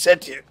to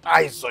set his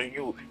eyes on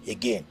you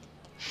again.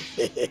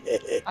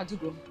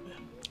 Adugo,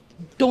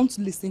 don't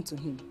listen to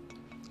him.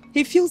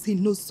 He feels he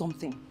knows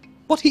something,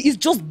 but he is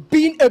just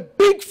being a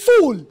big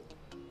fool.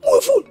 Who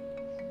a fool?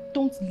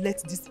 Don't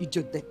let this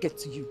idiot that get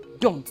to you.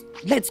 Don't.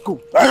 Let's go.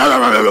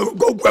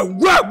 Go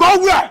where? Go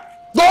where?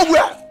 Go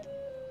where?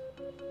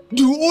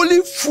 The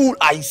only fool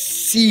I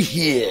see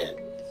here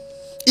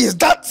is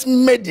that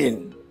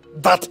maiden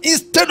that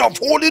instead of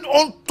holding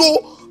on to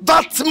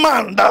that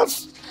man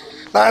that's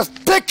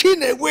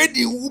taking away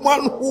the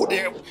womanhood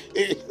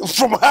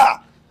from her,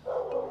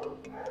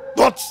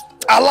 but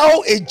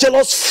allow a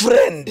jealous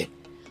friend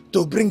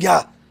to bring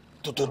her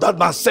to that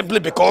man simply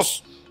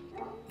because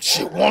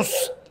she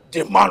wants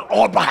the man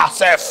all by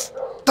herself.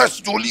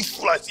 That's the only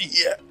fool I see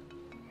here.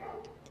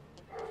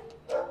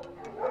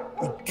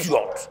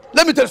 Idiot.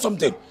 Let me tell you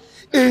something.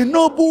 A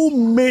noble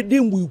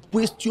maiden will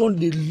question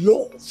the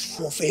love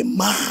of a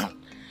man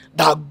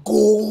that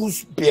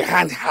goes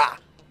behind her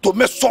to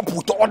mess up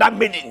with other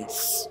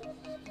maidens.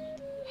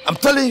 I'm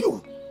telling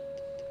you.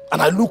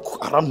 And I look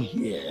around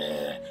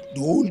here,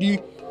 the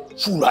only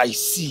fool I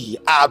see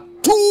are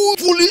two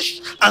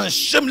foolish and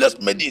shameless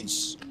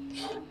maidens.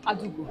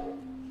 Adugo,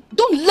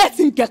 don't let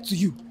him get to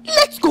you.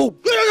 Let's go.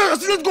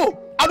 Yes, let's go.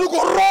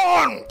 Adugo,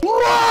 run!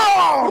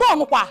 Run! Run,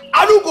 Opa.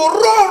 Adugo,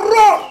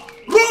 run!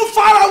 Run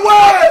far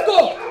away!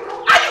 Adugo!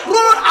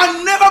 Run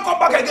and never come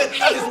back again.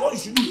 That is what you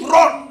should do.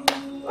 Run!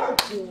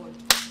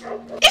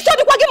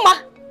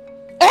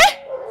 Eh?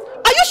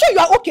 Are you sure you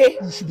are okay?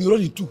 You should be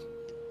running too.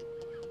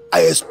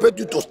 I expect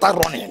you to start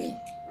running.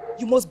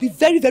 You must be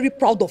very, very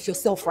proud of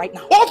yourself right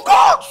now. Of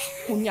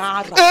course!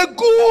 Onyara. A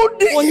good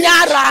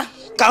Onyara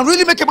can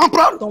really make a man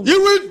proud.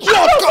 You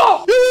idiot!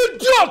 You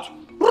idiot!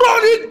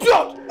 Run,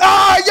 idiot!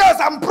 Ah, yes,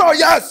 I'm proud,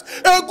 yes.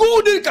 A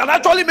good deed can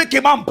actually make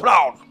a man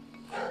proud.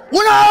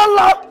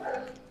 Onyara!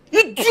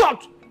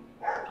 Idiot!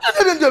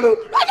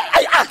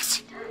 I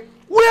ask,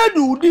 where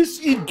do these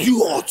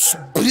idiots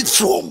breathe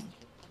from?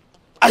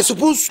 I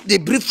suppose they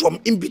breathe from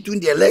in between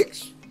their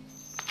legs.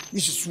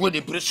 This is where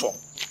they breathe from.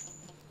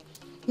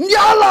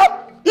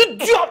 Nyala!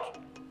 Idiot!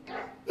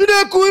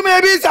 Idiot!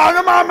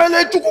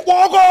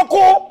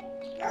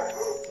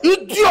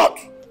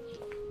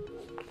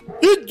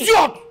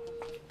 Idiot!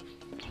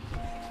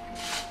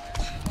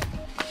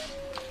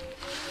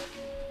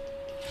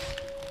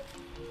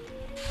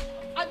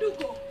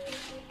 Adugo.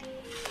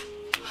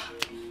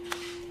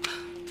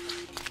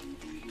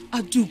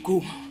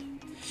 Adugo.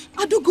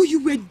 Adugo, you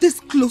were this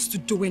close to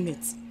doing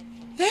it.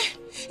 Eh?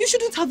 You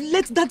shouldn't have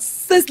let that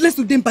senseless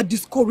Udemba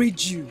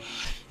discourage you.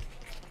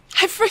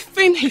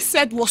 Everything he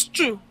said was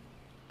true.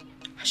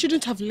 I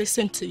shouldn't have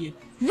listened to you.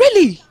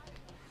 Really?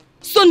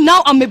 So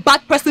now I'm a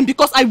bad person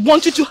because I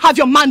want you to have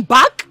your man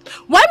back?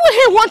 Why would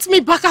he want me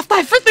back after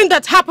everything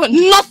that happened?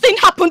 Nothing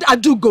happened,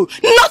 Adugo.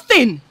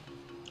 Nothing!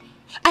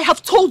 I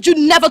have told you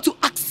never to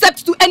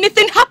accept to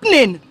anything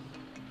happening.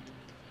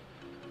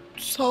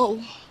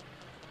 So,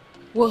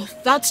 will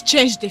that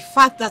change the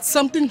fact that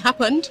something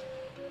happened?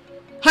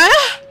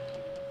 Huh?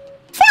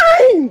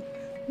 Fine!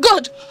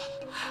 Good.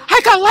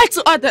 I can lie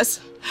to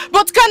others.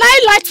 But can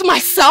I lie to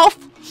myself?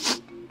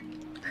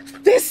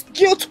 This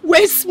guilt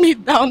weighs me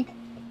down.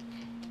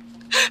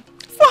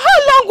 For how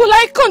long will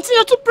I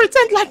continue to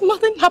pretend like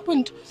nothing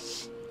happened?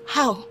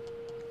 How?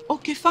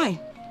 Okay, fine.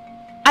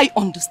 I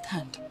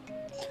understand.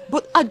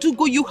 But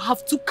Adugo, you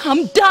have to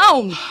calm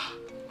down.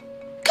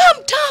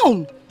 Calm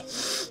down.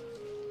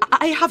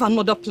 I have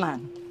another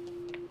plan.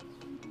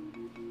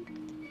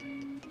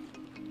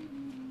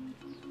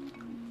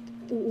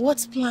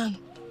 What plan?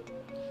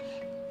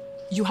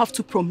 You have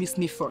to promise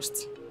me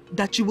first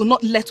that you will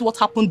not let what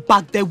happened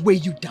back there weigh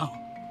you down.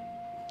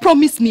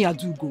 Promise me,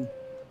 Adugo.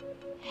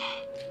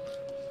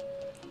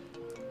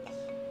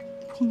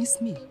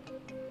 Promise me.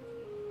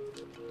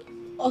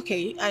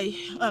 Okay, I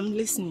am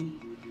listening.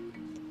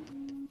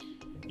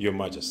 Your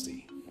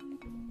Majesty,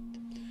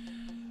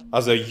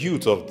 as a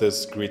youth of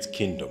this great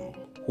kingdom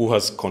who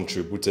has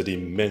contributed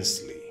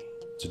immensely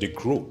to the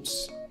growth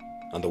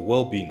and the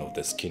well-being of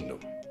this kingdom,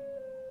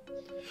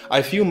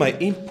 I feel my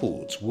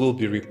input will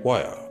be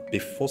required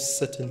before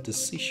certain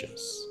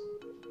decisions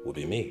will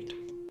be made.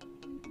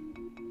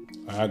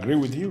 I agree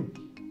with you.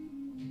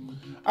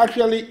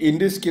 Actually, in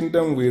this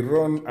kingdom, we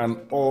run an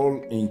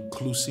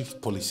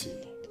all-inclusive policy.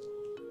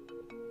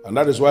 And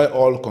that is why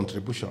all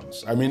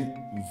contributions, I mean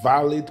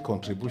valid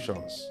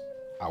contributions,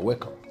 are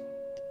welcome.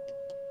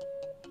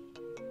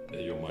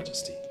 Your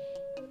Majesty,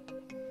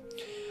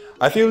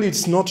 I feel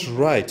it's not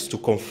right to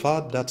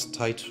confer that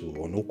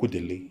title on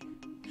Okudele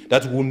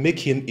that will make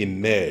him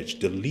emerge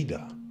the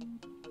leader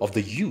of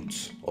the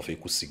youth of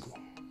Ekusigo.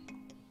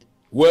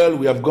 Well,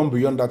 we have gone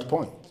beyond that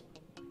point.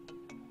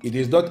 It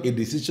is not a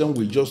decision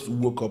we just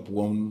woke up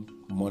one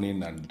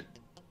morning and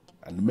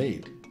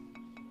made.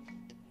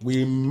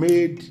 We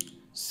made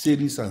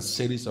series and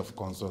series of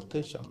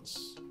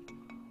consultations.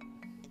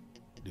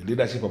 The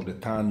leadership of the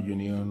town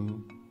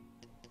union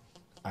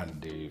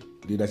and the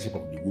leadership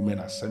of the Women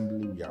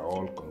Assembly, we are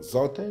all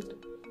consulted.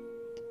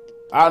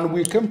 And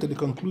we came to the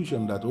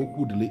conclusion that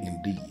Okudele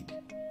indeed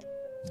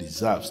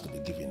deserves to be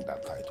given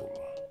that title.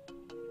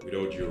 With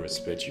all due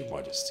respect, Your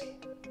Majesty,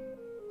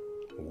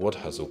 what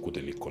has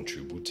Okudele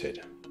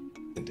contributed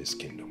in this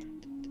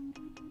kingdom?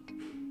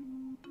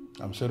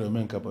 I'm sorry,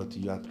 Omenka, but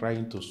you are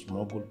trying to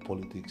smuggle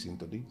politics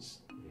into this.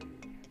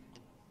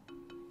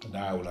 And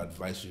I will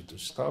advise you to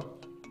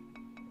stop.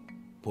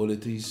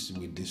 Politics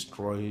will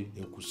destroy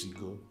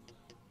Ekusigo,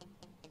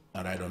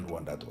 and I don't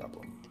want that to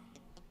happen.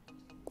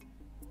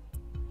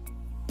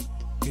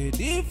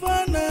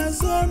 Kedifana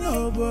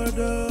zono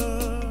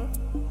bodo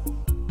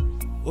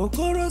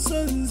Okoro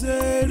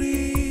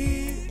sonzeri.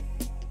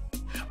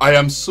 I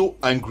am so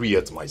angry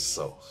at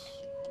myself.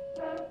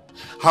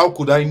 How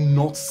could I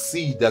not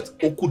see that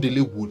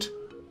Okudele would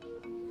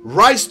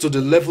rise to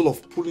the level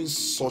of pulling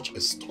such a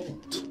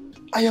stunt?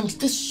 I am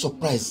still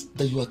surprised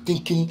that you are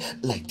thinking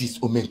like this,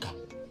 Omenka.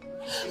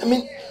 I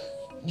mean,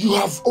 you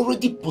have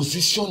already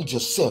positioned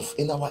yourself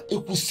in our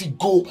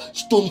Ekusigo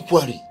stone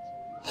quarry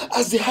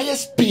as the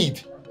highest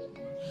bid.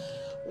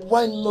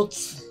 Why not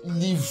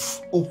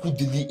leave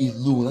Okudili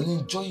alone and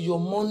enjoy your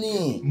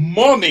money?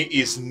 Money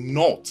is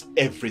not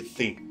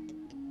everything,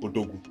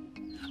 Odogu.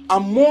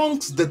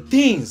 Amongst the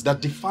things that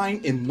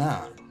define a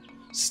man,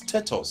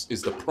 status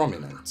is the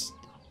prominent.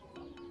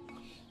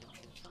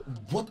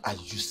 What are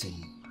you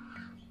saying?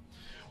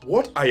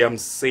 What I am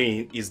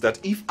saying is that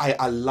if I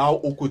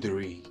allow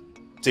Okudiri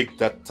take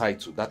that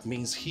title, that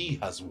means he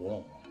has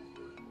won.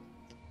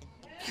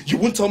 You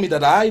won't tell me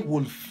that I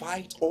will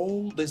fight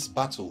all this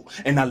battle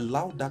and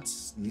allow that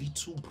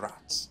little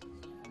brat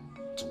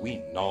to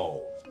win.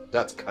 No,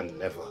 that can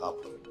never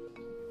happen.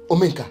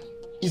 Omenka,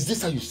 is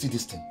this how you see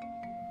this thing?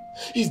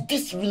 Is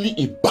this really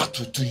a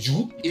battle to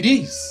you? It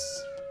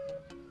is.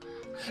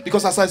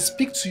 Because as I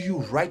speak to you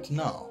right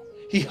now,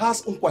 he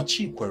has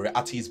Nkwachikwere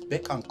at his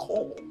beck and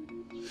call.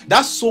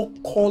 That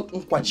so-called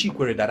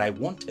Nkwachikwere that I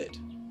wanted.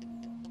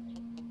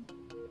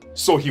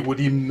 So he would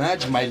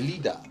emerge my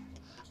leader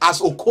as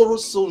Okoro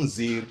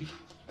Sonzeri.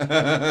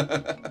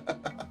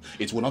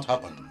 It will not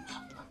happen.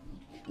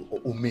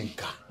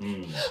 Omenka,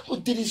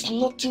 there is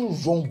nothing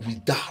wrong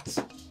with that.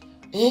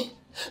 Eh?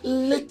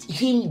 Let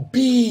him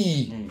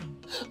be.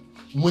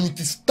 When it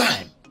is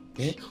time,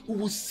 we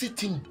will sit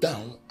him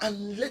down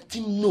and let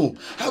him know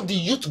how the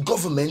youth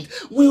government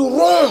will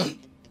run.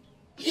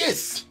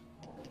 Yes.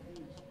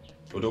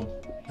 Odo,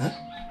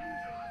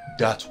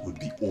 that would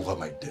be over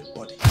my dead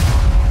body.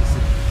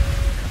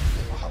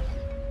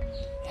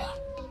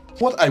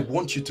 What I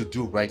want you to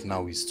do right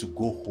now is to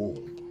go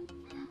home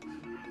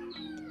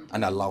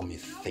and allow me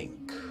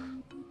think.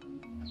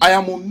 I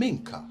am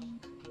Omenka.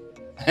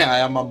 I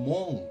am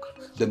among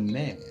the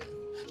men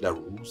that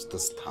rules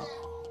this town.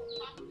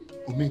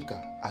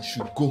 Omenka, I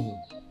should go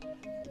home.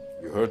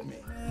 You heard me.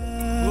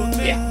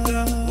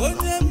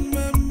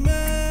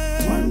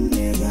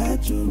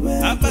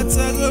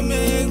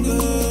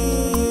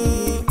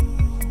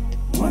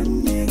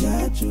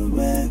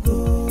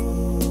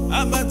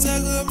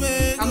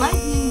 Am I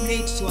being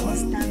made to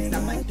understand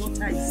that my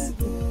daughter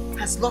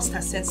has lost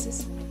her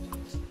senses?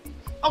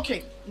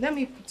 Okay, let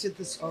me put it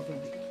this other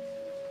way.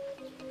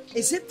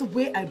 Is it the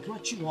way I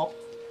brought you up?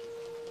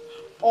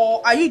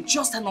 Or are you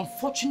just an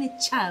unfortunate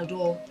child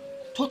or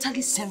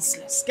totally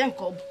senseless?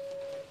 Kenkob?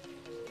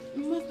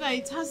 Mother,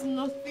 it has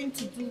nothing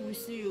to do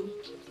with you.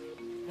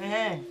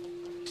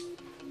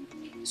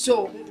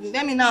 So,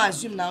 let me now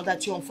assume now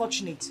that you're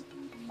unfortunate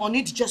or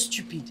need just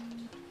stupid.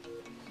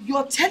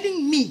 You're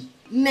telling me,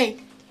 Nay,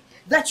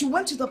 that you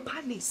went to the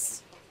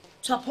palace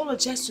to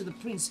apologize to the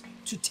prince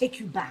to take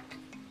you back.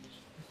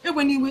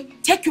 Anyway,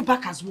 take you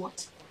back as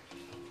what?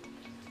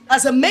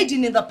 As a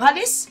maiden in the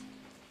palace?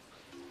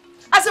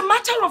 As a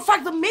matter of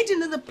fact, the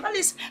maiden in the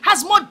palace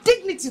has more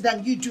dignity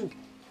than you do.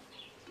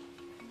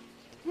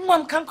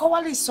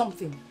 Mwankankawale is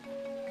something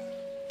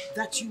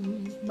that you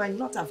might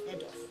not have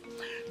heard of.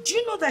 Do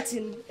you know that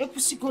in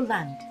Ekusigo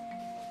land,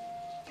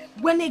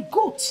 when a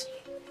goat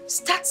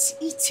starts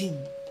eating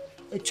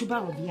a tuber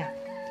of yam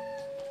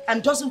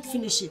and doesn't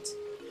finish it,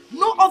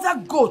 no other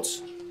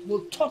goat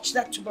will touch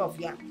that tuber of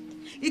yam.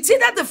 It's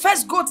either the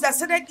first goat that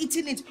started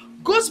eating it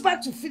goes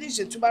back to finish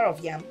the tuber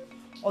of yam,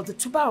 or the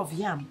tuber of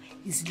yam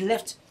is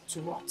left to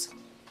rot.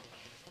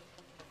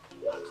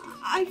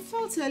 I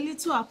felt a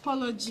little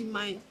apology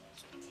might...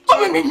 A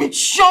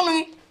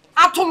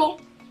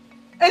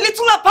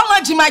little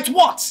apology might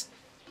what?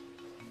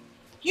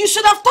 You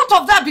should have thought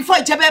of that before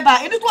Ijebeba.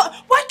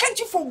 Why can't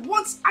you for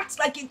once act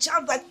like a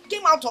child that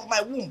came out of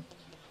my womb?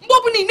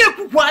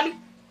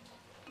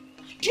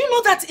 Do you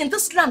know that in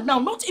this land now,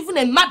 not even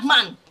a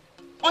madman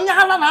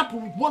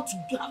would want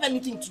to have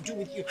anything to do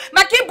with you?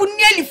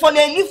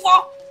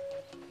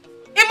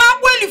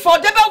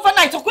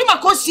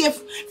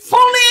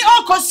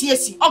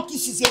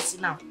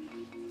 Now,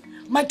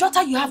 my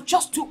daughter, you have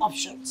just two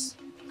options.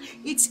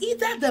 It's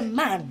either the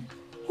man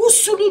who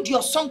sulued you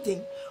or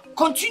something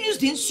continues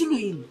the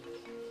insuluing,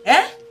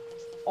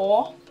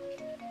 or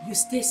you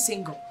stay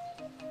single.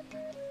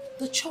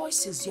 The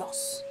choice is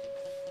yours.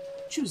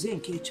 Choose in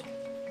Kecho.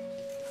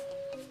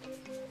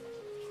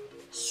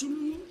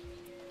 Suluing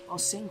or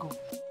single.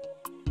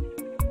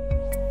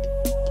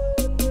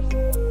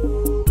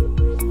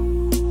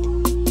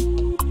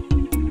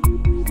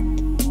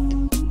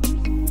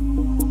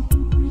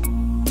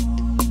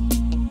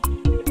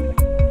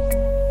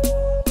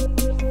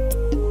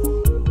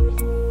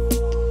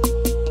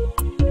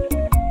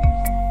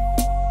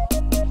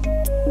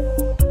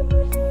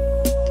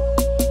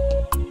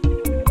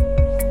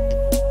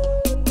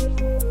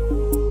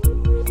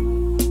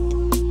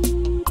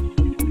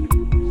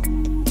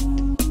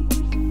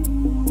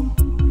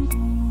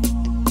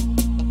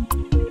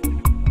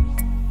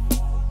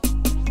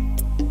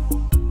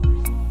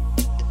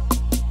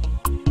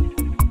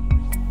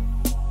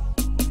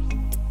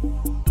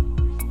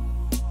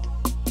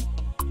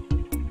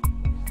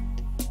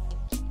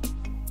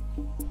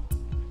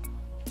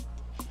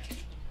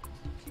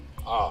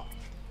 Ah.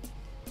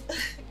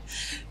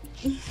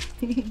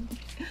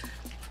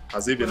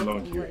 Has it been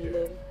long?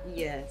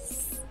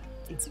 Yes,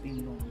 it's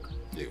been long.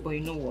 Yeah. But you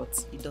know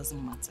what? It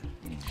doesn't matter.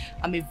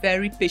 I'm a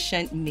very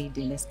patient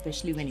maiden,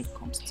 especially when it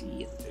comes to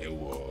you.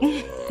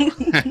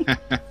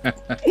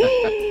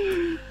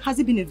 Has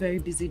it been a very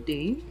busy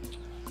day?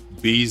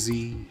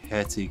 Busy,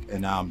 hectic,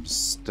 and I'm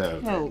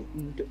starving. Oh,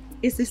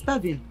 is it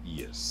starving?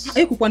 Yes.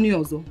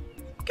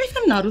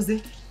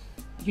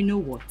 You know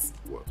what?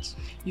 What?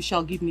 You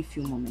shall give me a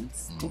few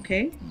moments,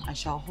 okay? I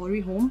shall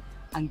hurry home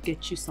and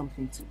get you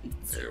something to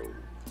eat.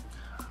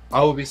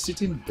 I will be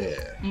sitting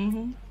there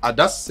at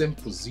that same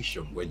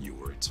position when you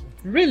were at home.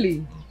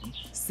 Really?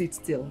 Sit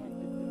still.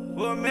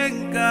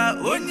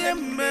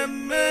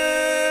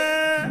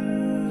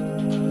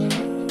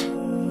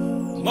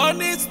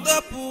 Money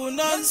stop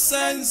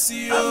nonsense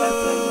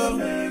yo.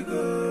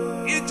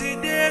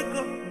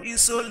 Ijidego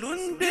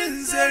isolunde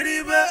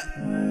nzeribe.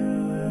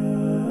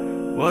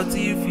 What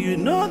if you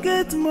no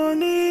get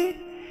money?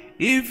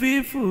 If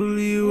you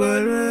fully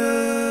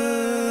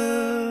were.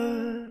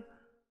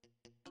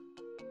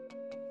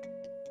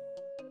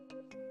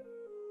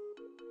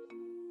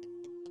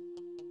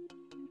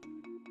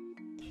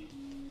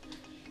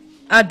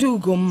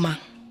 Adugomma,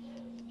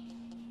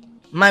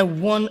 my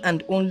one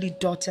and only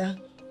daughter,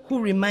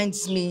 who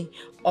reminds me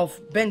of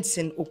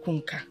Benson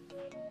Okunka,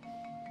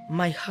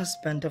 my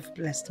husband of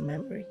blessed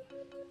memory.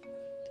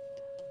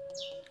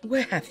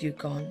 Where have you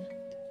gone?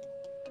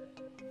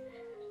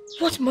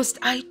 What must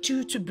I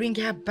do to bring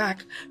her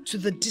back to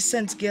the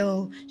decent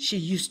girl she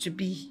used to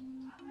be?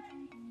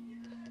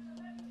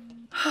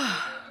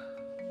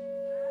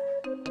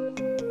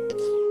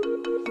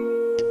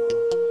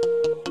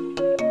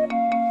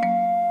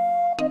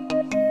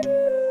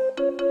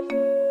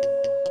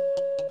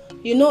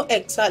 You know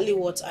exactly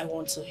what I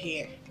want to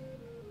hear.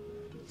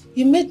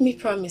 You made me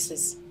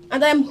promises,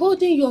 and I'm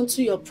holding you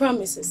onto your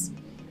promises.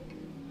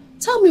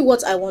 Tell me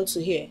what I want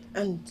to hear,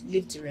 and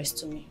leave the rest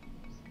to me.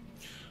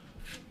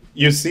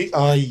 You see,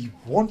 I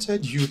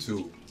wanted you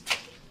to...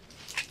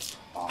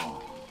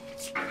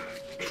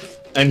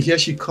 And here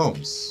she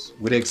comes,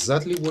 with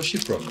exactly what she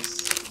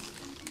promised.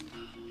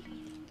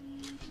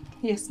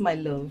 Yes, my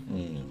love.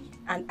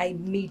 And I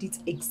made it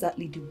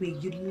exactly the way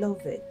you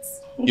love it.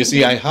 You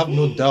see, I have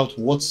no doubt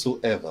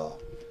whatsoever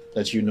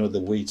that you know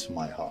the way to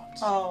my heart.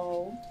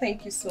 Oh,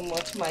 thank you so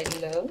much, my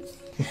love.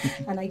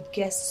 And I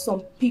guess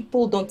some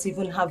people don't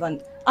even have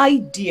an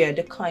idea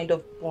the kind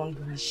of bond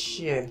we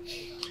share.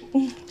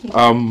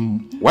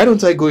 Why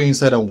don't I go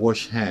inside and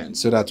wash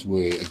hands so that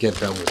we get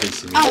done with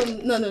this?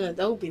 No,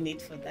 there will be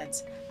need for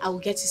that. I will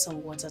get you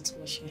some water to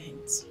wash your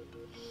hands.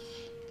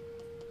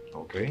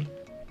 Okay.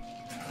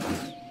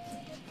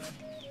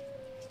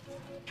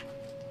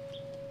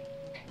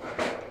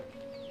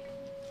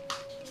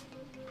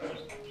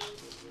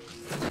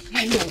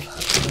 My love,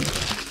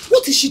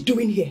 what is she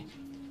doing here?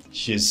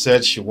 She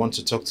said she wants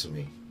to talk to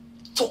me.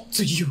 Talk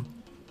to you?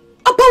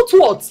 About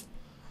what?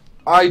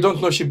 I don't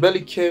know. She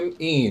barely came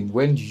in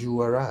when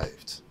you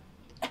arrived.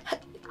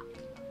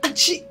 And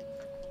she...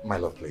 My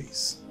love,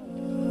 please.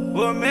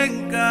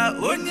 Omenka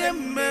onye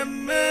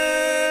mmemme.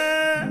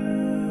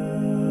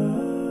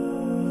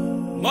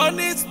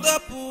 Money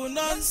stop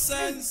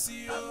nonsense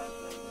yo.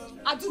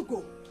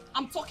 Adugo,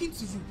 I'm talking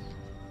to you.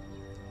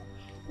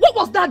 What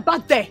was that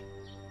back there?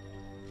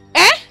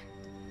 Eh?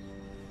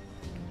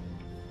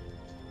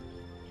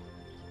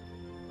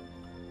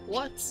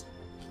 What?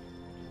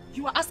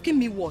 You are asking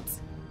me what?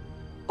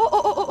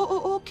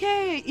 Oh,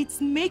 okay. It's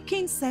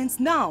making sense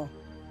now.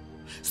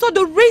 So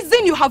the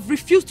reason you have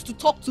refused to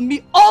talk to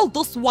me all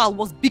this while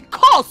was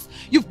because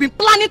you've been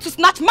planning to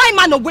snatch my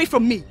man away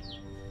from me.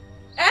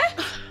 Eh?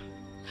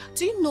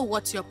 Do you know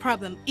what your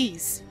problem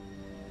is?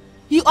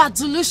 You are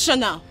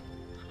delusional.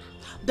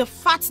 The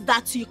fact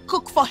that you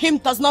cook for him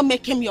does not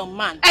make him your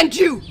man. And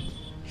you?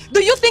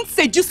 Do you think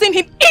seducing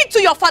him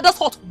into your father's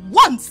hut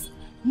once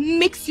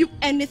makes you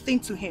anything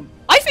to him?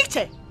 I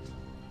think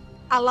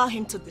allow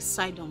him to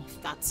decide on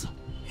that.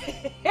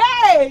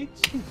 Hey!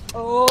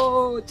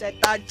 Oh,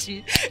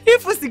 Chetachi.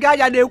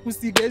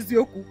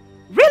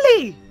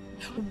 Really?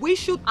 We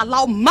should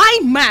allow my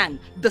man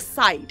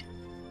decide.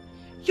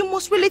 You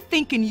must really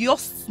think in your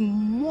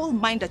small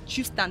mind that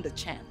you stand a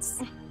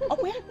chance.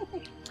 Okay?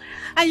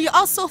 And you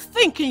also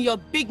think in your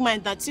big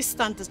mind that you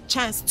stand a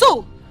chance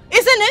too,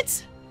 isn't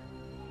it?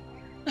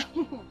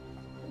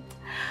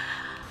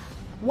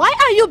 Why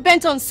are you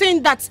bent on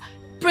saying that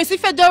Prince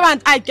Fedora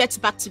and I get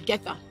back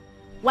together?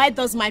 Why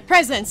does my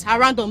presence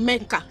around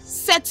Omenka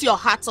set your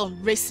heart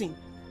on racing?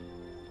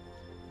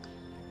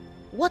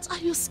 What are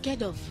you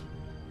scared of?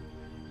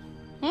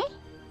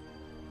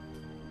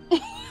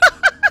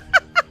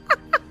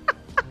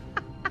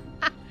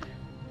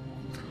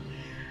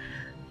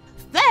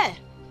 There!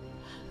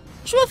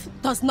 Truth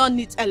does not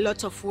need a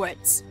lot of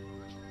words.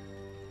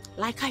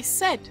 Like I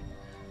said,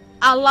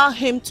 allow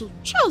him to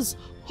choose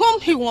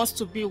whom he wants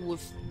to be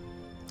with.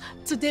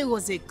 Today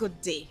was a good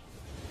day.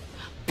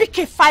 Pick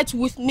a fight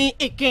with me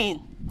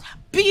again,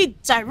 be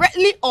it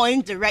directly or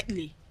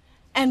indirectly,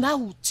 And I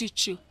will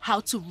teach you how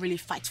to really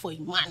fight for a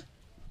man.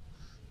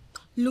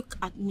 Look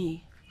at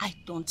me, I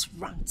don't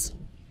rant.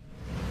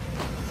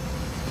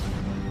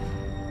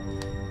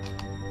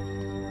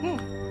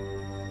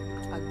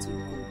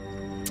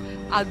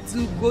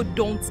 Adugo,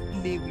 don't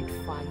play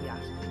with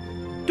fire.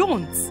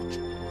 Don't.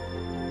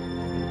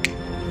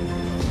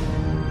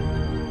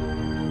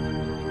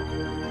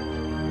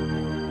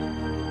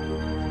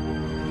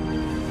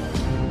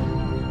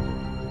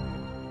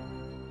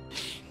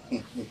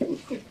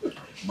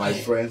 My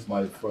friends.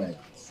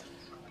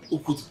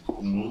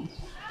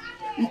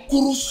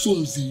 Ukuru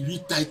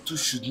Somziri title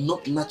should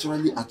not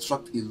naturally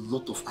attract a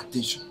lot of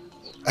attention.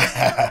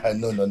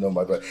 No,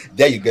 my brother.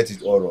 There you get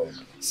it all wrong.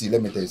 See,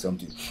 let me tell you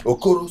something.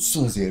 Okoro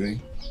Sunzeri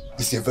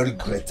is a very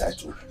great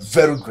title,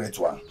 very great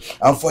one.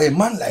 And for a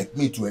man like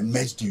me to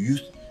emerge the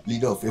youth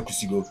leader of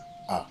Ekusigo,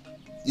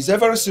 it's a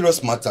very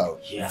serious matter,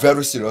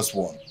 very serious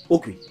one.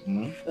 Okay,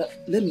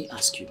 let me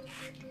ask you.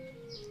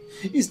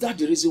 Is that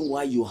the reason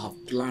why you have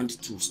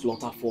planned to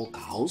slaughter 4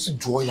 cows?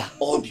 Joya.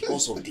 All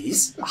because of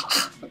this?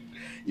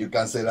 You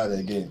can say that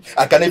again.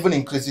 I can even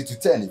increase it to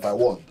 10 if I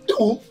want.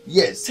 Oh,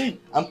 yes, 10.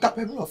 I'm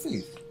capable of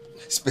it.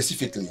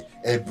 Specifically,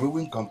 a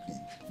brewing company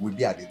will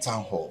be at the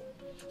town hall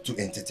to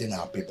entertain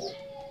our people.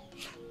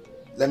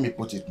 Let me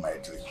put it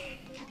mildly.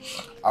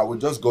 I will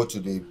just go to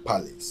the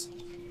palace,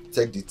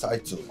 take the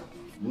title.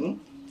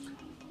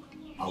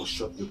 I will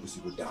shut the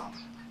Kusigo down.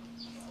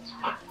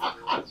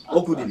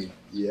 Okudili.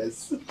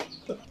 Yes.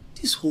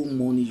 This whole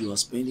money you are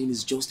spending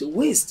is just a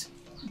waste.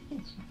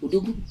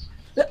 Odogu.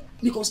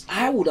 Because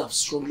I would have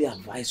strongly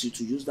advised you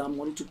to use that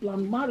money to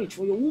plan marriage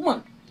for your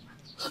woman.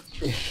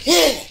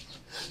 Hey,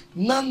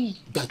 now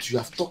that you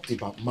have talked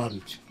about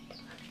marriage,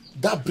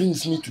 that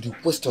brings me to the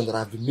question that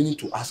I've been meaning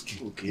to ask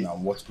you. Okay. Now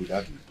what could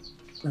that be?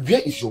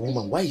 Where is your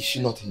woman? Why is she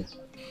not here?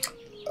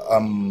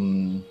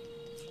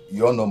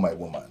 You all know my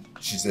woman.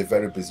 She's a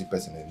very busy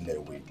person in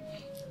her way.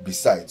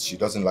 Besides, she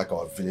doesn't like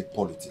our village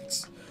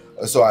politics.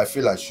 So I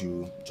feel I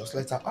should just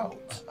let her out.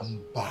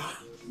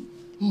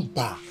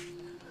 Mba.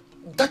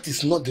 That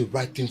is not the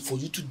right thing for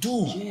you to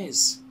do.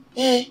 Yes.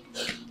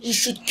 You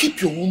should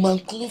keep your woman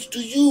close to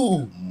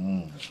you.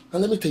 And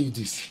let me tell you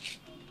this.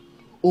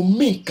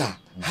 Omenka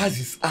has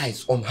his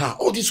eyes on her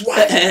all this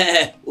while.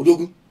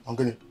 Odogu,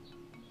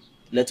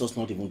 let us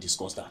not even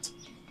discuss that.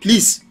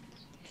 Please.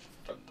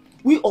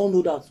 We all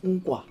know that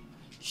Nkwa,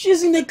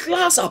 she's in a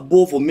class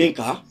above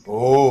Omenka.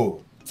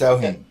 Oh, tell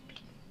him.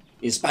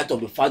 In spite of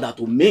the fact that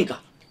Omenka,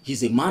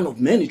 he's a man of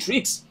many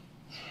tricks.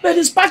 But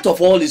in spite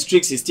of all his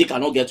tricks, he still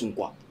cannot get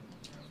Nkwa.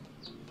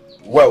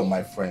 Well,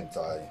 my friend,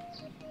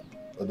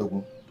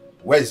 Odogu,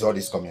 where is all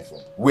this coming from?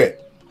 Where?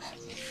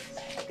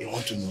 I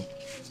want to know.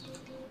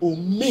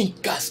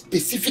 Omenka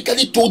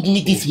specifically told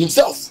me this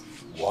himself.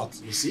 What?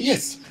 You see?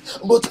 Yes.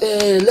 But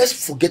let's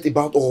forget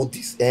about all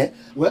this.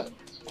 Well,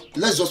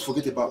 let's just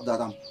forget about that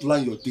and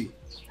plan your day.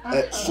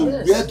 So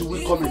where do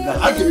we come in now?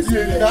 Now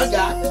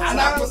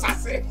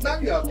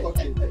you are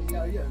talking.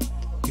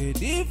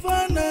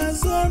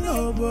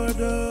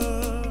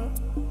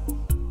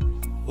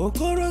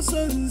 Okoro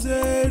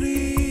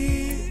Sonzeri.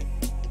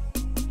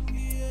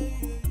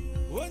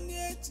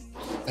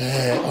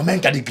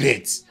 Omenka the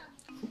Great.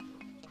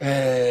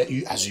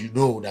 As you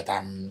know that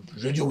I'm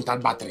radio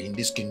without battery in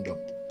this kingdom.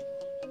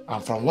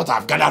 And from what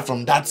I've gathered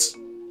from that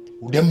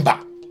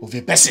Udemba of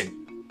a person,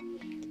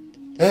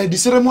 the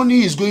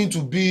ceremony is going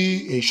to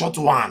be a short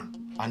one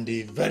and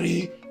a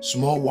very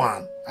small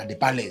one at the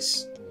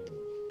palace.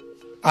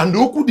 And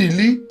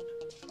Okudili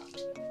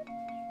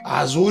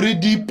has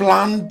already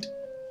planned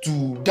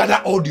to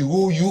gather all the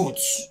whole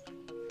youths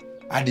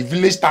at the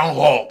village town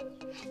hall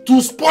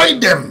to spoil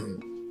them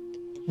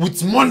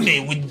with money,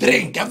 with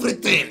drink,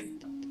 everything.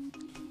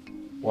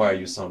 Why are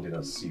you sounding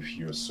as if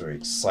you're so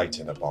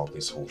excited about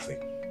this whole thing?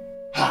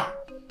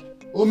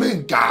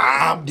 Omenka,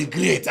 I'm the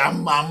Great.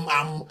 I'm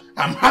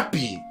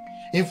happy.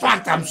 In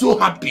fact, I'm so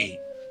happy.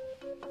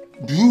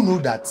 Do you know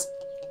that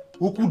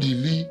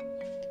Okudili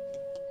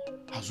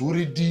has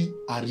already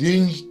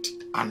arranged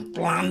and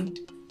planned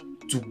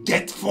to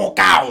get 4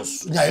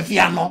 cows, if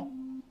you know,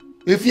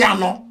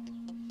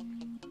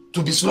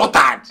 to be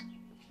slaughtered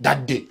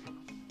that day.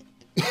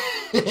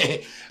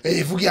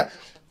 If we get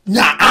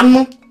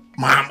anu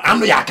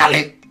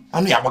yakale,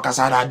 anu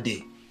yabakasa that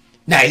day.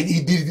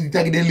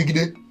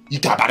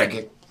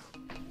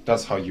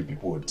 That's how you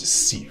people are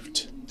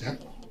deceived. Yeah?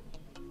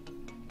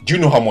 Do you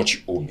know how much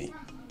you owe me?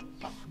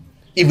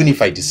 Even if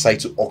I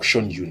decide to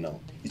auction you now,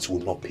 it will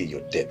not pay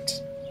your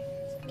debt.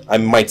 I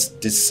might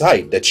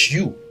decide that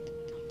you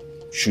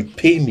should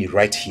pay me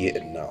right here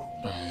and now.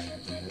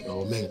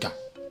 Omenka,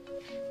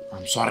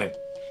 I'm sorry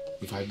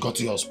if I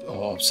got you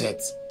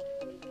upset.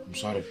 I'm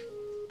sorry.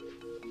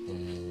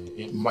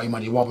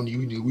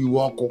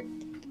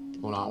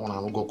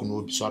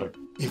 Sorry.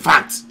 In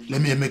fact,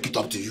 let me make it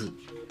up to you.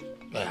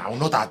 I will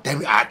not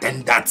attend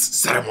that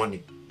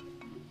ceremony.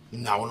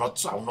 I will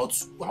not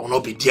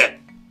be there.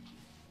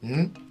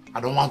 I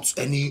don't want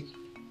any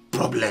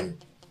problem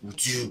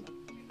with you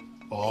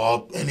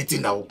or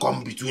anything that will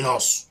come between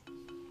us.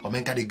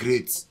 Omenka the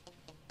Great.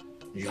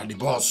 You are the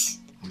boss.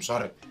 I'm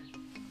sorry.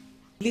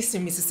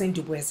 Listen, Mrs.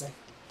 Ndubweze.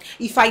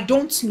 If I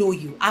don't know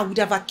you, I would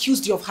have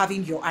accused you of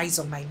having your eyes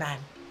on my man.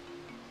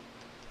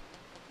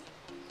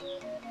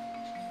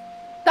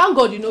 Thank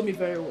God you know me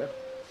very well,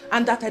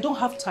 and that I don't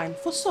have time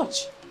for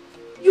such.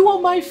 You are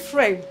my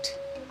friend.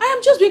 I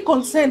am just being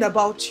concerned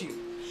about you.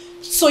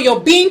 So your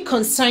being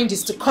concerned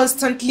is to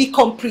constantly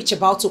come preach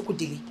about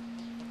Okudili.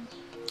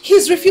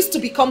 He's refused to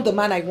become the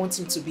man I want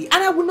him to be,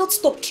 and I will not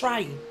stop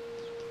trying.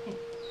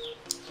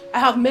 I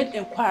have made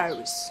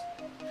inquiries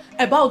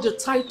about the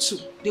title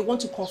they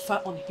want to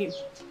confer on him.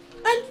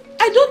 And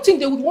I don't think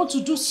they would want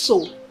to do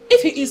so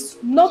if he is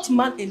not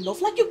man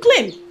enough like you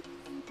claim.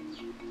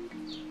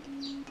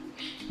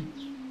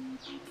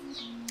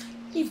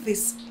 If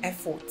this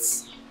effort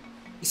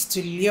is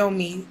to lure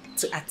me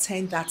to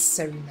attend that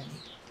ceremony,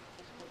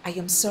 I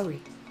am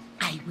sorry,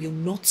 I will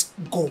not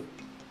go.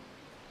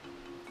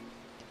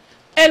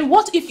 And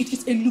what if it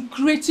is a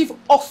lucrative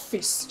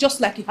office, just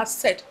like he has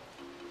said?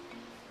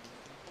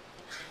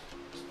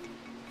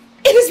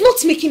 It is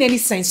not making any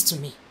sense to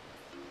me.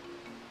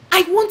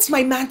 I want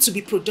my man to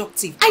be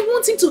productive. I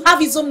want him to have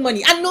his own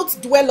money and not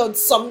dwell on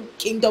some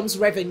kingdom's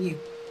revenue.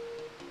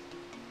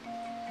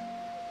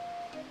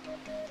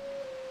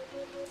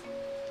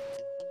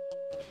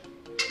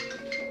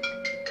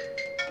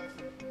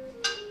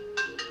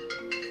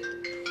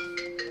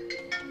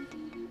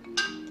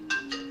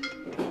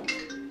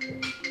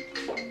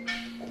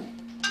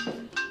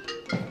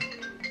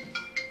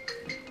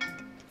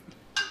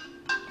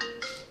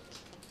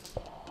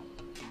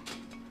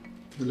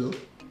 Hello?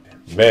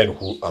 Men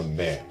who are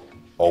men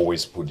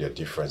always put their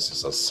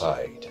differences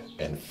aside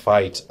and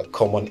fight a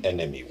common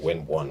enemy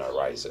when one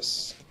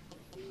arises.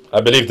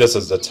 I believe this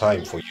is the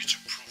time for you to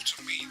prove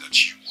to me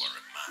that you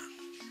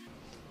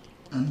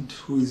are a man. And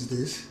who is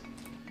this?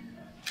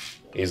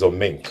 He's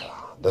Omenka.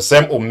 The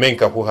same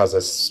Omenka who has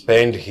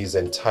spent his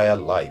entire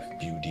life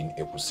building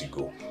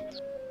Ekusigo.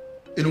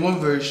 In one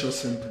very short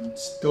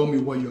sentence, tell me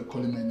why you are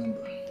calling my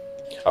number.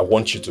 I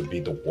want you to be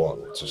the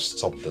one to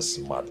stop this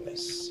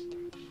madness.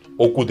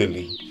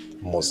 Okudili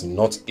must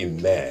not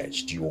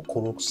emerge the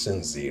Okoro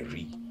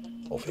Senzeri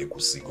of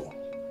Ekusigo.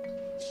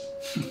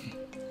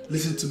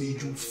 Listen to me,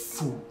 you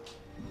fool.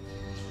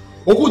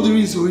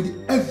 Okudili is already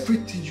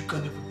everything you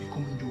can ever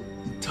become in your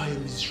entire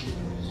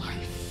miserable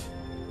life.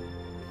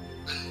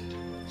 And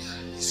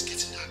yeah, he's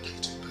getting that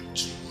title by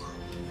tomorrow.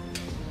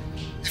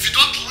 If you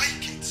don't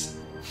like it,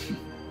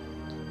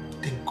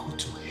 then go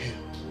to hell.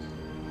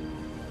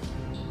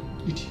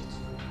 Idiot.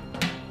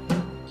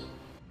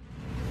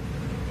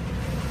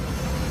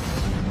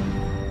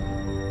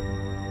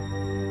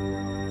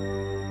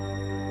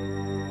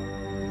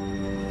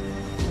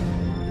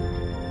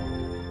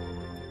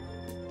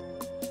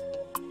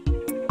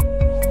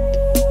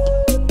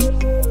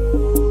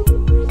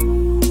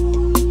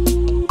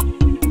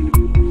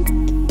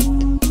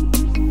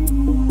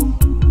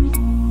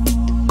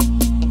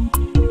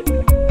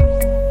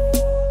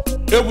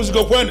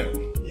 Ekusigo kwene?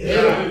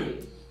 Yeah.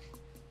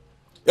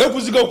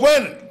 Ekusigo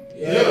kwene?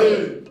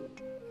 Yeah.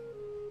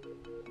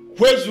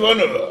 Where's one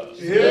of us?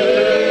 Yeah.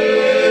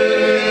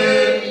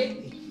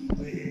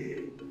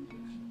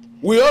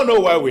 We all know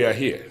why we are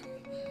here.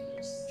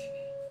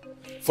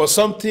 For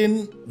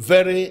something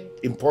very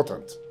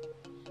important.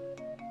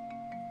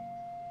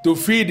 To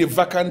fill the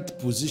vacant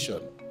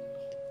position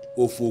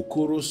of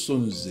Okoro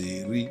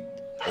Sonzeri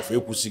of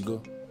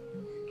Ekusigo.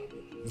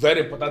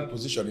 Very important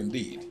position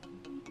indeed.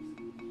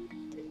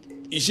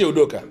 Ishe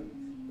Udoka,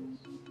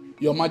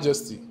 Your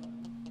Majesty,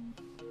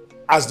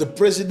 as the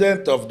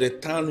president of the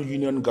town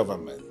union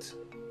government,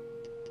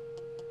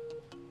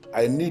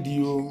 I need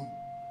you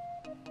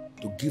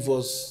to give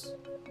us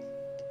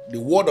the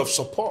word of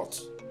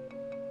support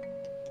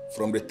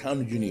from the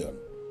town union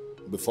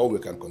before we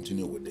can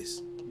continue with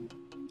this.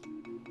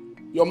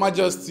 Your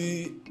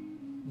Majesty,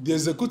 the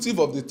executive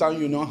of the town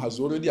union has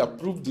already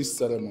approved this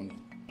ceremony.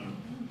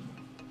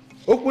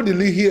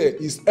 Okudili here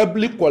is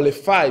ably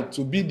qualified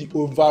to be the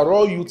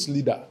overall youth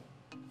leader,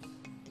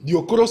 the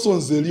Okoro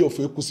Sonzeri of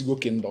Ekusigo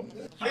Kingdom.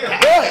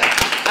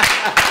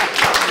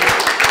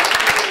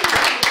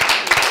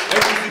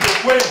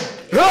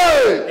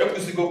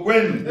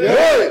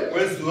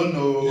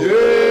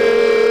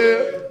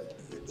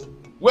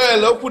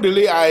 Well,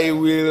 Okudili, I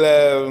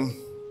will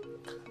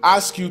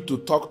ask you to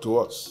talk to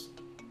us.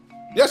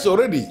 Yes,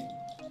 already.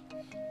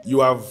 You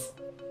have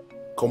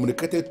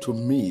communicated to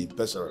me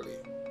personally.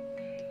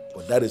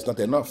 But that is not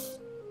enough.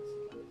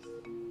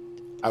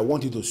 I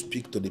want you to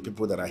speak to the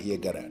people that are here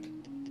gathered.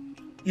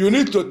 You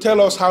need to tell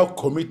us how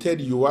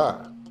committed you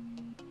are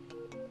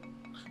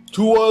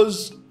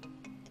towards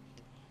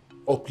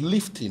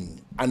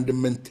uplifting and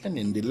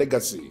maintaining the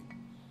legacy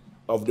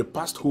of the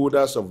past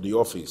holders of the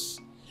office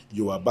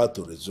you are about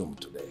to resume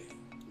today.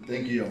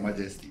 Thank you, Your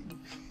Majesty.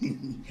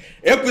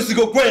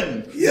 Ekusigo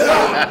Kwen.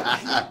 Yeah.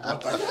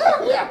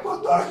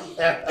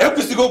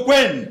 Ekusigo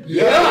Kwen.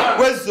 Yeah.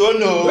 Where's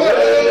Ono?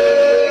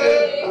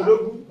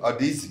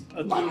 Adisi.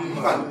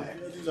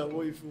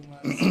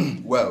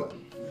 Well,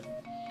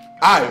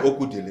 I,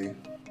 Okudili,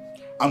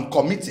 am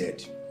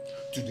committed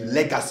to the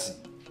legacy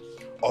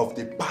of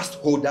the past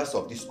holders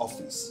of this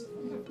office.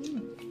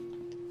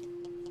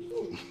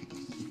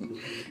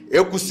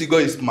 Ekusigo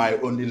is my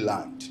only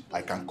land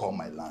I can call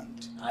my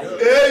land.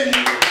 Hey!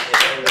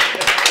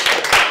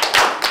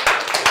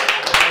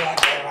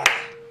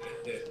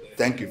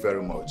 Thank you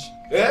very much.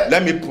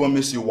 Let me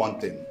promise you one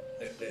thing.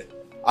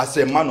 As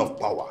a man of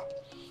power,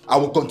 I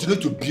will continue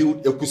to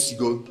build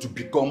Ekusigo to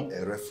become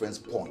a reference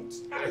point.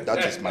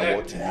 That is my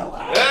word to you.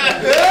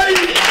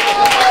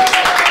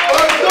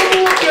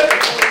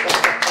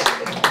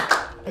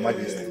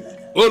 Majesty.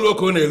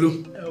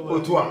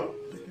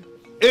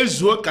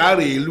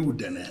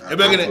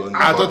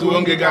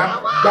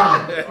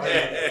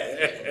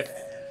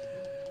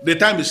 The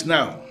time is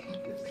now.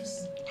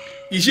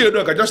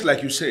 Just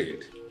like you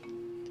said,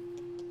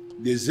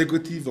 the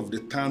executive of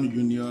the town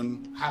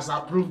union has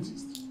approved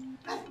it.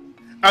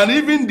 And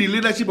even the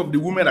leadership of the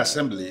Women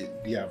Assembly,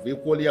 they have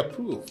equally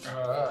approved.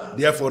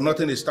 Therefore,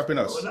 nothing is stopping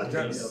us.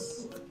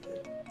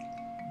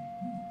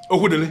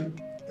 Okudele.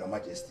 Your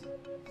Majesty.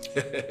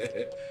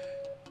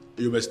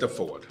 You may step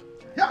forward.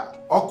 Yeah.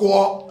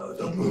 Okwo.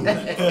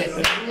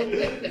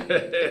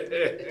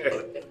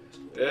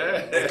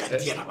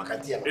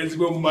 It's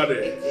good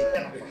money.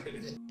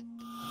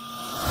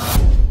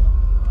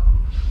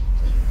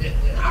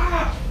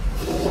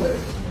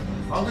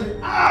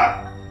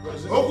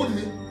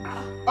 Okudele.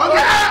 What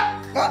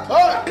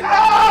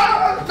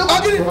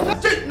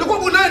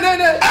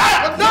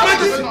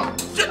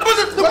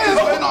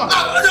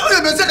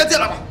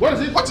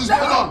is it? What is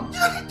going on?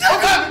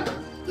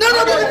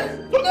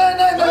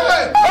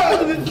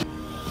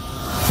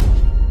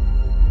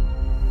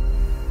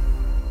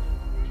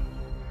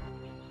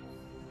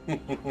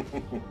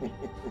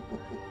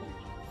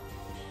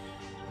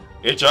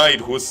 A child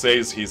who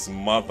says his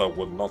mother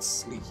will not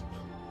sleep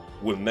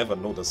will never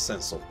know the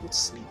sense of good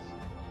sleep.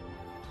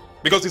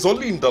 Because it's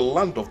only in the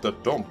land of the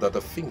dumb that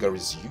the finger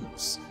is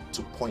used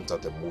to point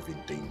at a moving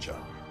danger.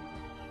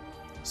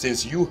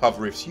 Since you have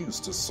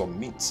refused to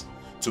submit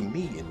to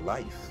me in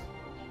life,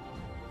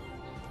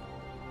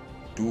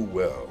 do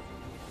well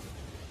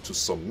to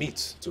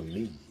submit to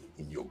me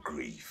in your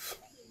grave.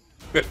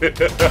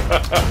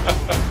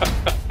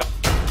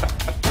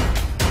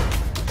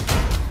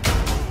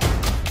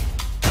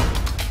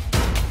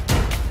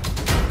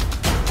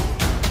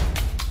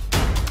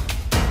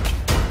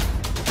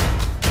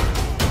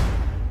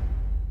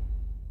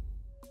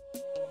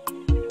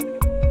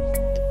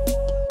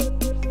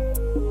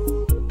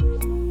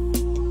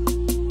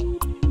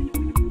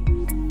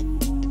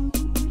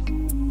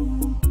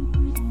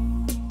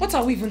 What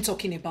are we even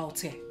talking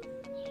about here?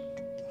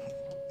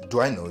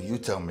 Do I know? You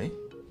tell me.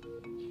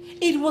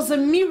 It was a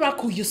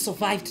miracle you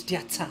survived the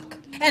attack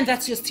and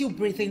that you're still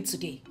breathing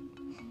today.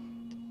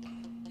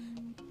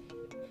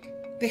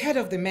 The head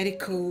of the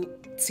medical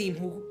team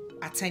who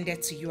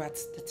attended to you at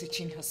the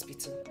teaching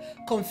hospital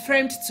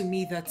confirmed to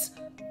me that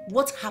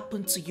what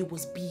happened to you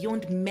was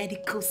beyond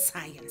medical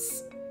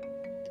science.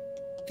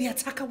 The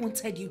attacker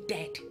wanted you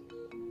dead.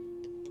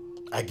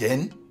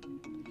 Again?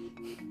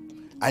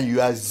 And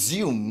you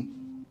assume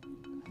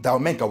that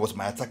Omenka was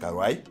my attacker,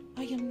 right?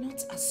 I am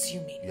not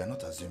assuming. You are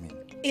not assuming.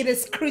 It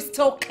is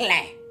crystal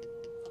clear.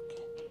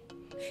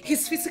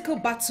 His physical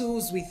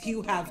battles with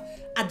you have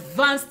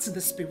advanced to the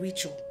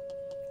spiritual,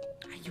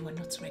 and you are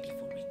not ready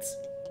for it.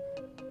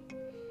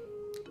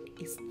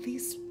 Is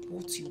this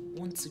what you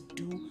want to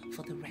do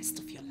for the rest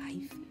of your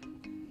life?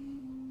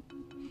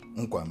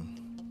 Nkwam,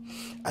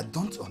 I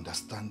don't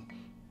understand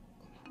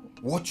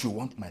what you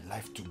want my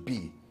life to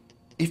be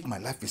if my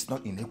life is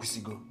not in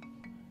Ekusigo.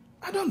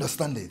 I don't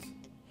understand it.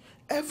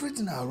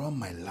 Everything around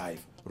my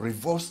life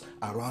revolves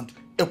around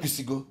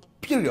Ekusigo,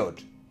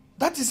 period.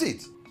 That is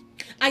it.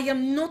 I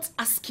am not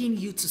asking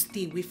you to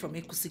stay away from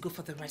Ekusigo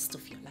for the rest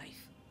of your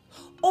life.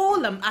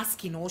 All I'm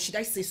asking, or should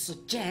I say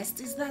suggest,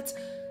 is that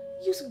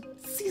you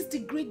seize the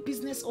great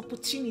business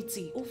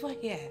opportunity over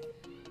here.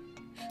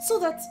 So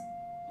that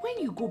when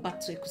you go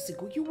back to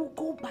Ekusigo, you will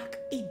go back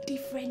a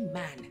different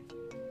man.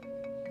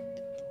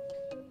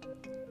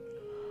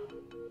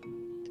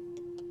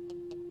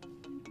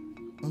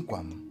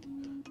 Nkwam,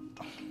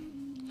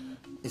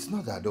 it's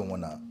not that I don't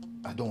want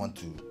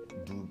to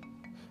do.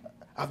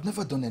 I've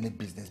never done any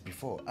business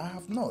before. I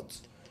have not.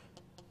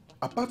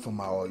 Apart from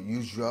our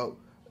usual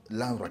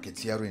land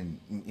racketeering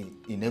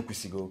in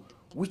Ekusigo,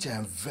 which I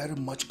am very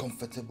much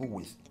comfortable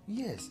with.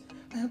 Yes,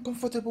 I am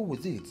comfortable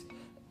with it.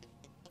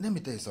 Let me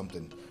tell you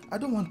something. I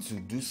don't want to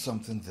do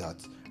something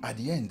that at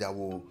the end I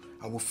will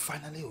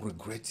finally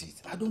regret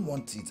it. I don't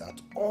want it at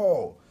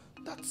all.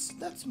 That's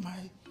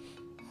my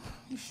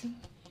issue.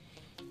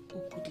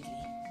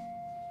 Okudili,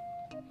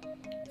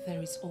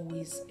 there is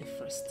always a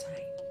first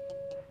time.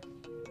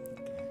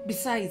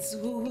 Besides,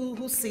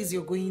 who says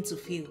you're going to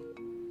fail?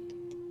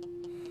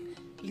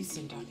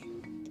 Listen,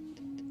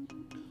 darling.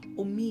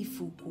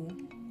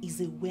 Omifuku is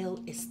a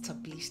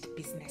well-established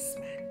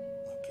businessman.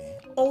 Okay.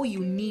 All you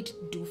need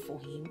to do for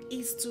him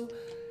is to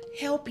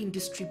help in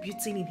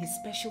distributing in his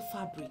special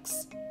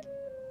fabrics.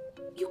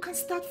 You can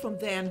start from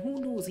there, and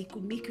who knows, he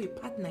could make you a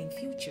partner in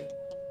future.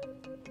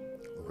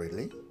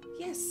 Really?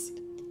 Yes.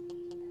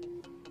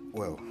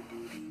 Well,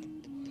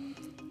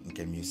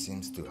 Nkemi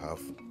seems to have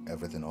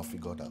everything all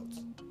figured out.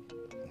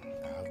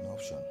 I have no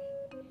option.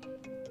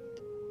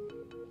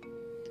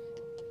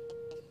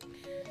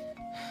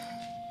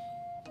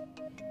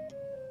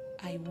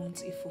 I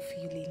want a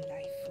fulfilling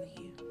life for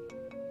you.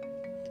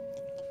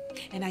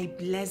 And I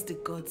bless the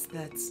gods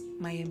that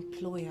my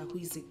employer, who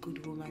is a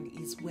good woman,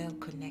 is well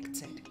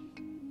connected.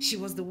 She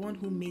was the one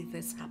who made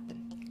this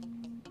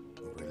happen.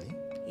 Really?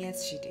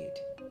 Yes, she did.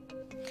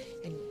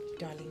 And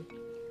darling,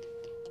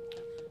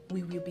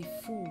 we will be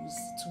fools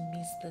to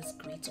miss this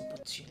great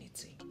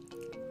opportunity.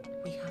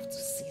 We have to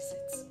seize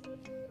it.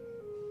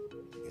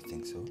 You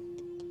think so?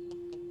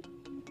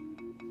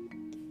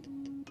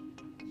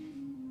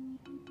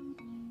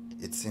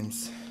 It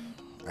seems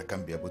I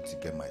can't be able to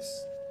get my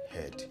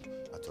head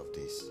out of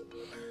this.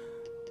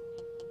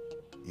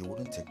 You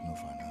wouldn't take no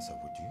for an answer,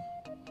 would you?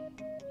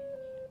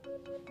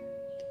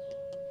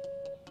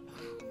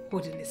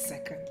 Hold on a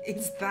second.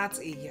 Is that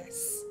a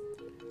yes?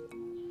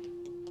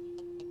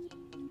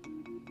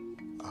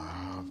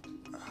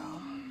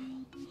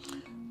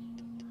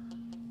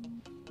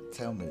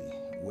 Tell me,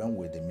 when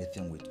will the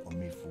meeting with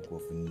Omifuku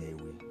of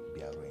Nnewi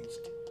be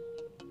arranged?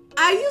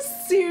 Are you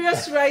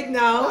serious right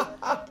now?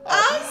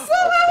 I'm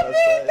so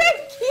happy!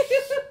 Thank you!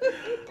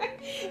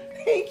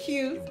 Thank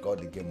you. You've got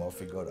the game all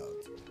figured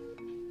out.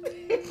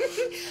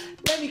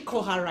 Let me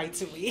call her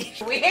right away.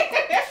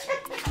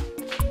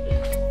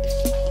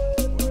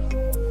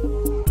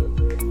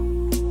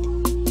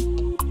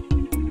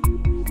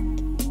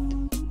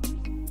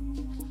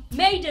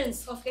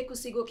 Maidens of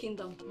Ekusigo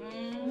Kingdom.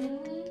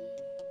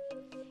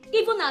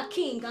 Even our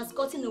king has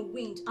gotten a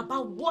wind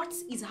about what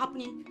is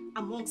happening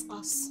amongst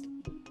us.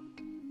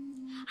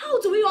 How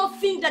do we all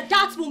think that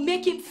that will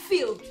make him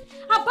feel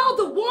about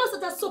the ones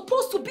that are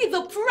supposed to be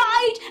the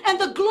pride and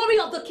the glory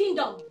of the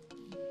kingdom?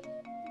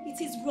 It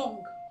is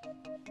wrong.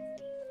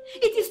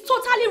 It is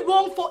totally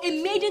wrong for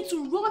a maiden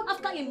to run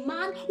after a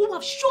man who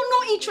have shown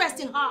no interest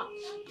in her.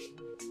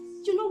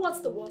 You know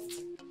what's the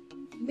worst?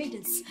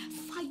 Maidens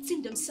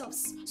fighting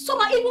themselves. Some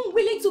are even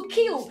willing to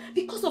kill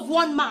because of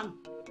one man.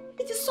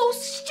 It is so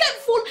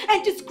shameful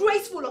and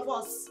disgraceful of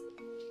us.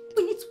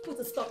 We need to put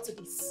a stop to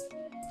this.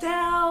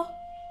 Tell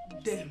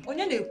them.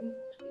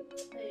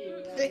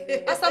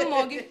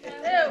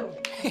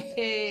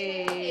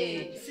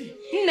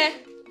 Nne,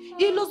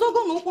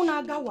 ilozogo n'ụkwụ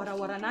na-aga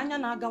warawara na anya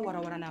na-aga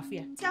warawara n'afọ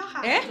ya.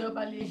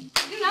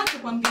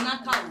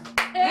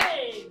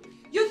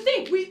 You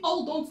think we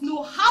all don't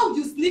know how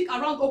you sneak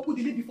around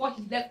Okudili before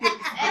he left?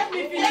 Let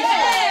me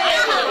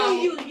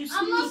finish.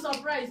 I'm not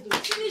surprised though.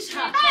 Finish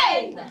her.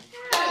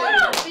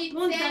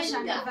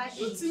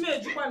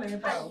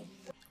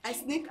 I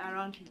sneak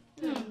around him.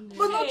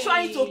 But not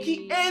trying to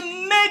kill a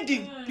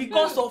maiden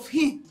because of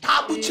him.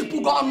 But you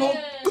sneak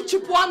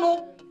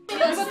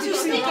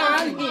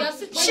around him.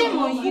 Shame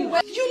on you.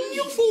 You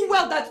knew full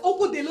well that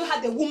Okudili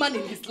had a woman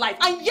in his life,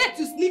 and yet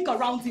you sneak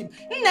around him.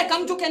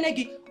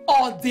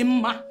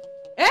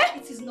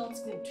 It is not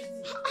good.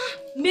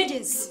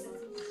 Maidens,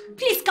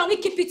 please, can we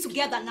keep it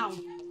together now?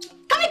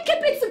 Can we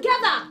keep it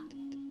together?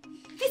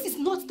 This is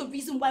not the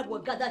reason why we're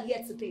gathered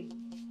here today.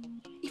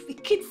 If we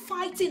keep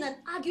fighting and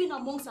arguing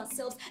amongst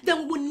ourselves,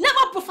 then we'll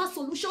never provide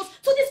solutions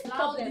to these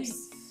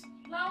problems.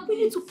 We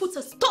need to put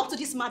a stop to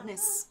this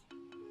madness.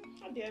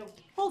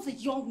 All the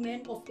young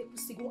men of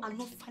Ekusigo are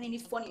not finding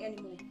it funny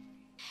anymore.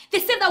 They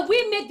say that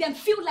we make them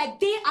feel like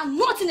they are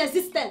not in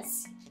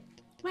existence.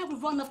 Why we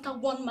run after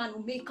one man,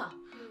 Omeka?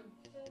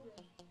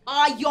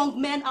 Our young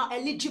men are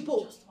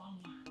eligible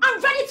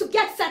and ready to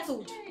get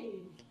settled.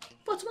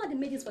 But what are the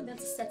maidens for them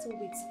to settle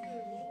with?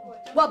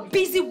 We're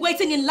busy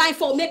waiting in line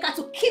for Omeka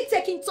to keep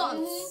taking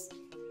turns.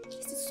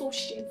 This is so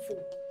shameful.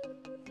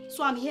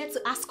 So I'm here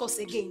to ask us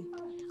again.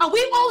 Are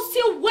we all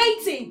still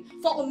waiting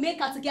for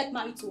Omeka to get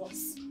married to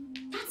us?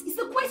 That is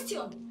the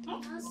question.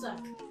 Answer.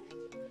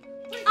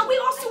 Are we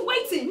all still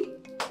waiting?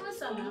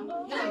 Answer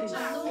now.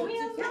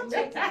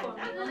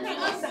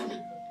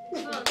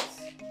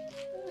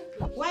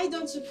 Why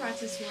don't you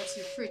practice what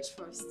you preach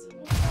first?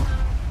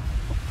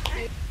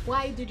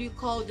 Why did you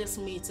call this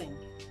meeting?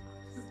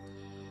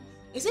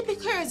 Is it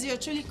because you're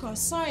truly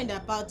concerned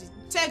about the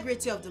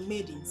integrity of the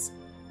maidens?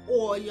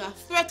 Or you are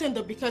threatened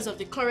because of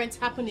the current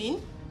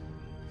happening?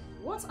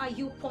 What are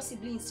you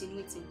possibly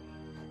insinuating?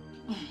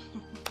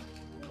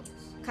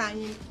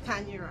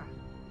 Kanyira,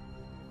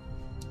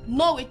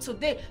 know it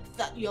today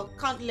that your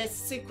countless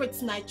secret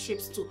night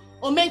trips to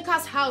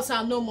Omenka's house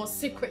are no more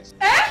secret.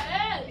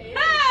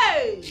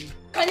 Hey!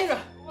 Kanyira!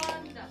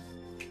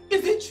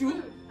 Is it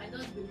true? I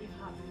don't believe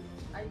her.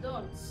 I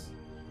don't.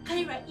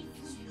 Kanyira, if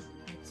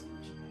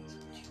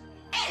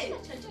Hey!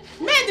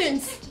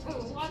 Maidens!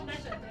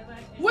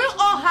 We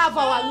all have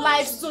our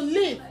lives to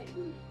live.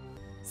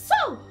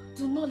 So,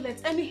 do not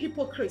let any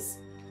hypocrites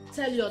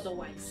tell you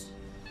otherwise.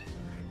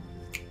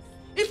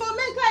 If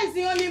Omenka is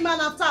the only man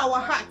after our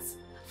hearts,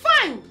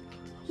 fine!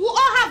 We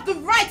all have the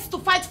right to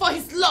fight for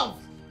his love.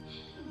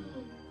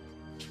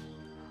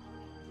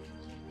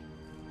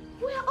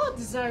 We are all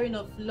desiring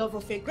of love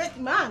of a great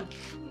man.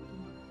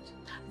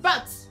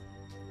 But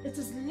it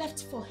is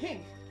left for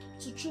him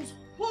to choose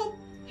whom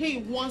he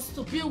wants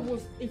to be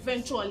with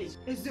eventually.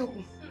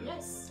 Ezioku.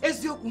 Yes.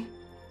 Ezioku.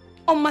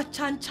 Oma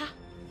chancha.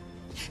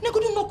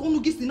 Negodu no konu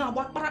gisi na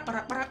wa para.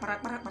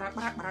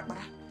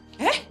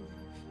 Eh?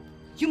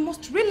 You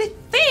must really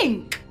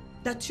think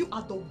that you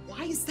are the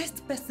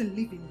wisest person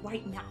living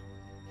right now.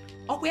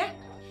 Okay?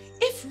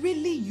 If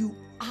really you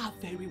are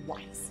very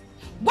wise,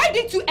 why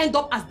didn't you end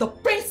up as the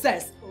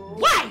princess?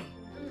 Why?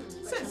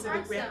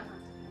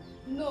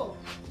 No,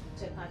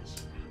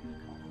 Chekachi.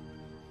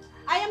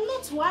 I am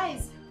not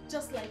wise,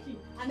 just like you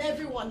and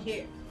everyone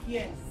here.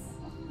 Yes.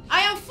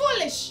 I am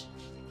foolish.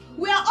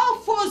 We are all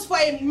fools for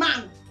a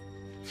man.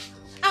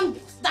 And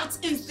that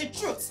is the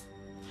truth.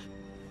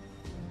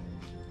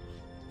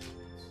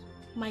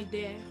 My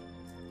dear,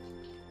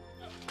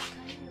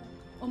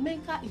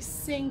 Omenka is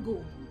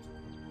single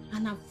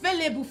and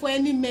available for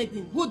any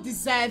maiden who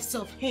desires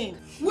of him.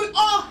 We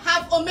all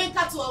have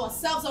Omenka to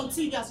ourselves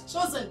until he has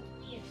chosen.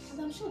 Yes.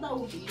 And I'm sure that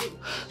will be you.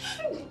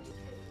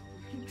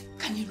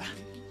 Kanira,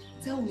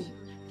 tell me,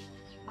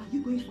 are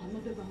you going for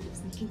another round of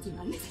sneaking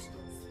tonight?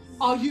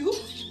 Are you?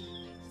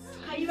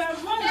 You are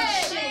running.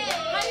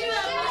 You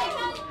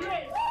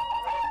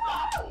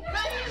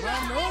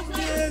are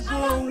running.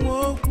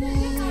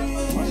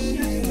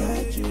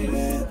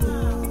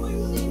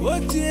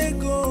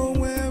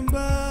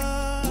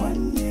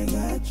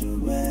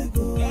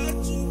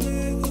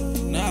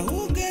 Now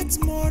who gets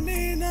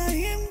money, now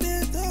him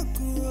they talk.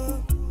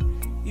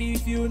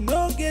 If you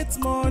no get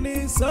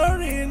money,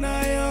 sorry,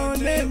 now your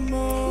name.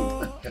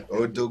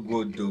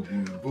 Odogu,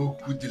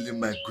 Bokudili,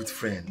 my good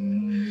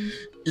friend.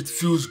 It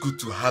feels good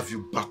to have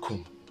you back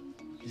home.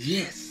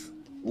 Yes.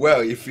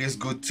 Well, it feels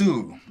good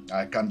too.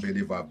 I can't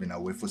believe I've been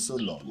away for so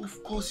long.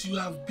 Of course you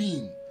have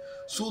been.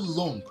 So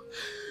long.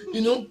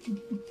 You know,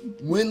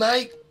 when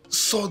I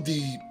saw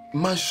the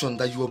mansion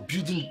that you were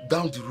building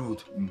down the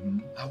road,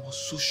 I was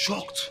so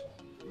shocked.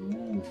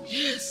 Ooh.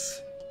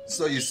 Yes.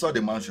 So you saw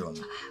the mansion?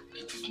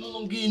 It is no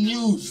longer in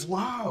use.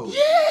 Wow.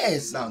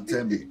 Yes. Now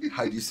tell me,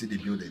 how do you see the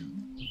building?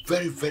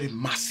 Very, very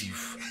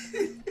massive.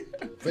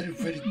 Very,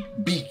 very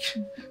big.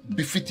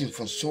 Befitting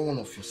for someone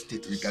of your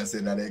status. You can say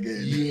that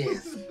again.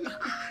 Yes.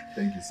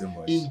 Thank you so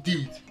much.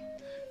 Indeed.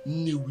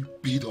 We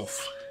paid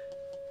off.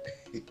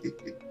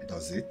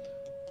 Does it?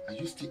 Are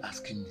you still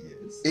asking me?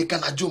 Yes.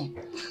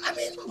 I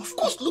mean, of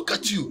course, look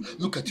at you.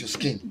 Look at your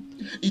skin.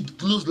 It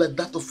glows like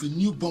that of a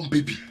newborn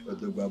baby.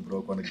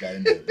 Broke on a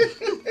guy.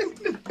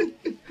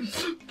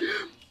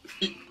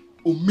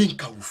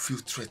 Omenka will feel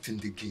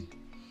threatened again.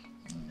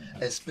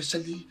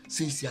 Especially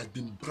since he has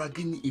been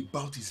bragging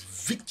about his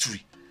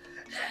victory.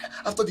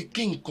 After the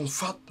king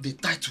conferred the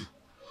title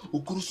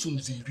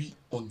Okorosonzeri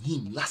on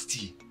him last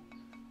year.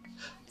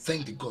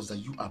 Thank the gods that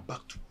you are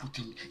back to put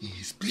him in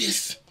his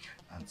place.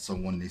 And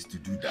someone needs to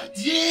do that.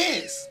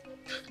 Yes!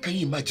 Can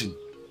you imagine?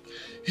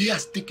 He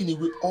has taken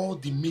away all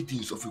the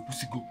maidens of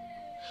Ekusigo.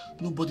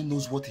 Nobody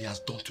knows what he has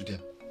done to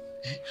them.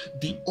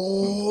 They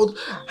all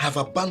have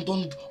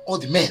abandoned all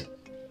the men,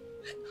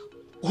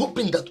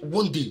 hoping that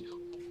one day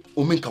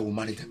Omenka will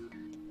marry them.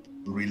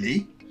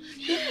 Really?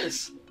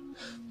 Yes.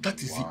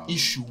 That is the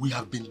issue we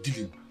have been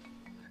dealing.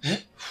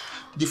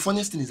 The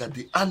funniest thing is that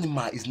the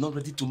animal is not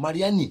ready to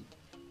marry Annie.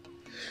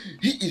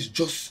 He is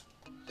just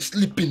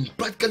sleeping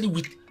practically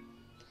with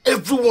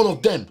every one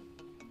of them.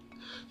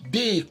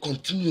 They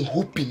continue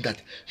hoping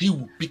that he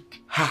will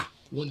pick her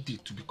one day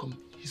to become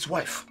his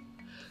wife.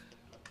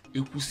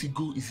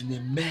 Ekusigo is in a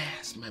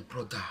mess, my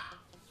brother.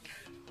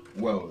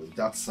 Well,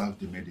 that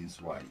served the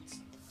maidens right.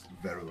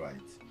 Very right.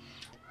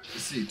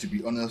 See, to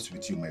be honest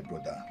with you, my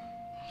brother,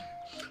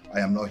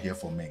 I am not here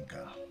for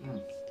Menka.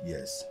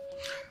 Yes.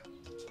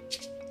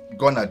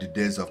 Gone are the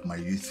days of my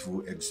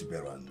youthful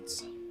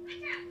exuberance.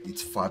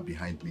 It's far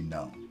behind me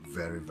now.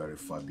 Very, very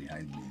far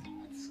behind me.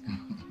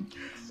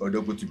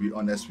 Although, to be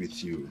honest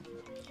with you,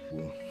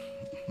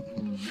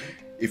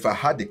 if I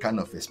had the kind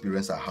of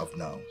experience I have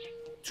now,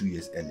 2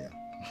 years earlier,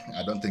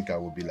 I don't think I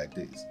would be like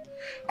this.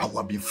 I would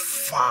have been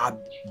far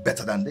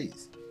better than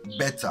this.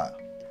 Better.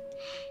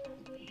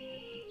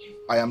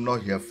 I am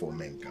not here for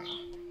Menka.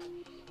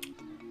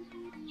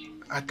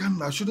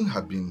 I shouldn't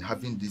have been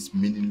having this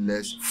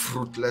meaningless,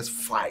 fruitless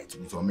fight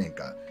with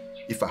Omenka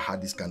if I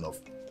had this kind of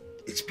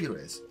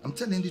experience. I'm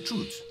telling the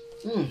truth.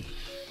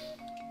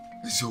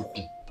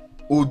 Zoku.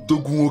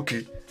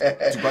 Odogunwoke.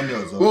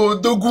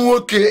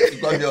 Odogunwoke.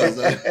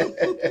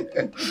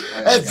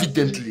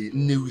 Evidently,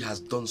 Newi has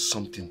done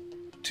something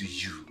to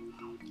you.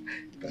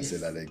 You can say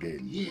that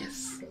again.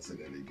 Yes. You can say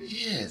that again.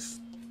 Yes.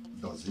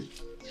 Does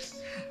it?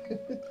 Yes.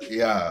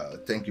 Yeah,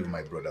 thank you,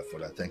 my brother, for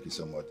that. Thank you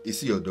so much. You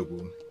see,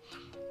 Odogu,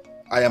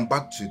 I am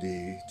back to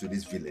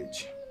this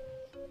village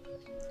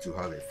to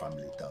have a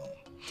family down.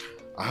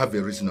 I have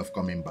a reason of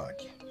coming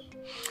back.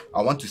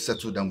 I want to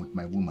settle down with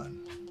my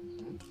woman,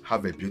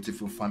 have a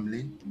beautiful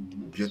family,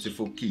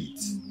 beautiful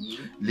kids,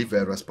 live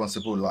a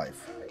responsible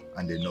life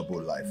and a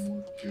noble life.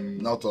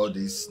 Not all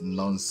this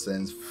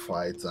nonsense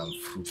fight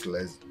and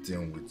fruitless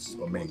thing with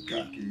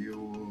Omenka.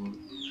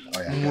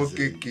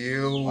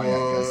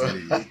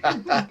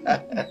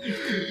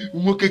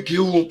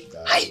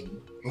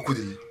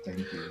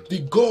 The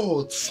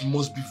gods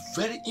must be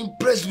very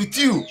impressed with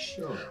you.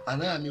 Sure.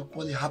 And I am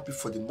equally happy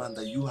for the man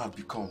that you have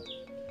become.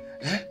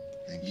 Eh?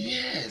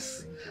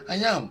 Yes, I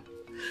am.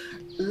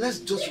 Let's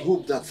just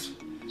hope that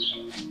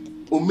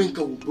Omenka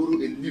will borrow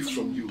a leaf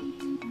from you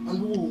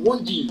and we will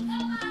one day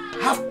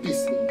have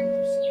peace in you.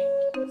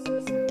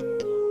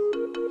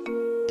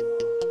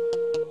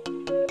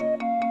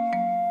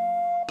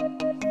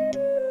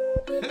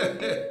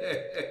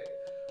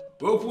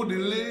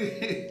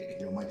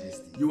 Your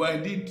Majesty. You are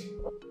indeed.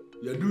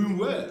 You're doing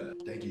well.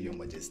 Thank you, Your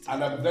Majesty.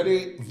 And I'm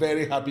very,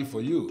 very happy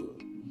for you.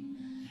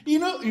 You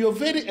know, your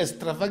very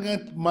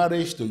extravagant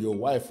marriage to your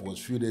wife was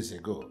a few days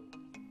ago.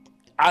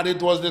 And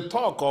it was the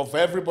talk of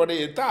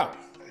everybody in town.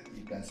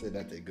 You can say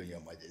that again,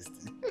 Your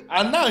Majesty.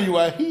 And now you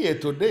are here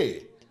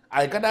today.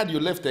 I gathered you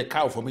left a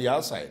cow for me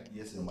outside.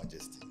 Yes, Your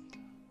Majesty.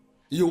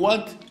 You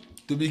want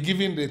to be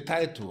given the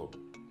title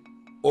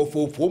of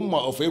Opoma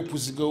of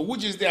Epusigo,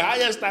 which is the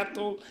highest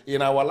title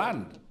in our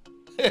land.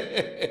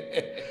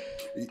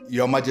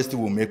 Your Majesty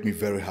will make me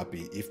very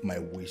happy if my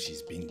wish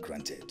is being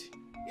granted.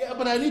 Yeah,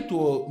 but I need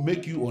to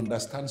make you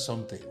understand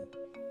something.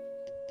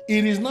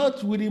 It is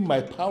not within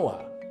my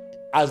power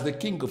as the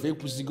king of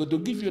Epusigo to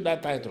give you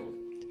that title.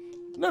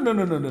 No.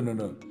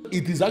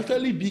 It is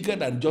actually bigger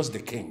than just the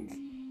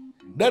king.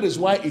 That is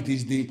why it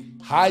is the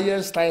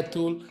highest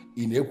title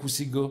in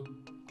Epusigo.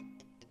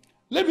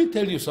 Let me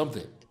tell you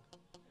something.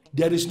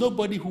 There is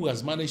nobody who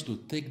has managed to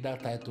take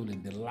that title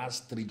in the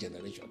last 3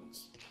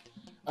 generations.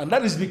 And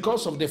that is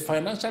because of the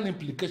financial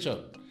implication.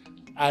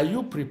 Are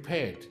you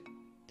prepared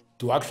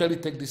to actually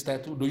take this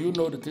title? Do you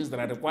know the things that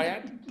are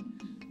required?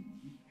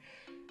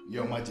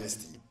 Your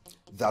Majesty,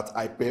 that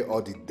I pay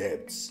all the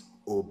debts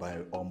owed by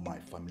all my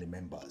family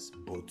members,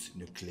 both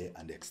nuclear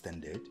and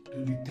extended. To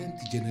the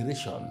 10th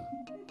generation.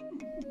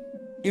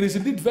 It is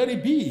indeed very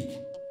big.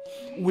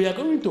 We are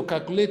going to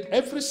calculate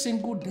every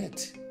single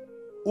debt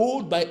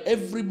owed by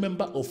every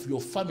member of your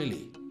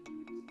family.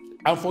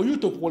 And for you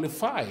to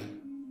qualify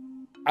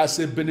as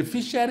a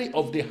beneficiary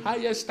of the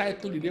highest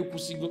title in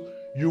Epusigo,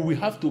 you will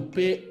have to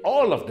pay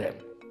all of them.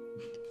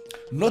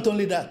 Not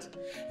only that,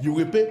 you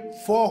will pay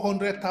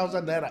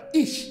 400,000 naira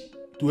each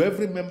to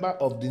every member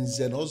of the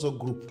Nzenozo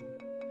group.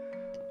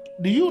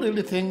 Do you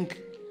really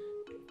think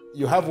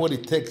you have what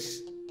it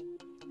takes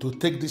to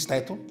take this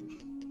title?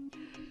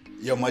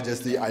 Your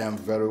Majesty, I am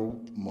very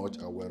much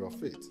aware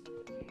of it.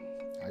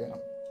 I am.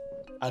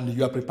 And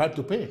you are prepared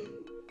to pay?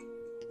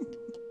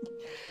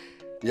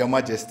 Your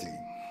Majesty,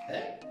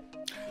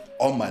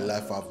 all my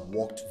life I've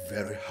worked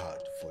very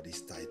hard for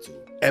this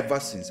title. Ever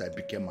since I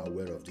became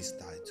aware of this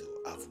title,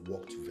 I've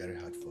worked very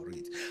hard for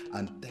it.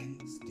 And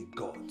thanks the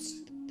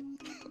gods,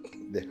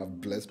 they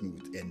have blessed me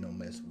with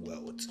enormous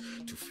wealth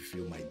to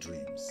fulfill my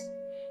dreams.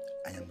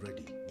 I am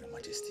ready, Your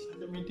Majesty.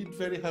 I'm indeed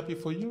very happy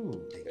for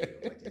you. Thank you,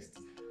 Your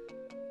Majesty.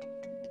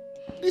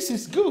 This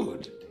is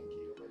good.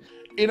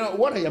 You know,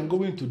 what I am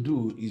going to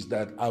do is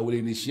that I will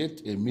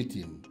initiate a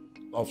meeting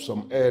of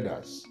some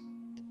elders.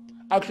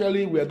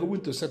 Actually, we are going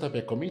to set up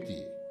a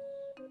committee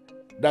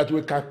that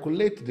will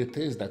calculate the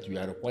things that you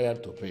are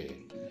required to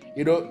pay.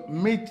 You know,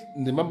 meet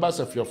the members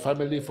of your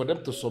family for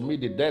them to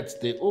submit the debts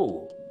they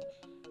owe.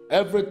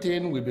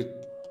 Everything will be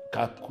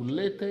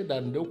calculated,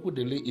 and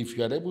if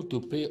you are able to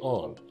pay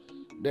all,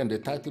 then the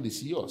title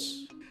is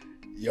yours.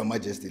 Your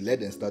Majesty, let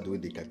them start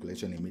doing the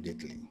calculation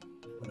immediately.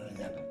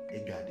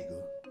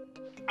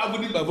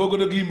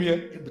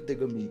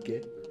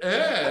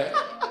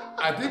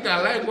 I think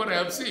I like what I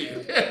have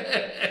seen.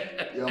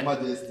 Your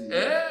Majesty.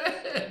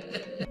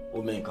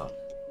 Omenka,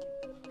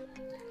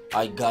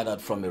 I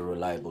gathered from a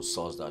reliable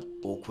source that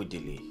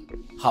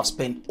Okwudili have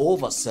spent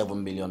over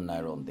 7 million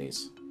naira on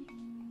this.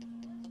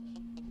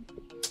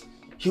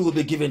 He will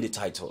be given the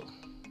title.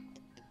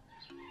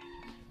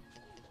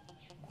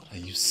 What are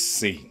you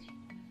saying?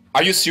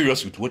 Are you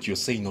serious with what you're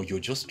saying, or you're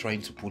just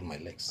trying to pull my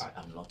legs? I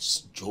am not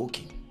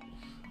joking.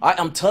 I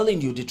am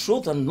telling you the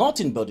truth and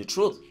nothing but the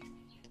truth.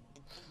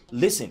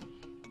 Listen,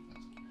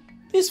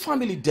 his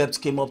family debt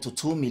came up to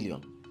 2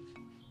 million.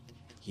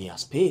 He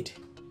has paid.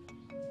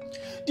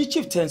 The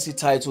chieftaincy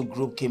title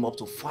group came up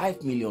to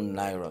 5 million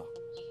naira.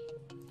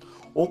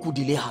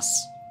 Okwudili has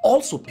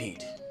also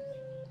paid.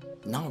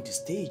 Now the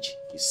stage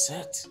is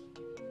set.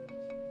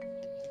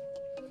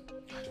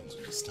 I don't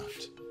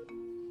understand.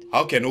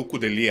 How can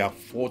Okwudili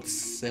afford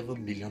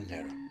 7 million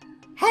naira?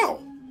 How?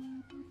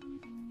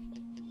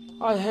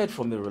 I heard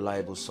from a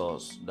reliable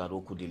source that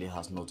Okwudili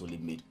has not only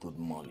made good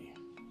money,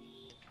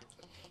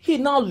 he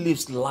now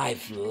lives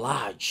life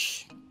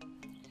large.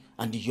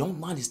 And the young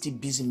man is still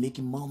busy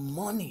making more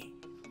money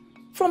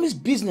from his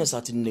business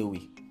at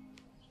Nnewi.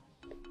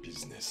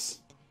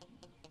 Business?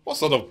 What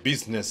sort of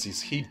business is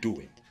he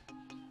doing?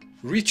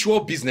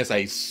 Ritual business,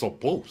 I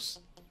suppose.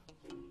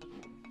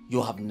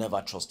 You have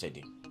never trusted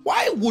him.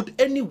 Why would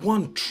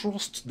anyone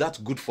trust that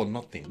good for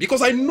nothing?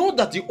 Because I know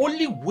that the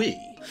only way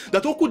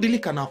that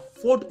Okwudili can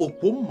afford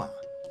Opoma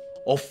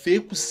or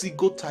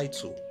Fekusigo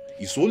title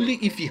is only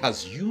if he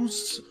has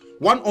used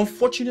One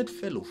unfortunate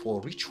fellow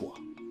for a ritual.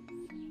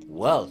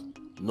 Well,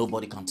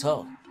 nobody can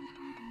tell.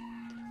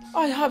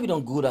 I have it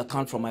on good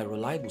account from my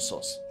reliable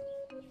source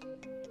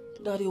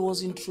that he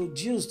was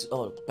introduced,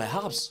 or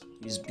perhaps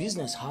his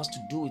business has to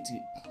do with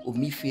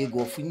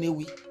Omifiego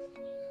Finewi.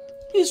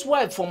 His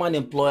wife, former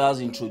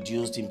employers,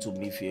 introduced him to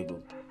Omifiego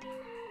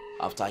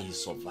after he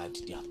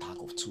survived the attack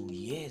of 2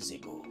 years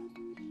ago.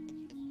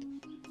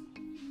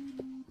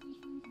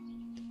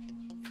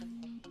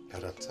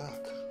 That attack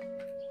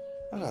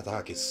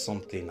is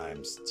something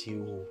I'm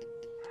still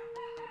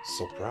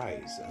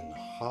surprised and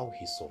how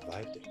he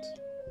survived it.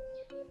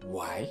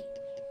 Why?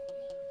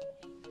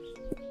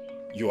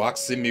 You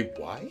asking me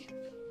why?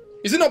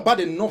 Is it not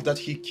bad enough that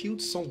he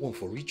killed someone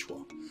for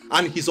ritual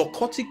and his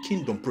occultic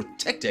kingdom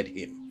protected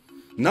him?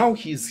 Now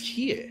he's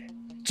here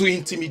to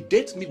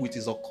intimidate me with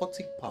his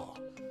occultic power.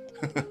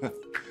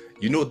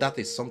 You know that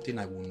is something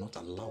I will not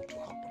allow to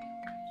happen.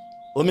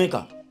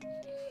 Omeka,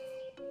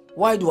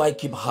 why do I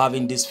keep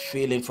having this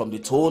feeling from the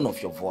tone of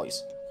your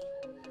voice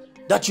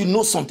that you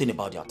know something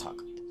about the attack?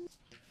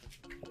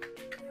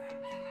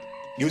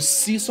 You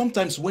see,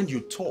 sometimes when you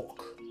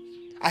talk,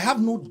 I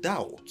have no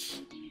doubt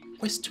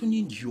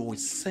questioning your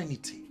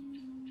sanity.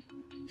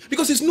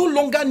 Because it's no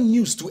longer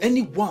news to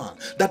anyone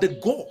that the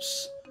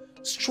gods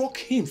struck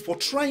him for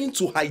trying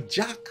to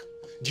hijack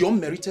the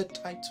unmerited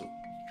title.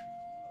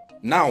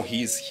 Now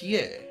he is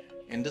here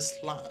in this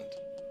land,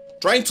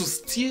 trying to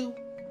steal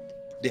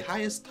the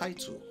highest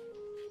title.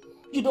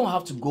 You don't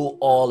have to go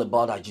all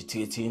about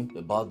agitating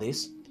about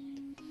this.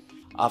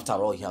 After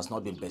all, he has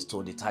not been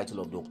bestowed the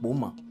title of the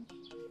Okpoma.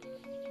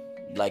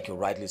 Like you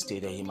rightly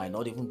stated, he might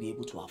not even be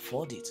able to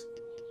afford it.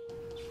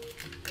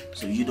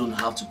 So you don't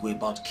have to go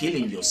about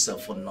killing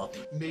yourself for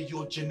nothing. May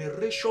your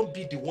generation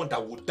be the one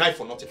that will die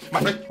for nothing.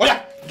 My friend, oh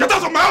yeah, get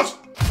out of my house!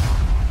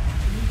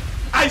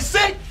 I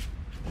say,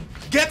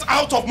 get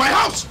out of my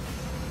house!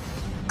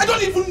 I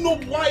don't even know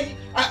why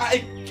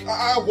I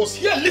was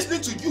here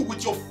listening to you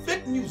with your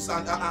fake news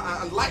and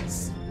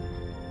lies.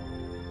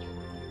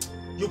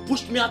 You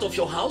pushed me out of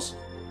your house?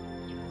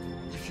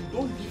 If you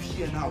don't live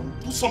here now, we'll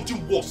do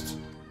something worse.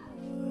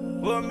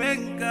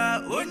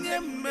 Omenka onye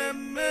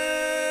mmemme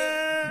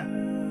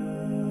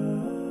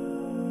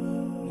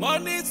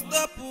money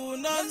stop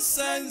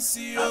nonsense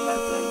yo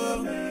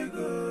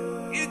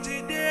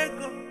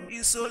Ijidego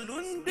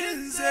isolunde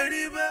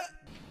nzeribe.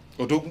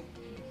 Odogu,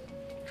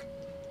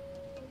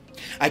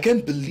 I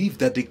can't believe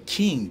that the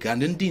king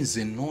and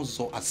Ndinze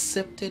Nozo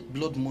accepted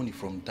blood money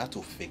from that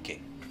of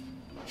Feke.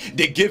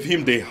 They gave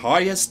him the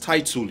highest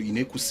title in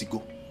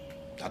Ekusigo.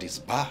 That is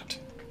bad.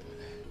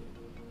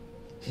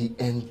 He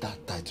earned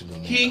that title.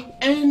 He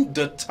earned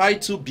the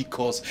title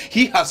because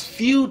he has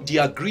filled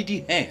their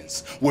greedy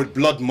hands with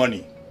blood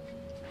money.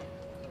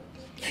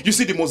 You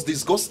see, the most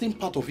disgusting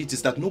part of it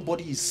is that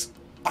nobody is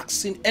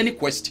asking any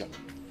question.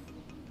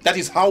 That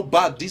is how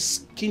bad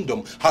this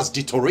kingdom has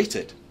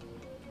deteriorated.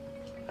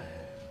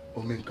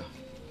 Omenka,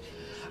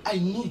 I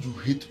know you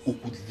hate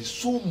Okudili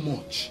so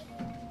much,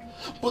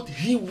 but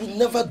he would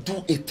never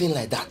do a thing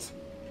like that.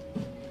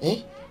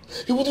 Eh?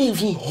 He wouldn't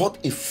even hurt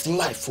a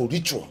fly for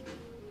ritual.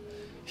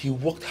 He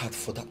worked hard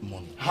for that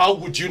money. How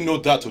would you know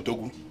that,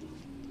 Odogu?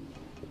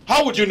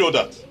 How would you know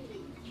that?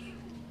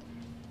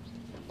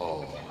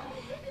 Oh,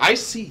 I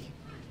see.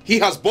 He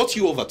has bought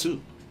you over too,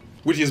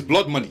 with his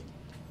blood money.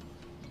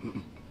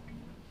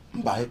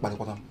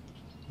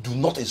 Do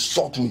not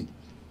insult me.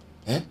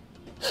 Eh?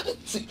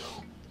 See,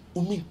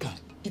 Omenka,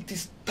 it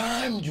is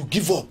time you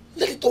give up.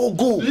 Let it all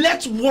go.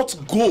 Let what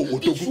go,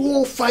 Odogu? If you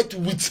won't fight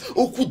with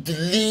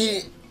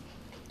Okudili,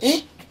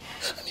 eh?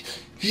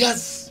 He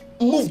has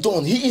moved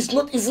on. He is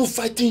not even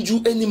fighting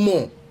you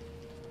anymore.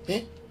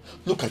 Eh?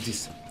 Look at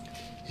this.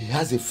 He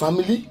has a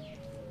family.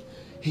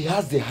 He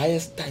has the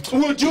highest title.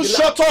 Would you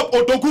shut up,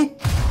 Odogu?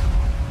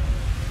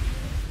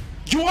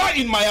 You are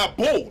in my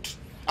abode,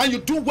 and you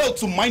do well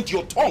to mind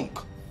your tongue.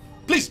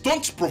 Please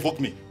don't provoke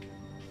me.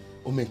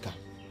 Omenka,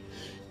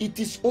 it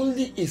is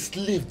only a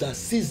slave that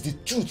sees the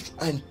truth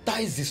and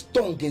ties his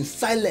tongue in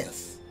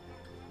silence.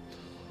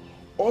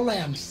 All I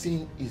am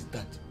saying is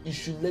that you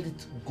should let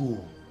it go.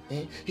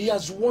 Eh? He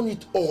has won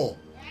it all.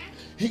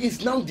 He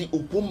is now the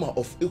Okoma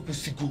of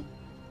Ekusigo.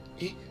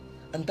 Eh?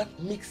 And that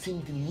makes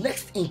him the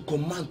next in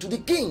command to the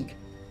king.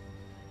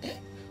 Eh?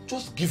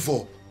 Just give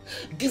up.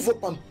 Give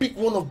up and pick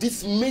one of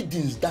these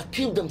maidens that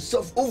killed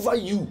themselves over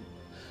you.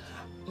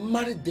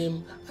 Marry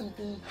them and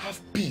then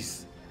have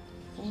peace.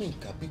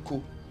 Omenka,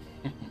 Biko.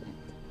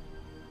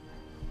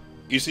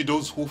 You see,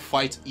 those who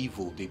fight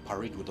evil, they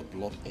parade with the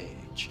blood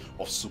edge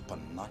of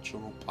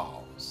supernatural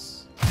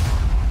powers.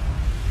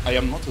 I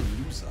am not a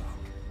loser.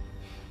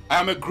 I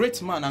am a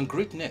great man, and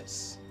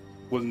greatness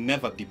will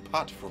never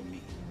depart from me.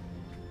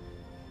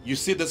 You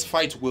see this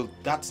fight with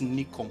that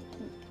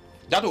Nikompu,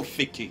 that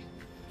Ofeke,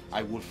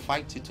 I will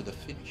fight it to the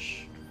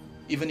finish,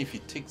 even if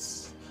it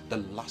takes the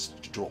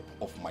last drop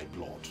of my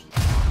blood.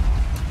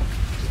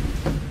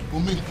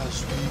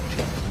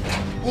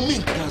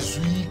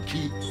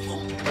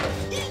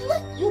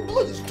 Your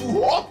blood is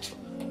too hot.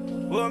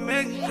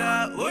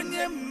 Omenka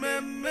onye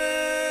mmemme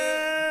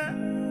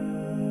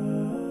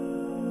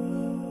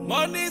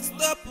Money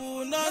stop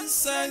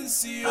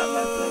nonsense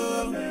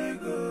yo.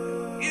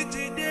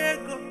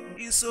 Ijidego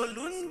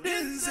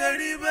isolundin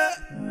zeribe.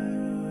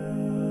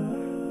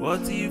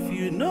 What if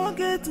you no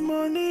get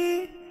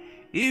money?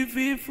 If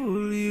you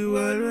fully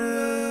were.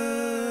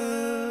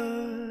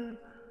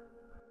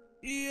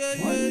 Yeah.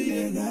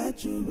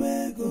 Got you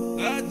bego.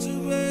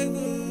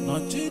 No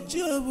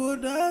chicho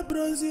boda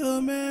bronze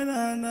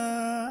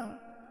menana.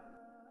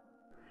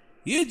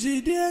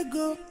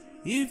 Ijidego.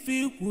 If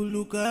you could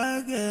look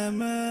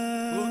again,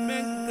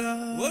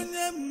 Omega, one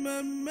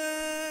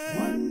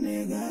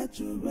nigga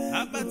to bed.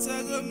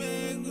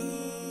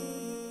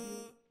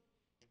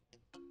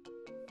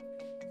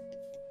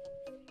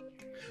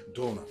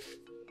 Donna,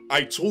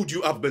 I told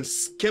you I've been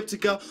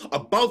skeptical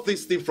about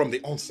this thing from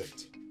the onset.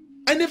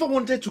 I never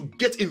wanted to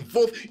get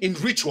involved in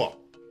ritual.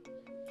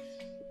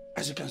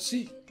 As you can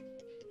see,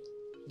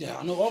 there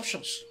are no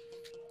options.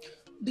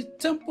 The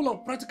Temple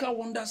of Practical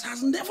Wonders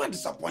has never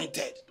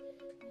disappointed.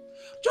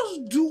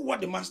 Just do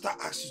what the master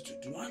asks you to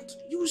do and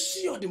you will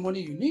see all the money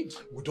you need.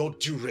 With all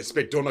due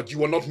respect, Donald,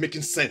 you are not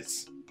making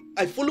sense.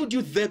 I followed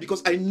you there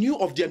because I knew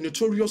of their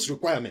notorious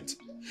requirement.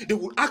 They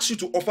would ask you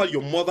to offer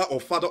your mother or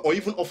father or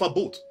even offer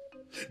both.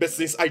 But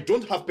since I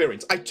don't have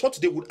parents, I thought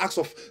they would ask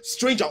of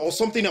stranger or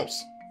something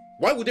else.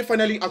 Why would they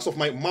finally ask of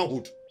my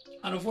manhood?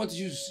 And of what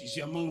use is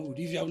your manhood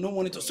if you have no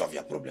money to solve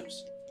your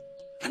problems?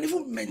 And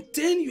even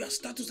maintain your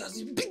status as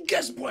the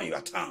biggest boy in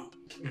your town.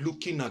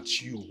 Looking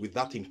at you with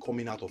that thing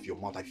coming out of your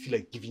mouth, I feel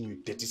like giving you a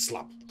dirty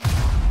slap.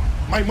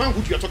 My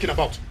manhood you are talking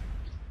about.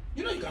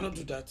 You know you cannot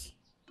do that,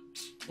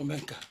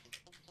 Omenka.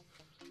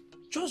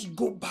 Just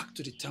go back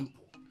to the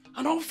temple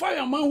and offer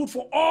your manhood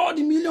for all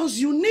the millions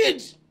you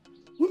need.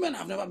 Women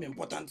have never been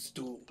important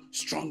to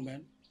strong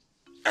men,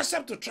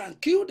 except to try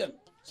and kill them.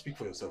 Speak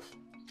for yourself.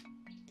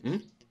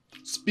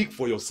 Speak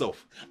for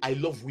yourself. I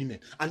love women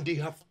and they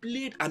have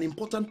played an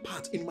important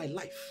part in my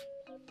life.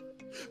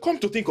 Come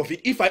to think of it,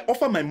 if I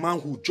offer my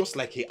manhood just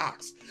like he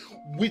asks,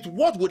 with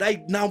what would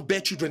I now bear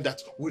children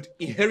that would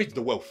inherit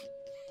the wealth?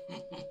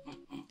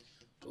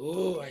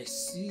 Oh, I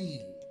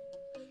see.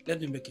 Let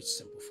me make it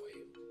simple for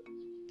you.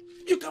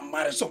 You can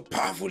marry some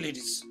powerful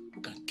ladies who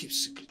can keep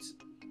secrets.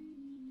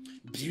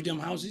 Build them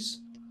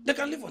houses, they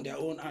can live on their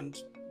own and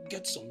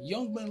get some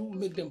young men who will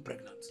make them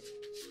pregnant.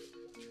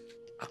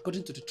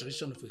 According to the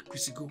tradition of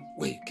Ekwusigo,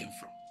 where you came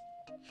from,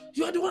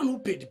 you are the one who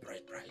paid the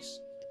bride price.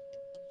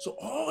 So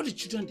all the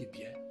children they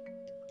bear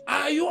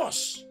are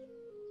yours.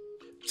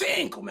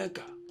 Think,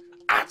 Omenka.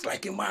 Act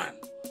like a man.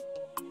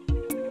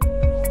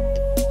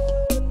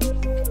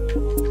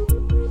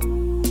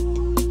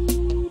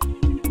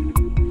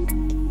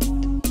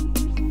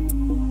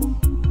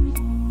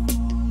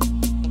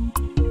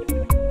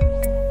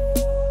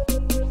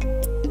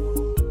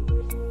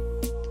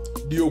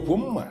 The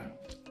Okwomma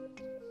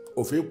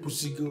of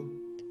Ekwusigo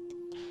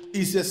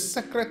is a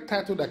sacred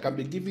title that can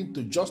be given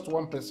to just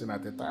one person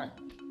at a time.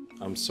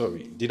 I'm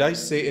sorry, did I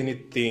say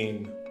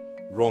anything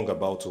wrong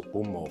about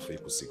Okwomma of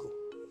Ekwusigo?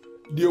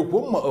 The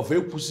Okwomma of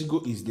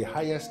Ekwusigo is the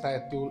highest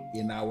title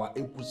in our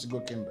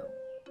Ekwusigo kingdom.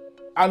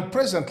 And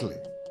presently,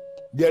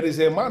 there is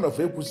a man of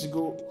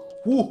Ekwusigo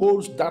who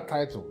holds that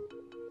title.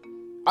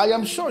 I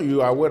am sure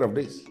you are aware of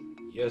this.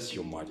 Yes,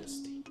 Your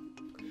Majesty.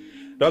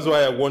 That's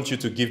why I want you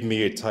to give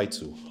me a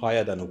title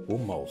higher than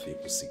Okwomma of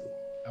Ekwusigo.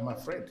 I'm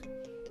afraid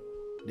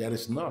there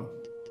is none.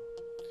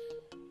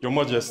 Your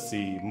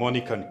Majesty,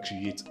 money can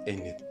create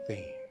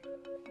anything.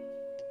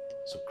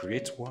 So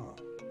create one.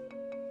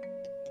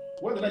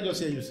 What did I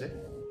just hear you say?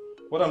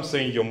 What I'm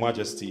saying, Your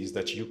Majesty, is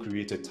that you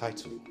create a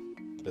title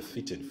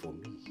befitting for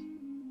me.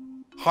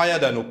 Higher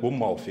than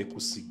Okwomma of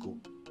Ekwusigo.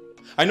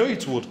 I know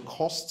it would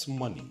cost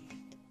money,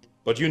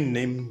 but you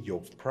name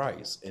your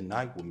price and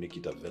I will make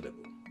it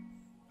available.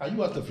 Are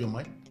you out of your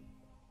mind?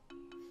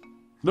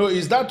 No,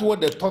 is that what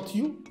they taught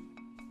you?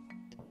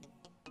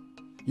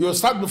 You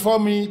sat before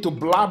me to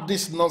blab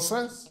this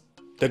nonsense?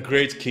 The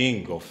great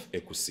king of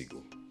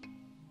Ekwusigo.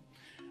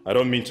 I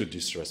don't mean to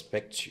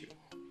disrespect you,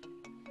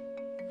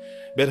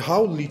 but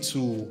how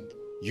little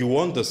you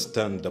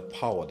understand the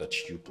power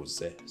that you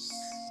possess.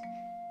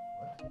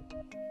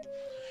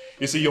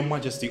 You see, Your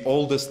Majesty,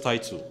 all these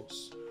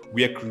titles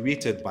were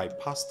created by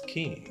past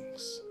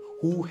kings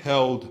who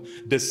held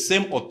the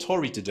same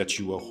authority that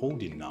you are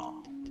holding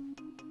now.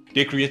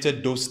 They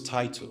created those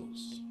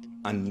titles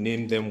and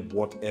named them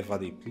whatever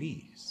they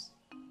please.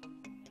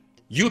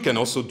 You can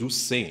also do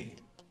same.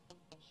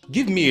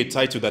 Give me a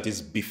title that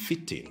is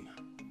befitting,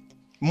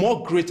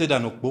 more greater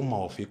than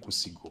Okwomma of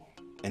Ekwusigo,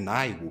 and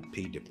I will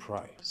pay the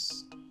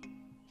price.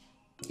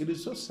 It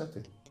is so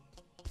certain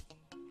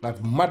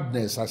that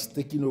madness has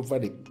taken over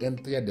the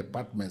entire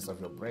departments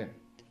of your brain.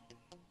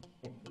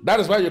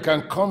 That is why you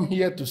can come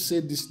here to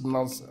say this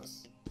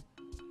nonsense.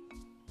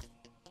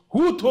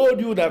 Who told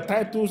you that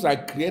titles are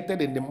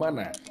created in the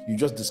manner you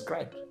just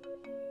described?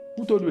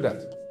 Who told you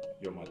that?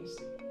 Your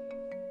Majesty,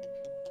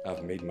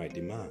 I've made my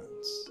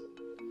demands,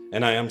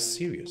 and I am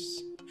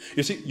serious.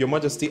 You see, Your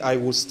Majesty, I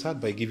will start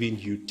by giving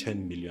you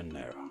 10 million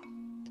naira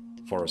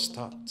for a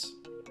start.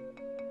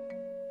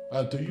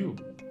 And to you,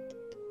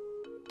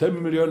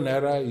 10 million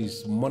naira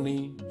is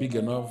money big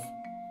enough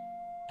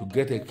to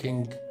get a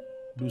king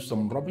do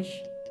some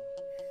rubbish?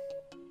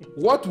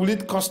 What will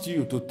it cost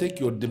you to take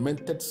your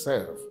demented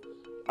self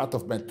out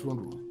of my throne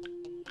room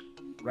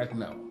right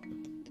now?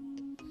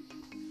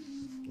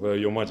 Well,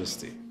 Your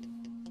Majesty,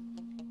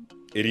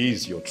 it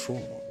is your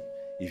throne.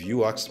 If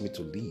you ask me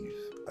to leave,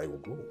 I will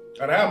go.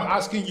 And I am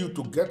asking you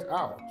to get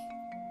out.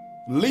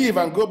 Leave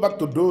and go back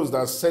to those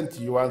that sent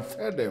you and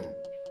tell them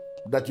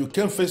that you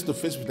came face to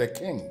face with a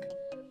king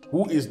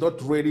who is not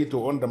ready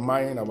to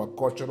undermine our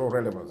cultural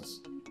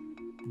relevance.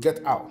 Get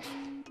out.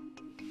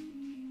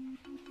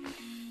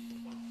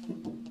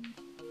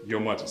 Your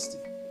Majesty,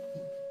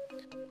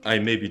 I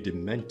may be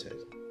demented,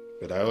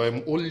 but I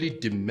am only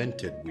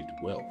demented with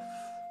wealth.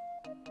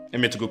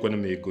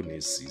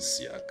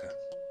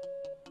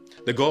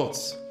 The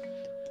gods,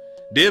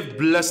 they've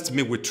blessed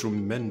me with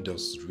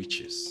tremendous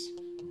riches.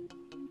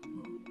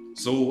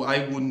 So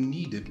I will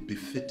need a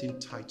befitting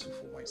title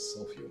for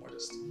myself, Your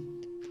Majesty.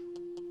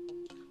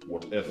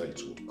 Whatever it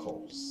would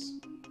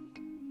cost,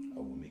 I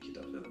will make it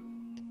available.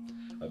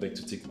 I beg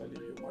to take my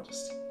leave, Your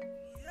Majesty.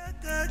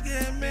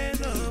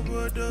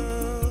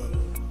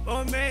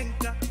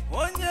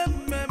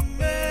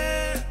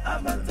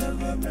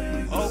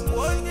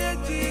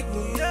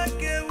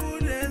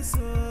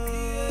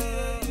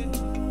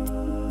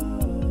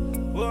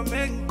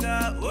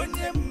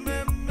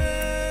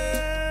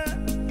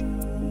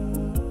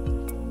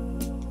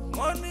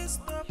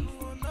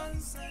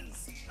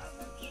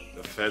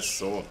 The first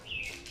sword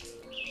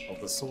of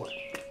the sword.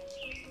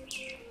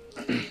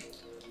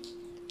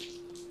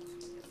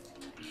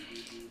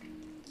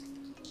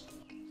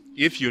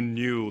 If you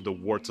knew the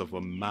worth of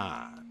a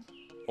man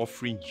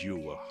offering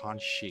you a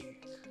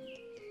handshake,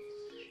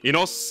 in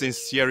all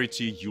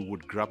sincerity, you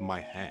would grab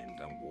my hand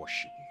and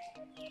worship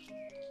me.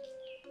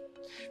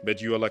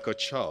 But you are like a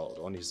child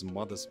on his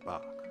mother's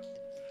back.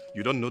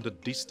 You don't know the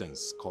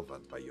distance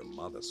covered by your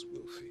mother's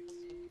will faith.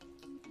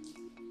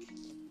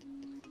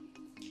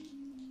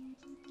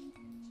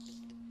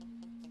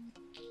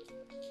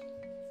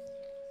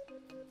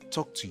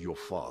 Talk to your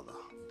father,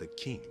 the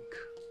king.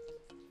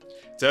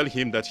 Tell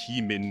him that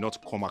he may not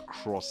come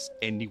across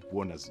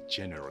anyone as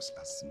generous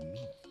as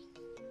me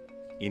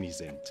in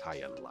his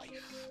entire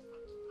life.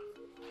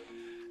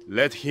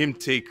 Let him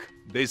take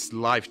this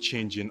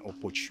life-changing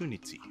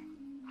opportunity.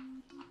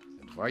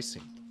 Advise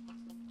him.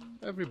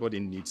 Everybody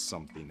needs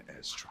something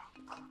extra.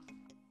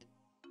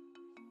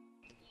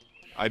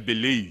 I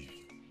believe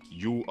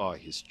you are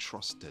his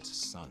trusted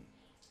son,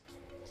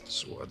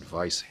 so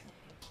advise him.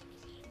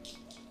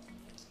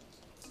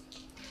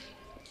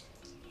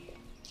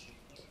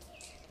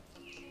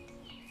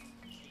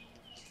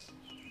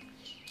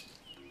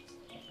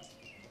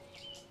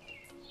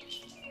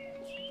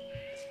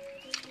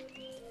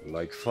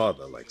 Like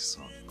father, like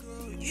son.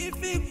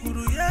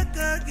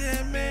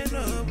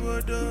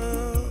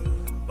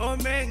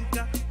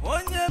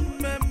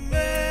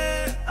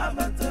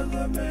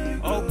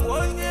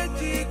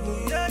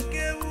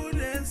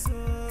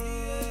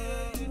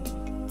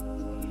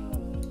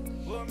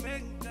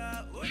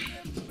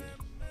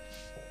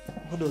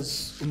 What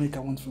does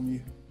Omeka want from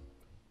you?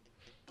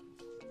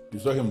 You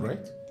saw him,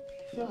 right?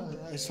 Yeah,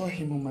 I saw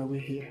him on my way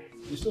here.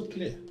 It's so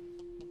clear.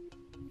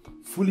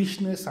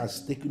 Foolishness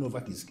has taken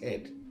over his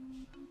head.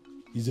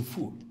 He's a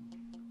fool.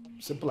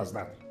 Simple as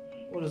that.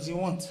 What does he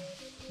want?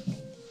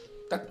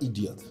 That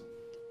idiot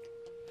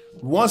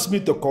wants me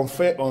to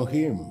confer on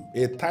him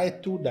a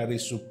title that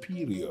is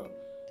superior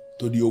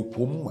to the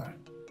Okwomma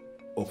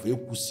of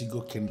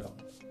Ekusigo Kingdom.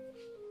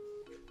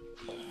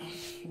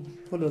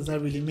 What does that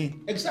really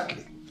mean?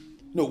 Exactly.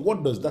 No,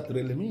 what does that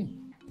really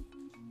mean?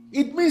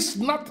 It means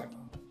nothing.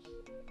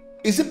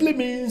 It simply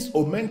means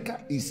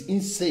Omenka is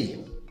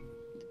insane.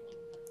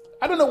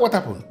 I don't know what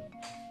happened.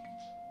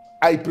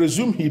 I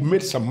presume he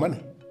made some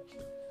money.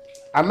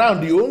 And now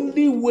the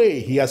only way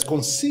he has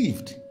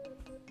conceived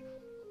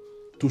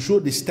to show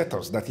the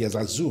status that he has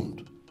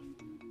assumed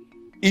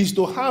is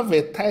to have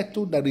a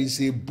title that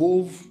is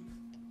above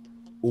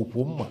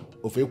Okwomma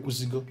of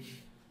Ekusigo.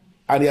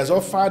 And he has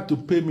offered to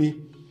pay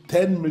me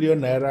 10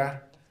 million naira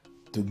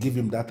to give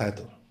him that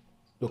title.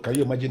 So can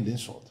you imagine the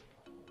insult?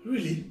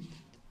 Really?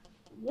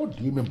 What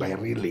do you mean by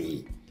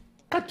really?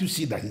 Can't you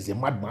see that he's a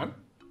madman?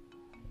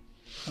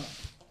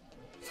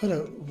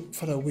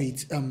 Father,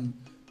 wait.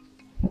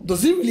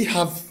 Does he really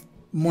have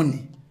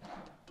money?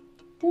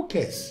 Who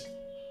cares?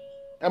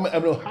 I mean,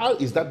 how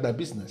is that my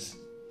business?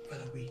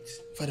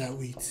 Father,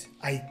 wait.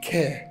 I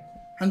care.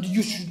 And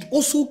you should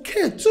also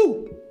care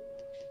too.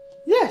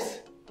 Yes.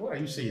 What are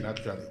you saying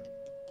actually?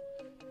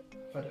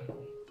 Father,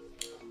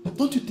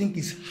 don't you think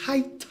it's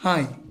high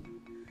time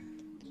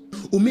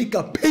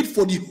Omeka paid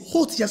for the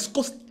hurt he has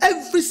caused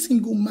every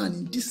single man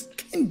in this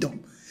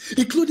kingdom,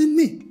 including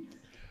me?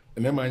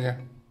 Nemanya,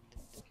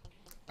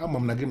 I'm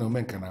not going to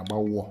make an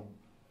about war.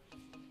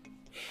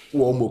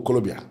 War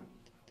Colombia.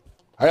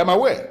 I am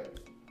aware.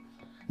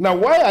 Now,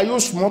 why are you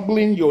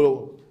smuggling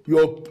your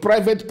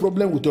private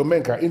problem with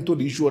Omenka into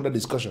the issue of the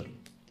discussion?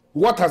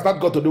 What has that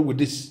got to do with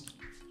this?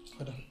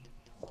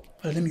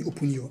 Father, let me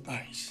open your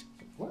eyes.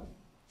 What?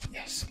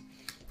 Yes.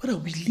 Father,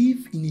 we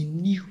live in a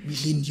new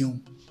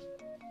millennium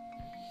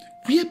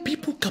where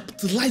people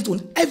capitalize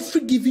on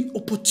every given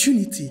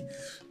opportunity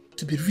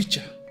to be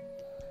richer.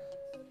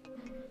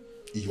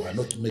 You are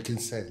not making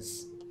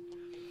sense.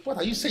 What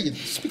are you saying?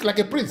 Speak like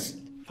a prince.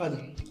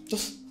 Father,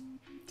 just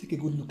take a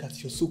good look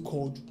at your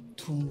so-called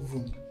throne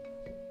room.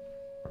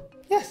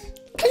 Yes.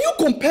 Can you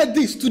compare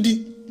this to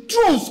the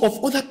thrones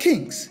of other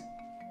kings?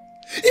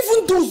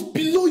 Even those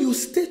below your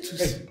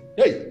status.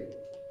 Hey!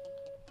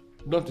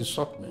 Don't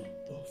insult me.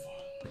 Oh,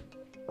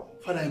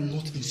 Father, I'm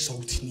not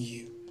insulting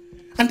you.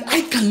 And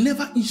I can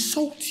never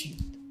insult you.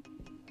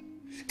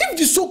 If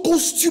the so-called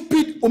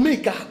stupid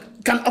Omega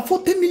can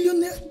afford 10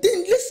 million,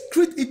 then let's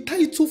create a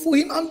title for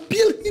him and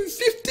bill him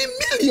 50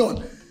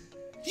 million.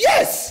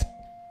 Yes!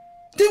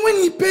 Then when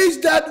he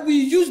pays that, we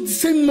use the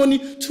same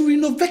money to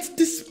renovate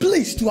this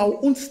place to our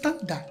own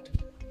standard.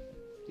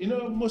 You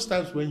know, most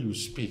times when you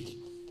speak,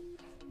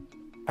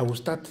 I will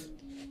start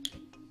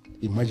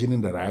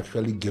imagining that I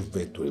actually gave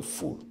birth to a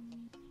fool.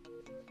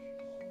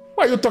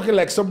 Why are you talking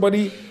like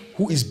somebody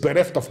who is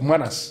bereft of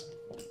manners?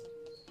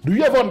 Do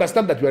you ever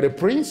understand that you are a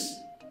prince?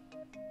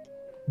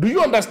 Do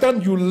you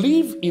understand you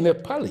live in a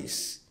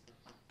palace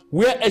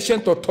where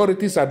ancient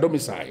authorities are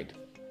domiciled?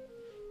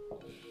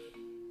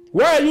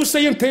 Why are you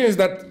saying things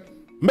that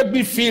make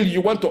me feel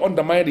you want to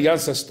undermine the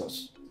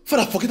ancestors?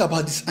 Father, forget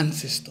about these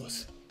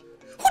ancestors.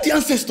 Who the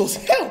ancestors?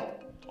 Hell!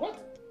 What?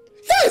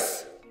 Yes!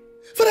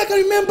 Father, I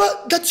can remember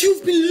that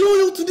you've been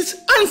loyal to these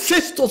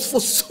ancestors for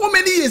so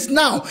many years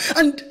now,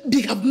 and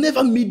they have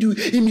never made you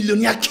a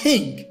millionaire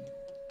king.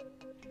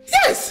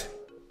 Yes!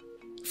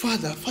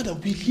 Father,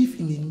 we live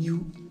in a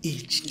new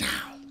age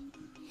now.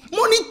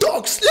 Money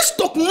talks. Let's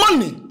talk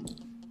money.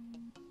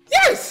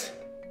 Yes!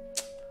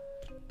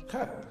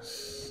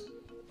 Cars.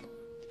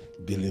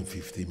 Billing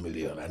 50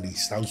 million, and it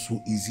sounds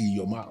so easy in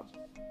your mouth.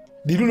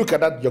 Did you look at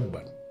that young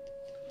man?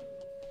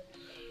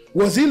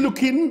 Was he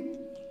looking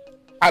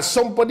at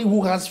somebody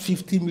who has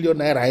 50 million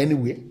naira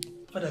anyway?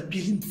 Father,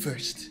 bill him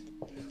first.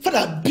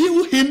 Father,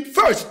 bill him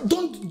first.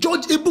 Don't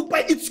judge a book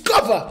by its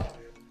cover.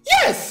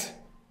 Yes!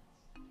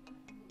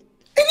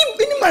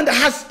 Any man that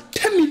has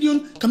 10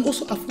 million can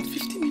also afford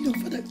 50 million.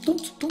 Father,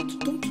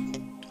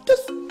 don't.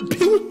 Just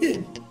bill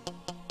him.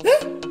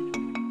 Eh?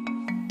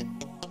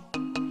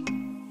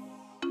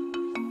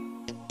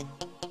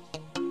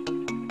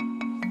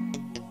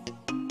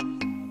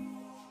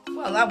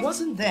 Well, I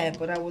wasn't there,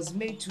 but I was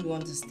made to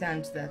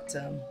understand that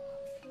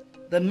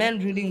the men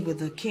ruling with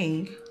the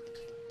king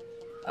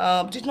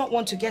did not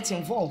want to get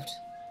involved.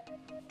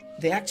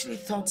 They actually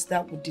thought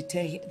that would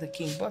deter the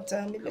king, but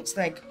it looks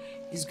like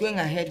he's going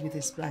ahead with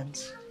his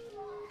plans.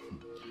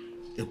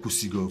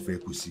 Ekusigo for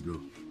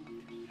Ekusigo.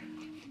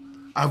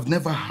 I've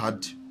never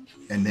had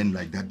a name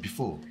like that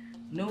before.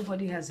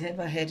 Nobody has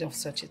ever heard of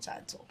such a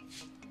title.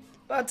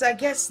 But I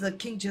guess the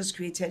king just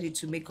created it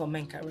to make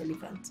Omenka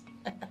relevant.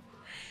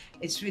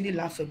 It's really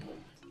laughable.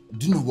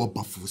 Do you know what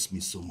baffles me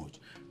so much?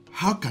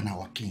 How can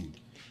our king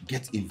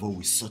get involved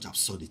with such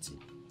absurdity?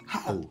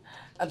 How?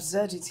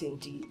 Absurdity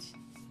indeed.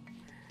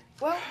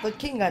 Well, the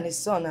king and his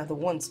son are the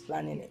ones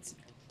planning it.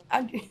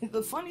 And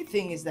the funny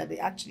thing is that they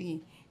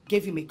actually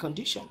gave him a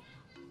condition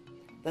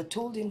that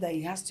told him that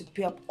he has to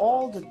pay up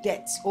all the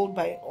debts owed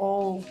by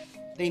all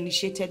the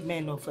initiated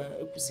men of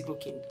Ekusigo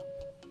kingdom.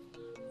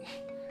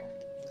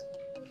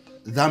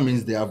 That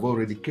means they have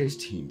already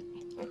caged him.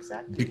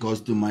 Exactly.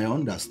 Because to my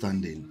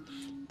understanding,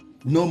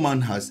 no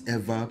man has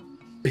ever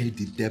paid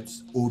the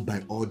debts owed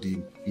by all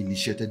the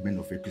initiated men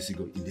of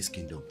Ekusigo in this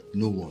kingdom.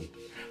 No one.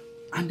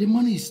 And the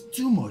money is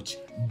too much.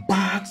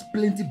 Bags,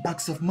 plenty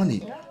bags of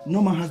money. Yeah.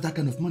 No man has that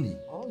kind of money.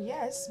 Oh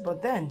yes,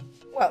 but then,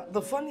 well,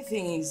 the funny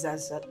thing is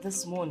that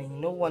this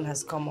morning, no one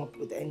has come up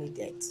with any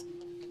debt.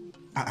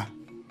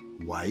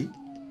 Why?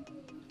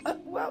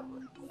 Well,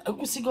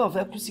 Ekusigo of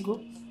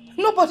Ekusigo,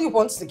 nobody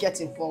wants to get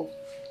involved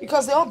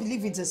because they all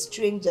believe it's a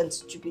strange and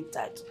stupid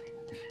title.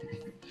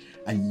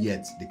 And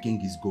yet, the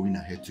king is going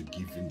ahead to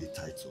give him the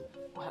title.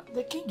 Well,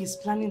 the king is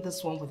planning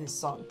this one with his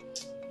son.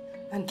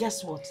 And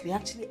guess what? They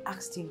actually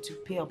asked him to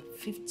pay up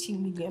 50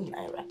 million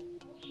naira,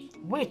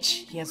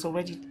 which he has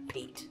already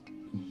paid.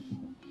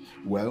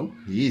 Well,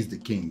 he is the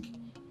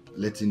king.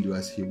 Let him do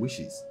as he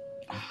wishes.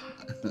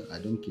 I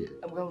don't care.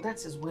 Well,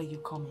 that is where you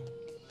come in.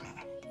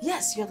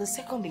 Yes, you're the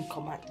second in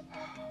command.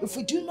 If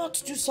we do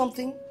not do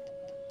something,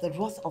 the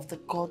wrath of the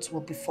gods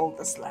will befall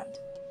this land.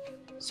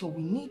 So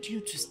we need you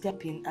to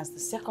step in as the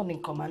second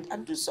in command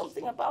and do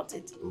something about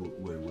it. Oh,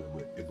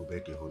 wait.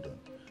 Ebubeke, hold on.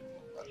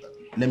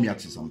 Let me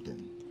ask you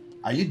something.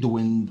 Are you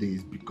doing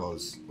this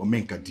because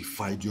Omenka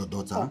defied your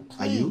daughter? Oh,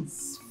 please, are you?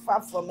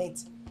 Far from it.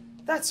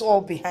 That's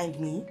all behind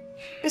me.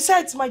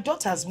 Besides, my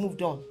daughter has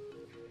moved on.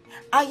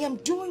 I am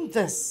doing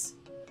this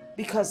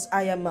because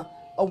I am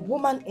a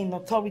woman in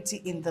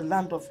authority in the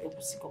land of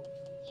Ekusigo.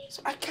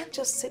 So I can't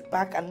just sit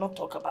back and not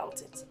talk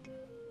about it.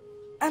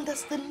 And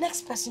as the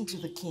next person to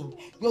the king,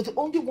 you're the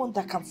only one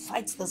that can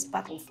fight this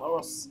battle for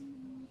us.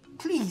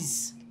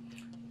 Please.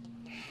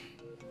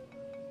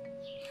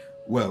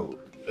 Well,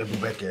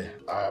 Ebubeke,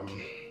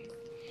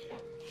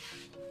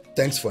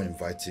 Thanks for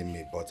inviting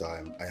me, but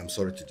I am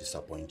sorry to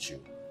disappoint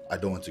you. I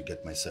don't want to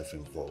get myself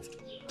involved.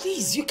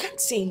 Please, you can't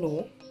say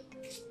no.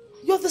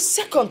 You're the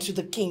second to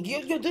the king.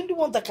 You're the only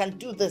one that can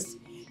do this.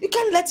 You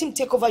can't let him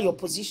take over your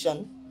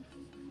position.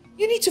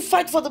 You need to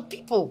fight for the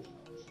people.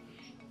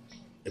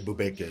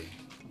 Ebubeke,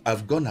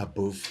 I've gone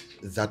above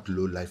that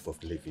low life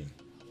of living.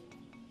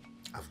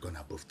 I've gone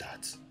above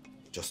that.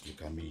 Just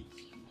look at me.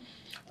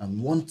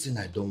 And one thing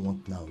I don't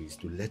want now is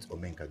to let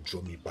Omenka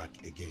draw me back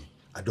again.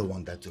 I don't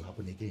want that to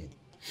happen again.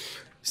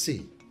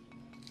 See,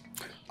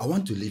 I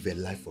want to live a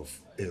life of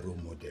a role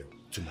model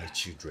to my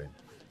children.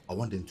 I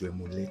want them to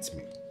emulate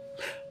me.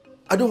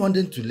 I don't want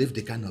them to live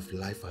the kind of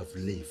life I've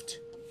lived.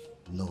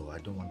 No, I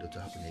don't want that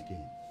to happen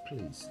again.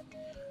 Please,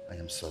 I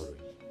am sorry.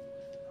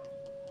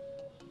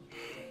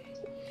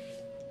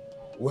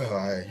 Well,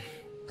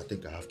 I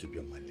think I have to be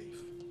on my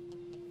leave.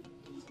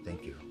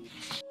 Thank you.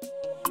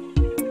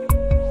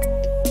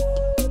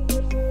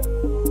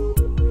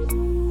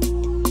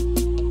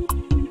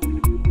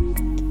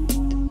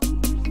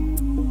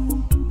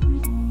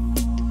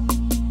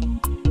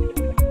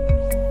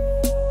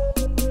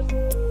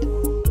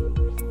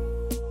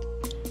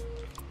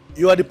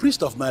 You are the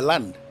priest of my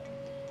land.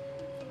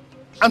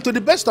 And to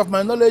the best of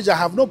my knowledge, I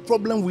have no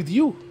problem with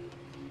you.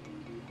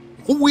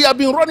 We have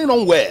been running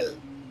on well.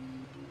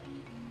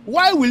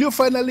 Why will you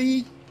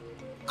finally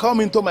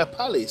come into my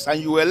palace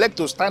and you elect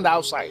to stand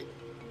outside?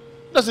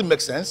 Does it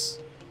make sense?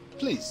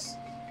 Please,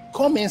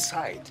 come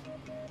inside.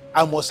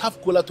 I must have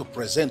cola to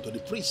present to the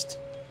priest.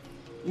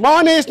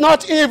 Money is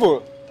not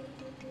evil,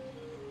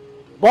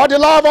 but the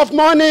love of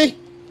money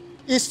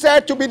is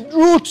said to be the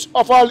root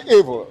of all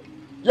evil,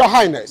 Your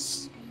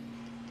Highness.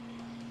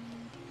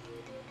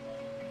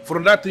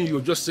 From that thing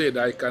you just said,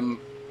 I can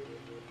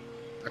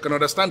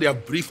understand they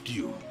have briefed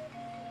you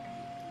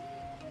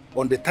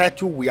on the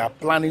title we are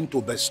planning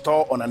to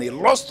bestow on an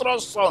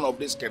illustrious son of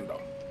this kingdom.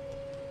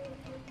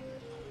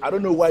 I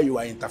don't know why you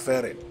are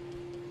interfering.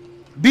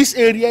 This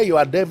area you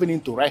are delving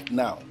into right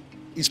now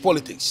is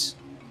politics.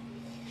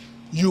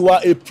 You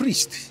are a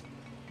priest,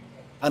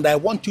 and I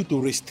want you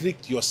to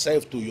restrict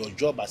yourself to your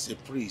job as a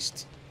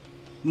priest.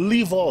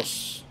 Leave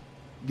us,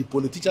 the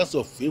politicians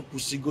of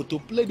Ekusigo, to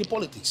play the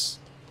politics.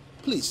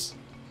 Please.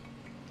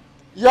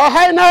 Your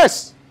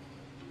Highness,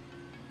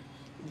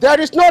 there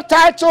is no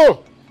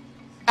title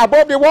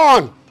above the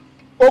one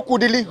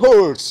Okudili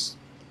holds.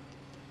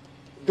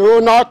 Do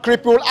not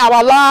cripple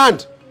our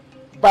land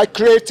by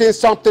creating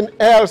something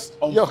else,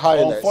 Your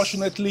Highness.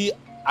 Unfortunately,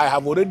 I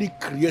have already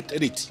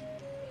created it.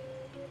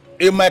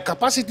 In my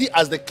capacity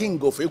as the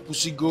king of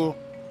Ekusigo,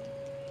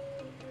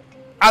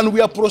 and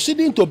we are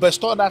proceeding to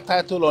bestow that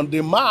title on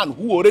the man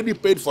who already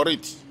paid for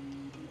it.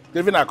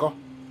 Because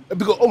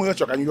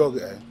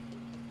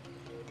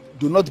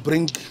do not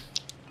bring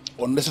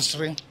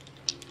unnecessary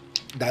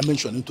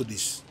dimension into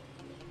this.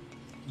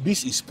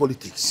 This is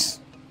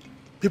politics.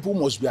 People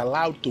must be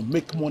allowed to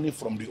make money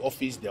from the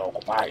office they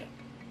occupy.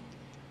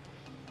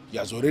 He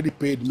has already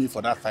paid me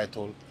for that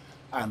title,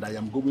 and I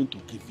am going to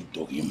give it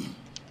to him.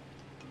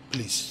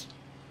 Please,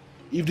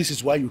 if this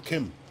is why you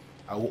came,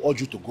 I will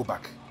urge you to go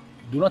back.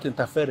 Do not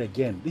interfere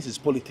again. This is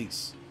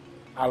politics.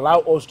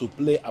 Allow us to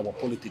play our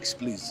politics,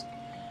 please.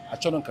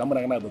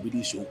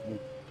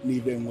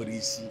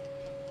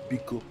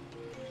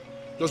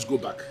 Just go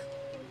back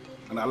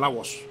and allow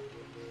us.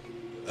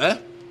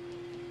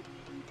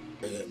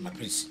 My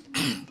prince,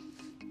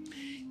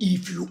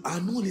 if you are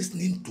not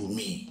listening to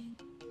me,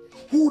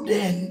 who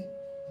then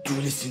do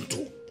you listen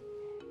to?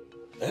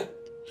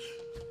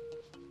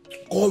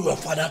 Call your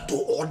father to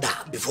order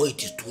before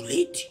it is too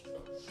late.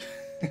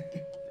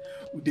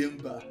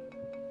 Udemba,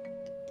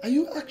 are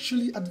you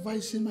actually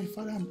advising my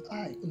father and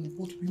I on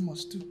what we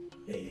must do?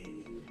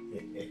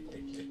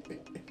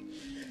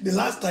 The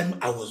last time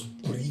I was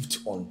briefed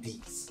on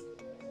this,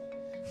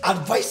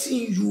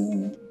 advising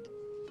you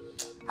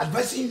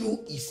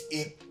is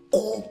a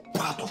core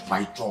part of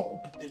my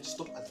job. Then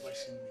stop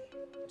advising me.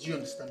 Do you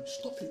understand?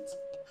 Stop it.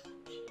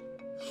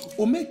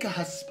 Omeka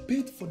has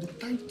paid for the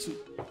title,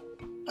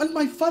 and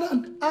my father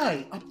and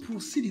I are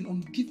proceeding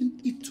on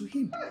giving it to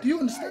him. Do you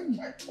understand me?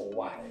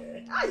 Why?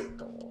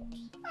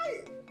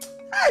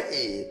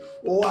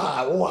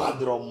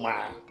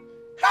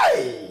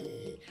 Hey!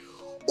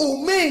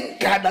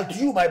 Omenka, that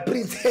you, my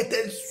prince,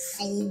 hated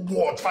so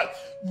much.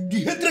 The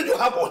hatred you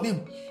have on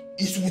him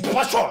is with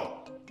passion.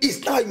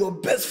 He's now your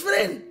best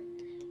friend.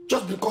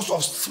 Just because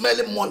of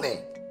smelling money.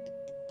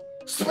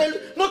 Smell,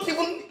 not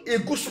even a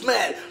good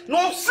smell.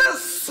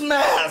 Nonsense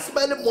smell.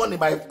 Smelling money,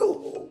 my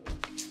fool.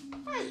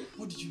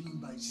 What did you mean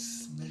by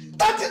smelling?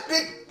 That is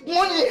the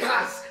money he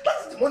has. That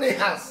is the money he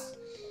has.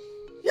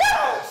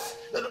 Yes.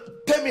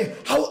 Tell me,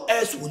 how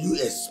else will you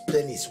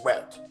explain his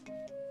wealth?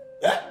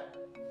 Yeah?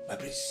 My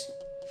prince,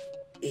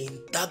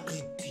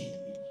 integrity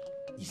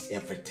is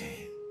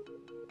everything.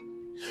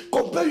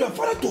 Compare your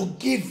father to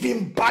give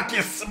him back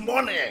his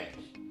money.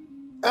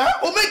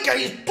 Omeka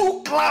is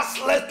too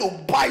classless to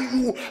buy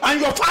you and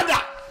your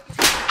father.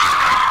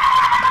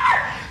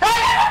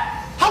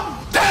 How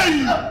dare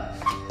you?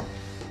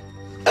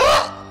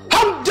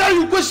 How dare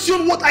dare you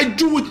question what I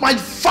do with my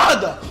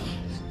father?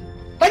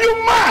 Are you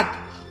mad?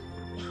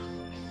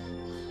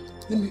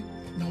 Let me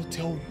now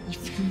tell you,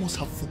 if you must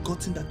have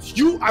forgotten that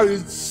you are a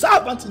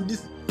servant in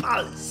this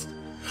palace,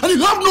 and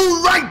you have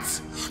no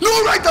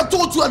right at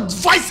all to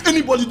advise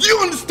anybody. Do you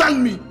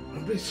understand me?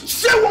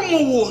 Say one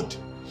more word,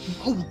 and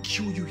I will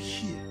kill you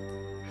here.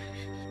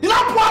 In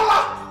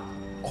Apala!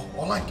 I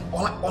will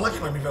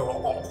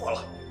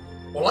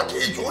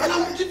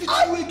give it to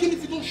you again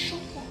if you don't shut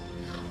up.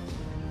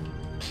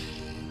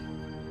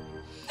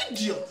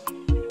 Idiot!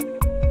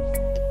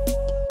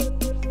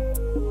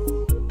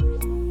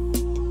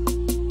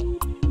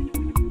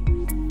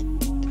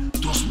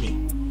 Trust me,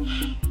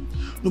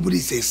 nobody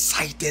is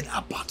excited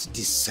about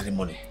this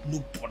ceremony.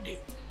 Nobody.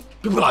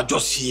 People are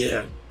just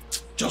here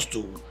just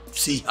to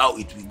see how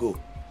it will go.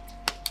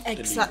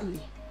 Exactly.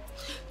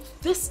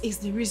 This is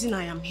the reason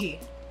I am here.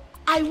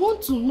 I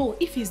want to know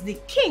if it's the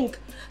king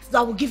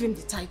that will give him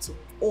the title,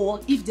 or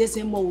if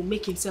Dezemo will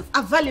make himself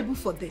available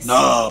for this.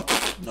 No,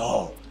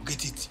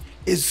 get it.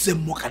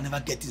 Ezemo can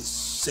never get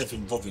himself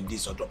involved in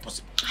this or not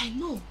possible. I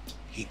know.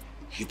 He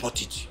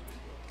bought it.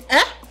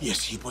 Eh?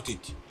 Yes, he bought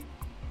it.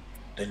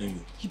 Telling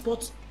you. He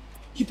bought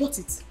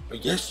it?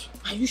 Yes.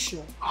 Are you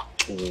sure? Oh,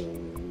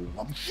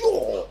 I'm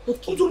sure.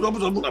 Okay.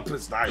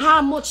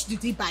 How much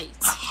did he buy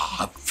it?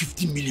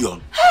 50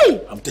 million.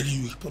 Hey! I'm telling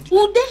you, he bought it.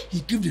 Ude? He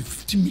gave the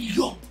 50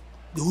 million.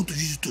 They want to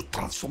use it to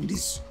transform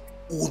this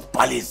old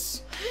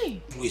palace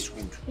to his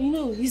wood. You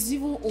know, he's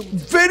even old.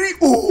 Very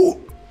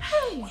old.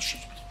 Hey!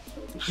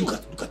 Look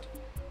at.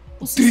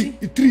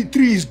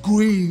 Tree is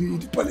growing in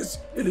the palace.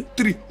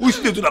 Tree. Who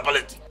stay to the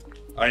palace?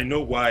 I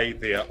know why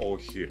they are all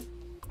here.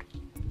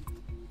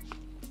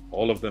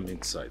 All of them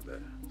inside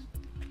there.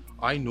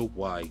 I know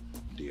why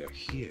they are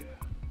here.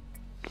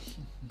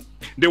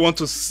 They want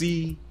to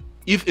see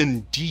if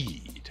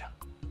indeed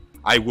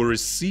I will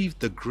receive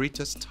the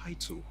greatest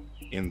title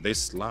in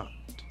this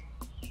land.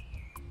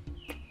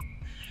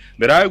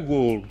 But I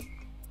will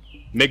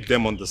make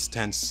them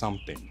understand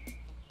something,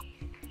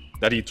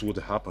 that it would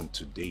happen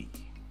today.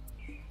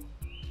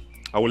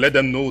 I will let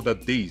them know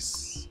that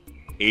this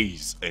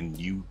is a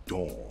new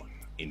dawn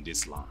in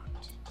this land.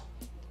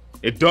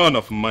 A dawn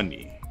of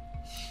money.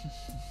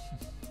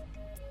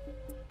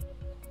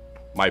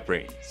 My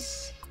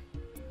prince,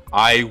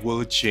 I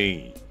will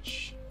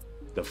change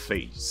the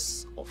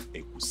face of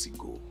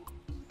Ekusigo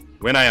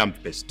when I am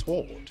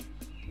bestowed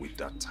with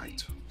that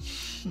title.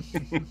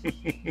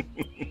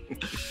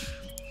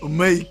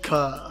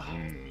 Omeka,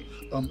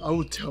 I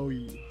will tell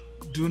you,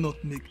 do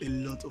not make a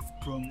lot of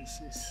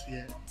promises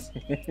yet.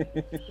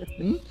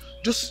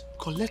 Just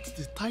collect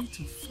the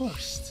title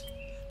first,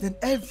 then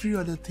every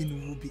other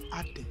thing will be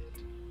added.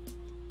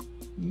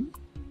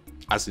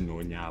 As in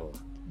Onyala.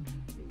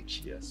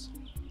 Cheers.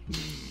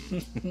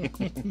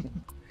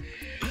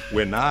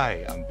 When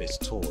I am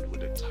bestowed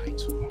with a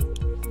title,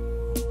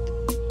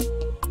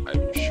 I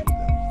will show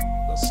them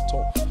the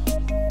stuff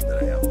that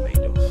I am made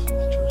of.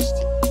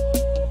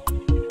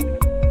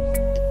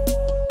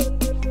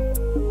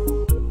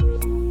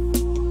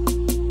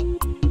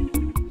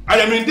 I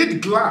am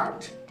indeed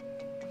glad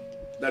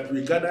that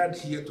we gathered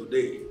here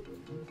today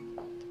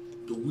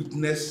to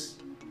witness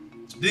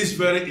this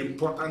very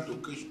important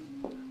occasion.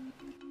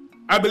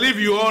 I believe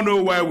you all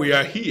know why we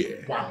are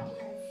here. Wow.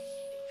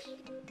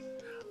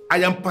 I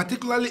am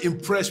particularly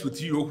impressed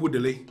with you,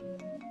 Okudele,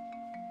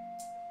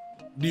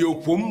 the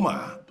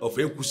Okwoma of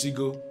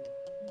Ekusigo,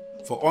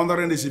 for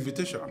honoring this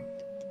invitation.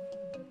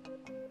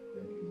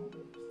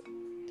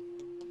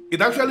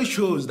 It actually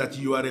shows that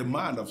you are a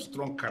man of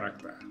strong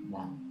character.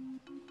 Wow.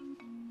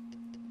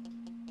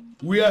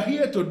 We are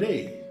here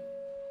today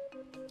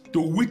to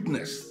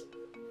witness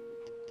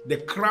the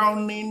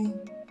crowning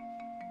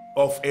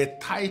of a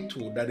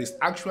title that is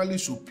actually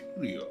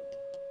superior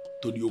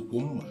to the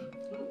Okwoma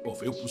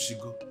of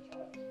Ekusigo.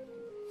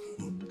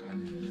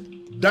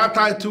 That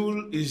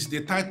title is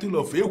the title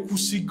of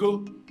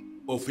Ekusigo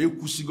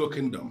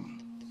Kingdom.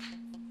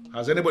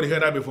 Has anybody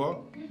heard that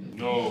before?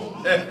 No.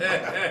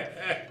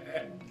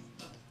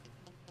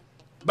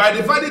 By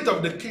the verdict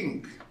of the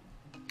king,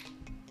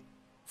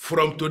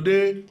 from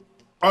today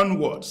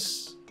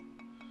onwards,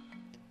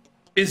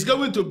 it's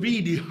going to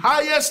be the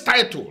highest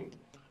title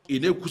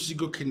in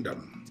Ekusigo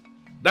Kingdom.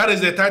 That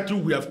is the title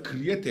we have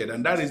created,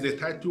 and that is the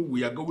title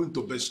we are going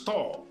to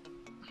bestow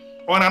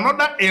on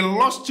another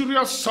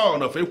illustrious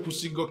son of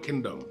Ekusigo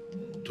Kingdom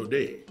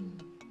today.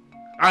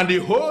 And the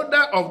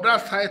holder of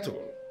that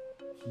title,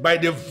 by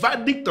the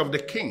verdict of the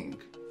king,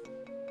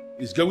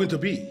 is going to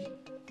be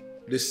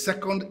the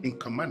second in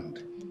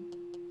command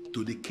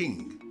to the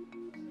king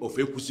of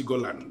Ekusigo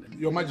land.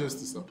 Your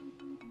Majesty, sir.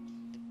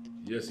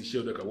 Yes,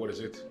 Ishiodeka, what is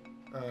it?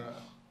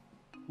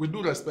 With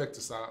due respect,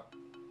 sir,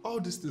 all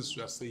these things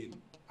you are saying,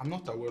 I'm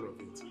not aware of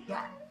it.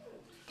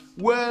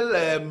 Well,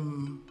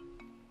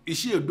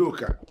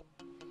 Ishiodoka,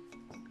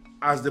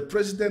 as the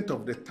president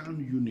of the town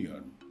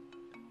union,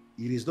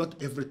 it is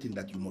not everything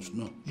that you must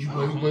know.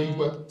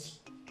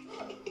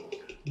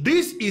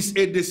 This is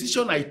a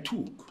decision I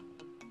took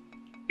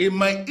in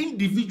my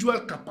individual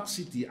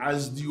capacity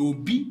as the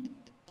OB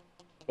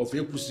of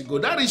Ekusigo.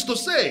 That is to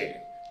say,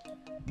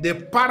 the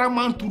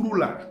paramount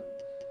ruler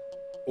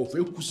of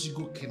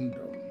Ekusigo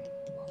Kingdom.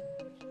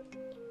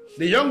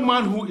 The young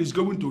man who is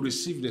going to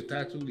receive the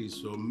title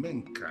is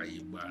Omenka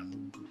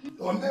Iban.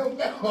 What's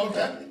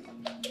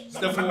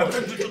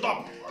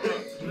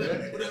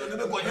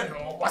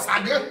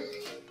that?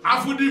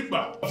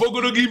 Afudimba.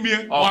 Fogoro give me.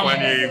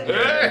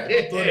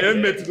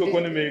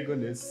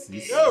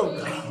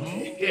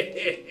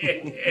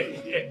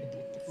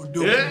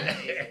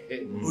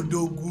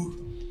 Odogu.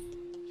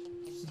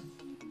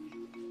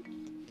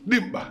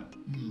 Dimba.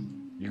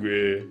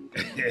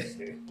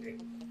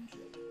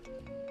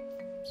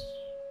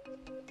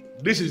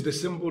 This is the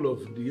symbol of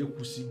the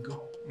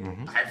Ekusigo.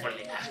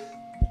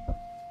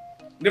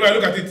 Never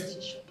look at it.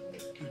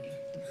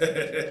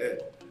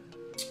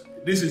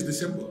 This is the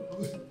symbol.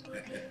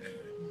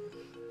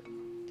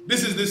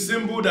 This is the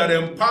symbol that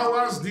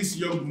empowers this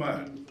young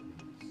man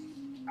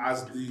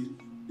as the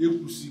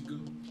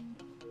Ekusigo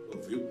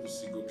of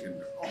Ekusigo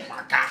Kingdom. Oh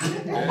my God!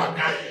 Oh my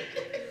God!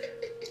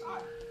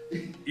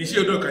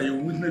 Can you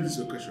witness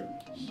this occasion?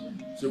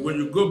 So when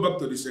you go back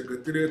to the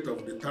secretariat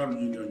of the town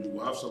union, you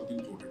will have something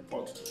to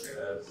report to them.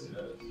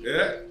 Yes.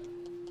 Yeah?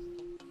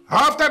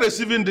 After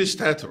receiving this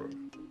title,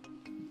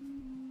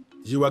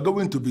 you are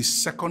going to be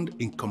second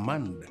in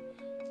command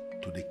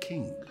to the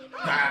king.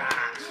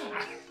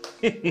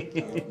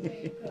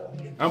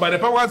 And by the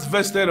powers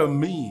vested on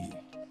me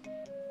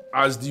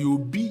as the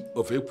Obi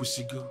of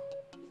Ekusigo,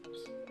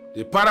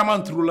 the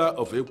paramount ruler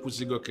of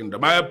Ekusigo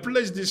Kingdom, I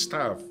place this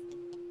staff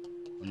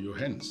on your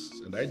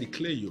hands and I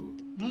declare you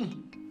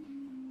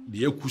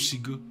the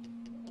Ekusigo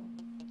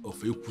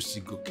of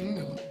Ekusigo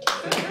Kingdom.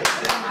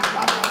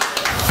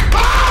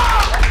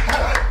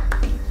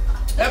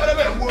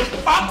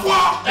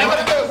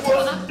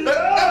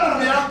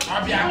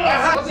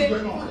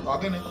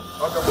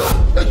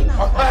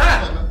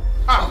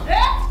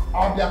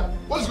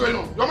 What's going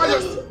on? Your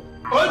Majesty!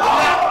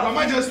 Your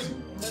Majesty!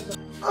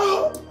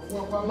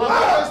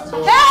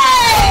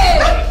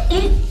 Hey!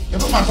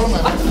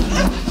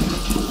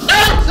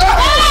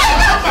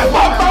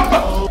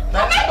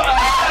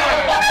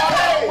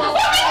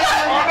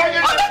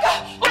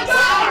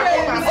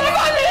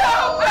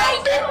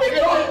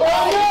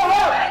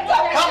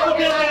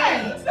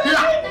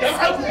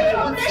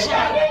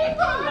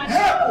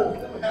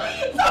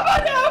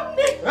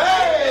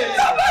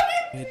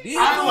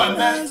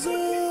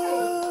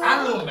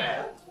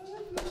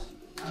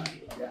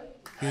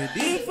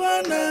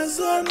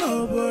 Kedifanazo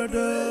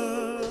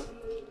nobodo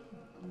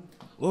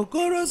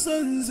Okoro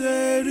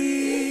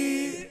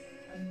sonzeri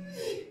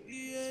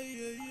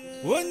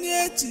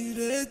Onye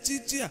chire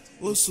echichi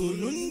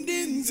osolu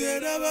ndị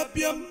nzere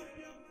bapiam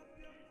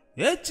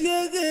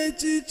Echiege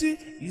echichi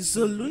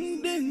isolu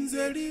ndị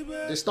nzere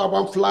ba. The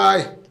stubborn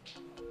fly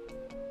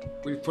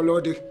will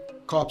follow the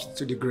corpse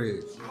to the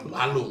grave.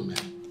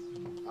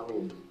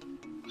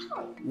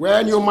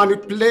 When you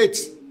manipulate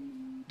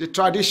the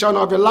tradition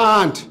of the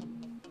land,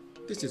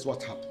 this is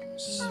what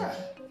happens.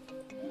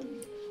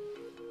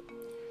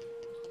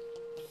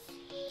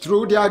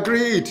 Through their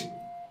greed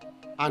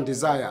and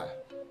desire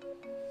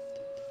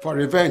for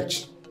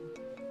revenge,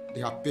 they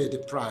have paid the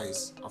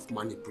price of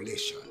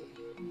manipulation.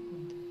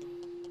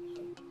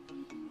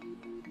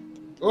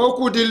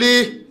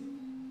 Okudili,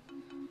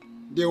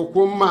 the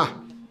Okuma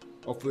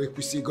of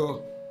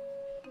Ekusigo,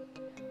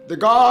 the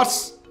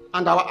gods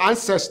and our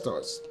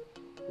ancestors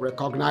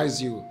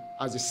recognize you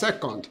as the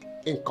second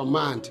in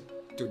command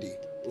to the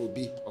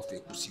Obi of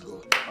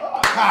Ekusigo.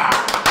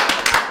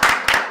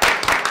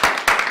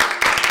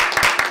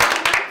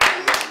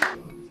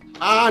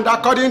 And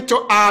according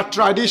to our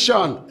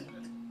tradition,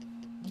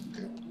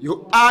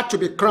 you are to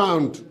be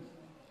crowned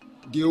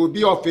the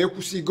Obi of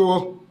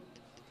Ekusigo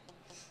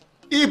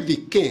if the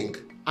king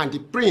and the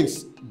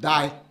prince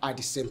die at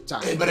the same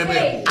time.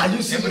 Are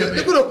you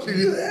serious?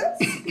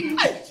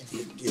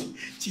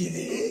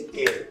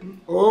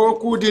 Oh,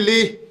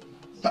 Kudili,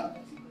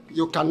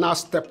 you can now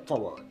step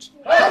forward.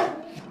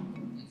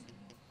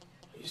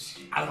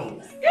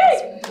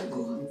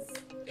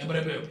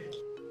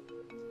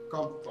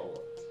 Come forward.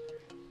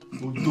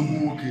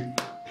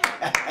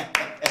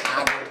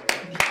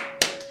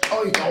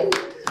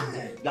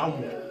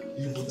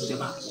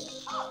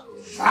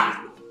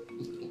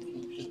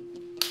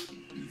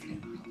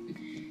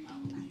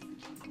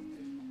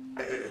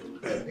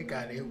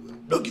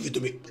 Don't give it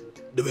to me.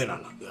 The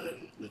banana.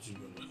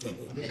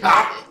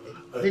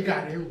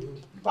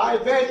 By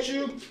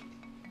virtue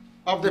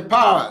of the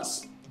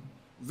powers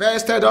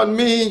vested on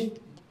me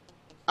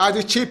as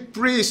the chief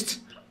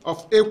priest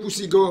of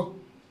Ekusigo,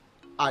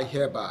 I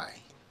hereby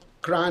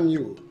crown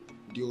you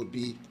the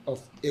Obi of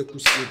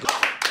Ekusigo.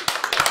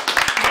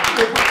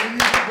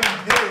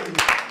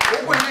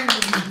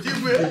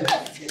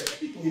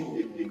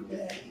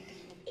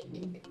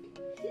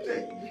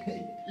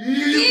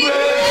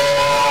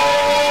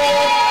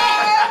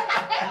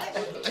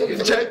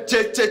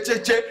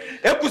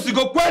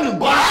 Ekusigo kwenu.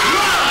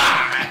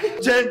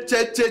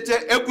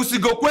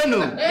 Ekusigo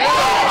kwenu.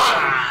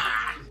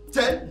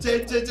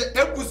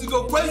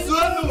 Ekusigo kwenu.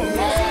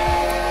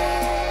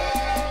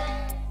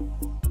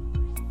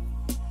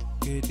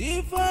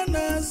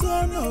 Kedifana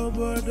sono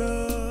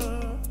bodo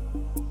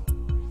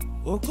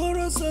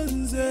Okoro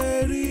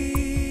sonzeri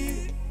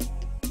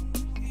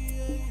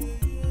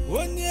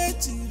Onye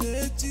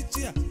chire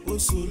chichia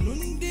Osolu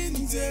ndi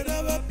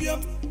nzera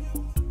bapiam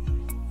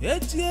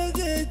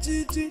Echiege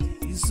chichi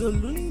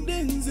Isolu ndi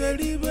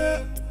nzeribe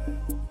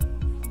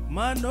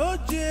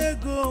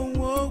Manojego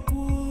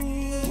nwoku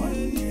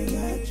Wanye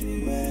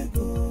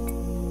gachubego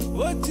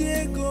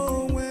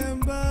Ojego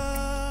wemba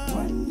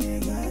Wanye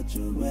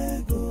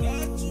gachubego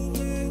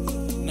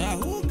Now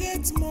who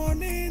gets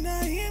money, na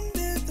him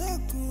they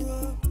talk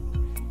to.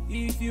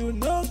 If you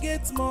no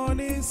get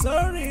money,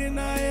 sorry,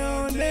 na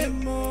your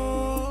name.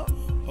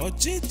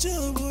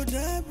 Ochicho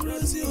boda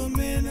Brazil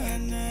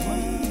menana.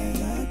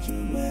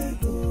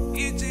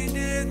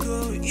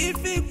 Ijidego,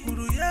 ifi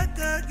kuru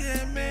yaka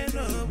game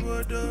no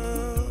bodo.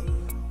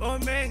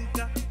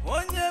 Omenka,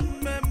 onye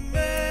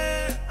mmemme,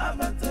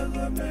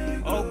 abatago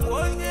mego.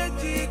 Okonye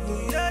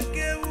jigu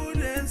yake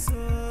ureso.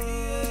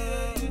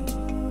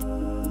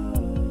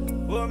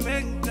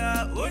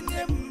 Omenka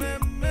onye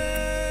mmemme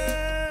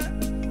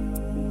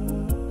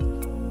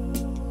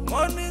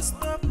Money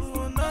stop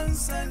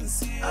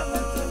nonsense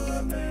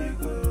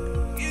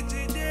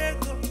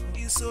Ijidego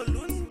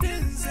isolu ndị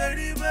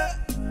nzeribe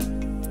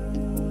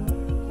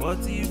But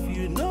if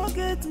you no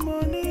get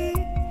money,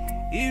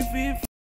 if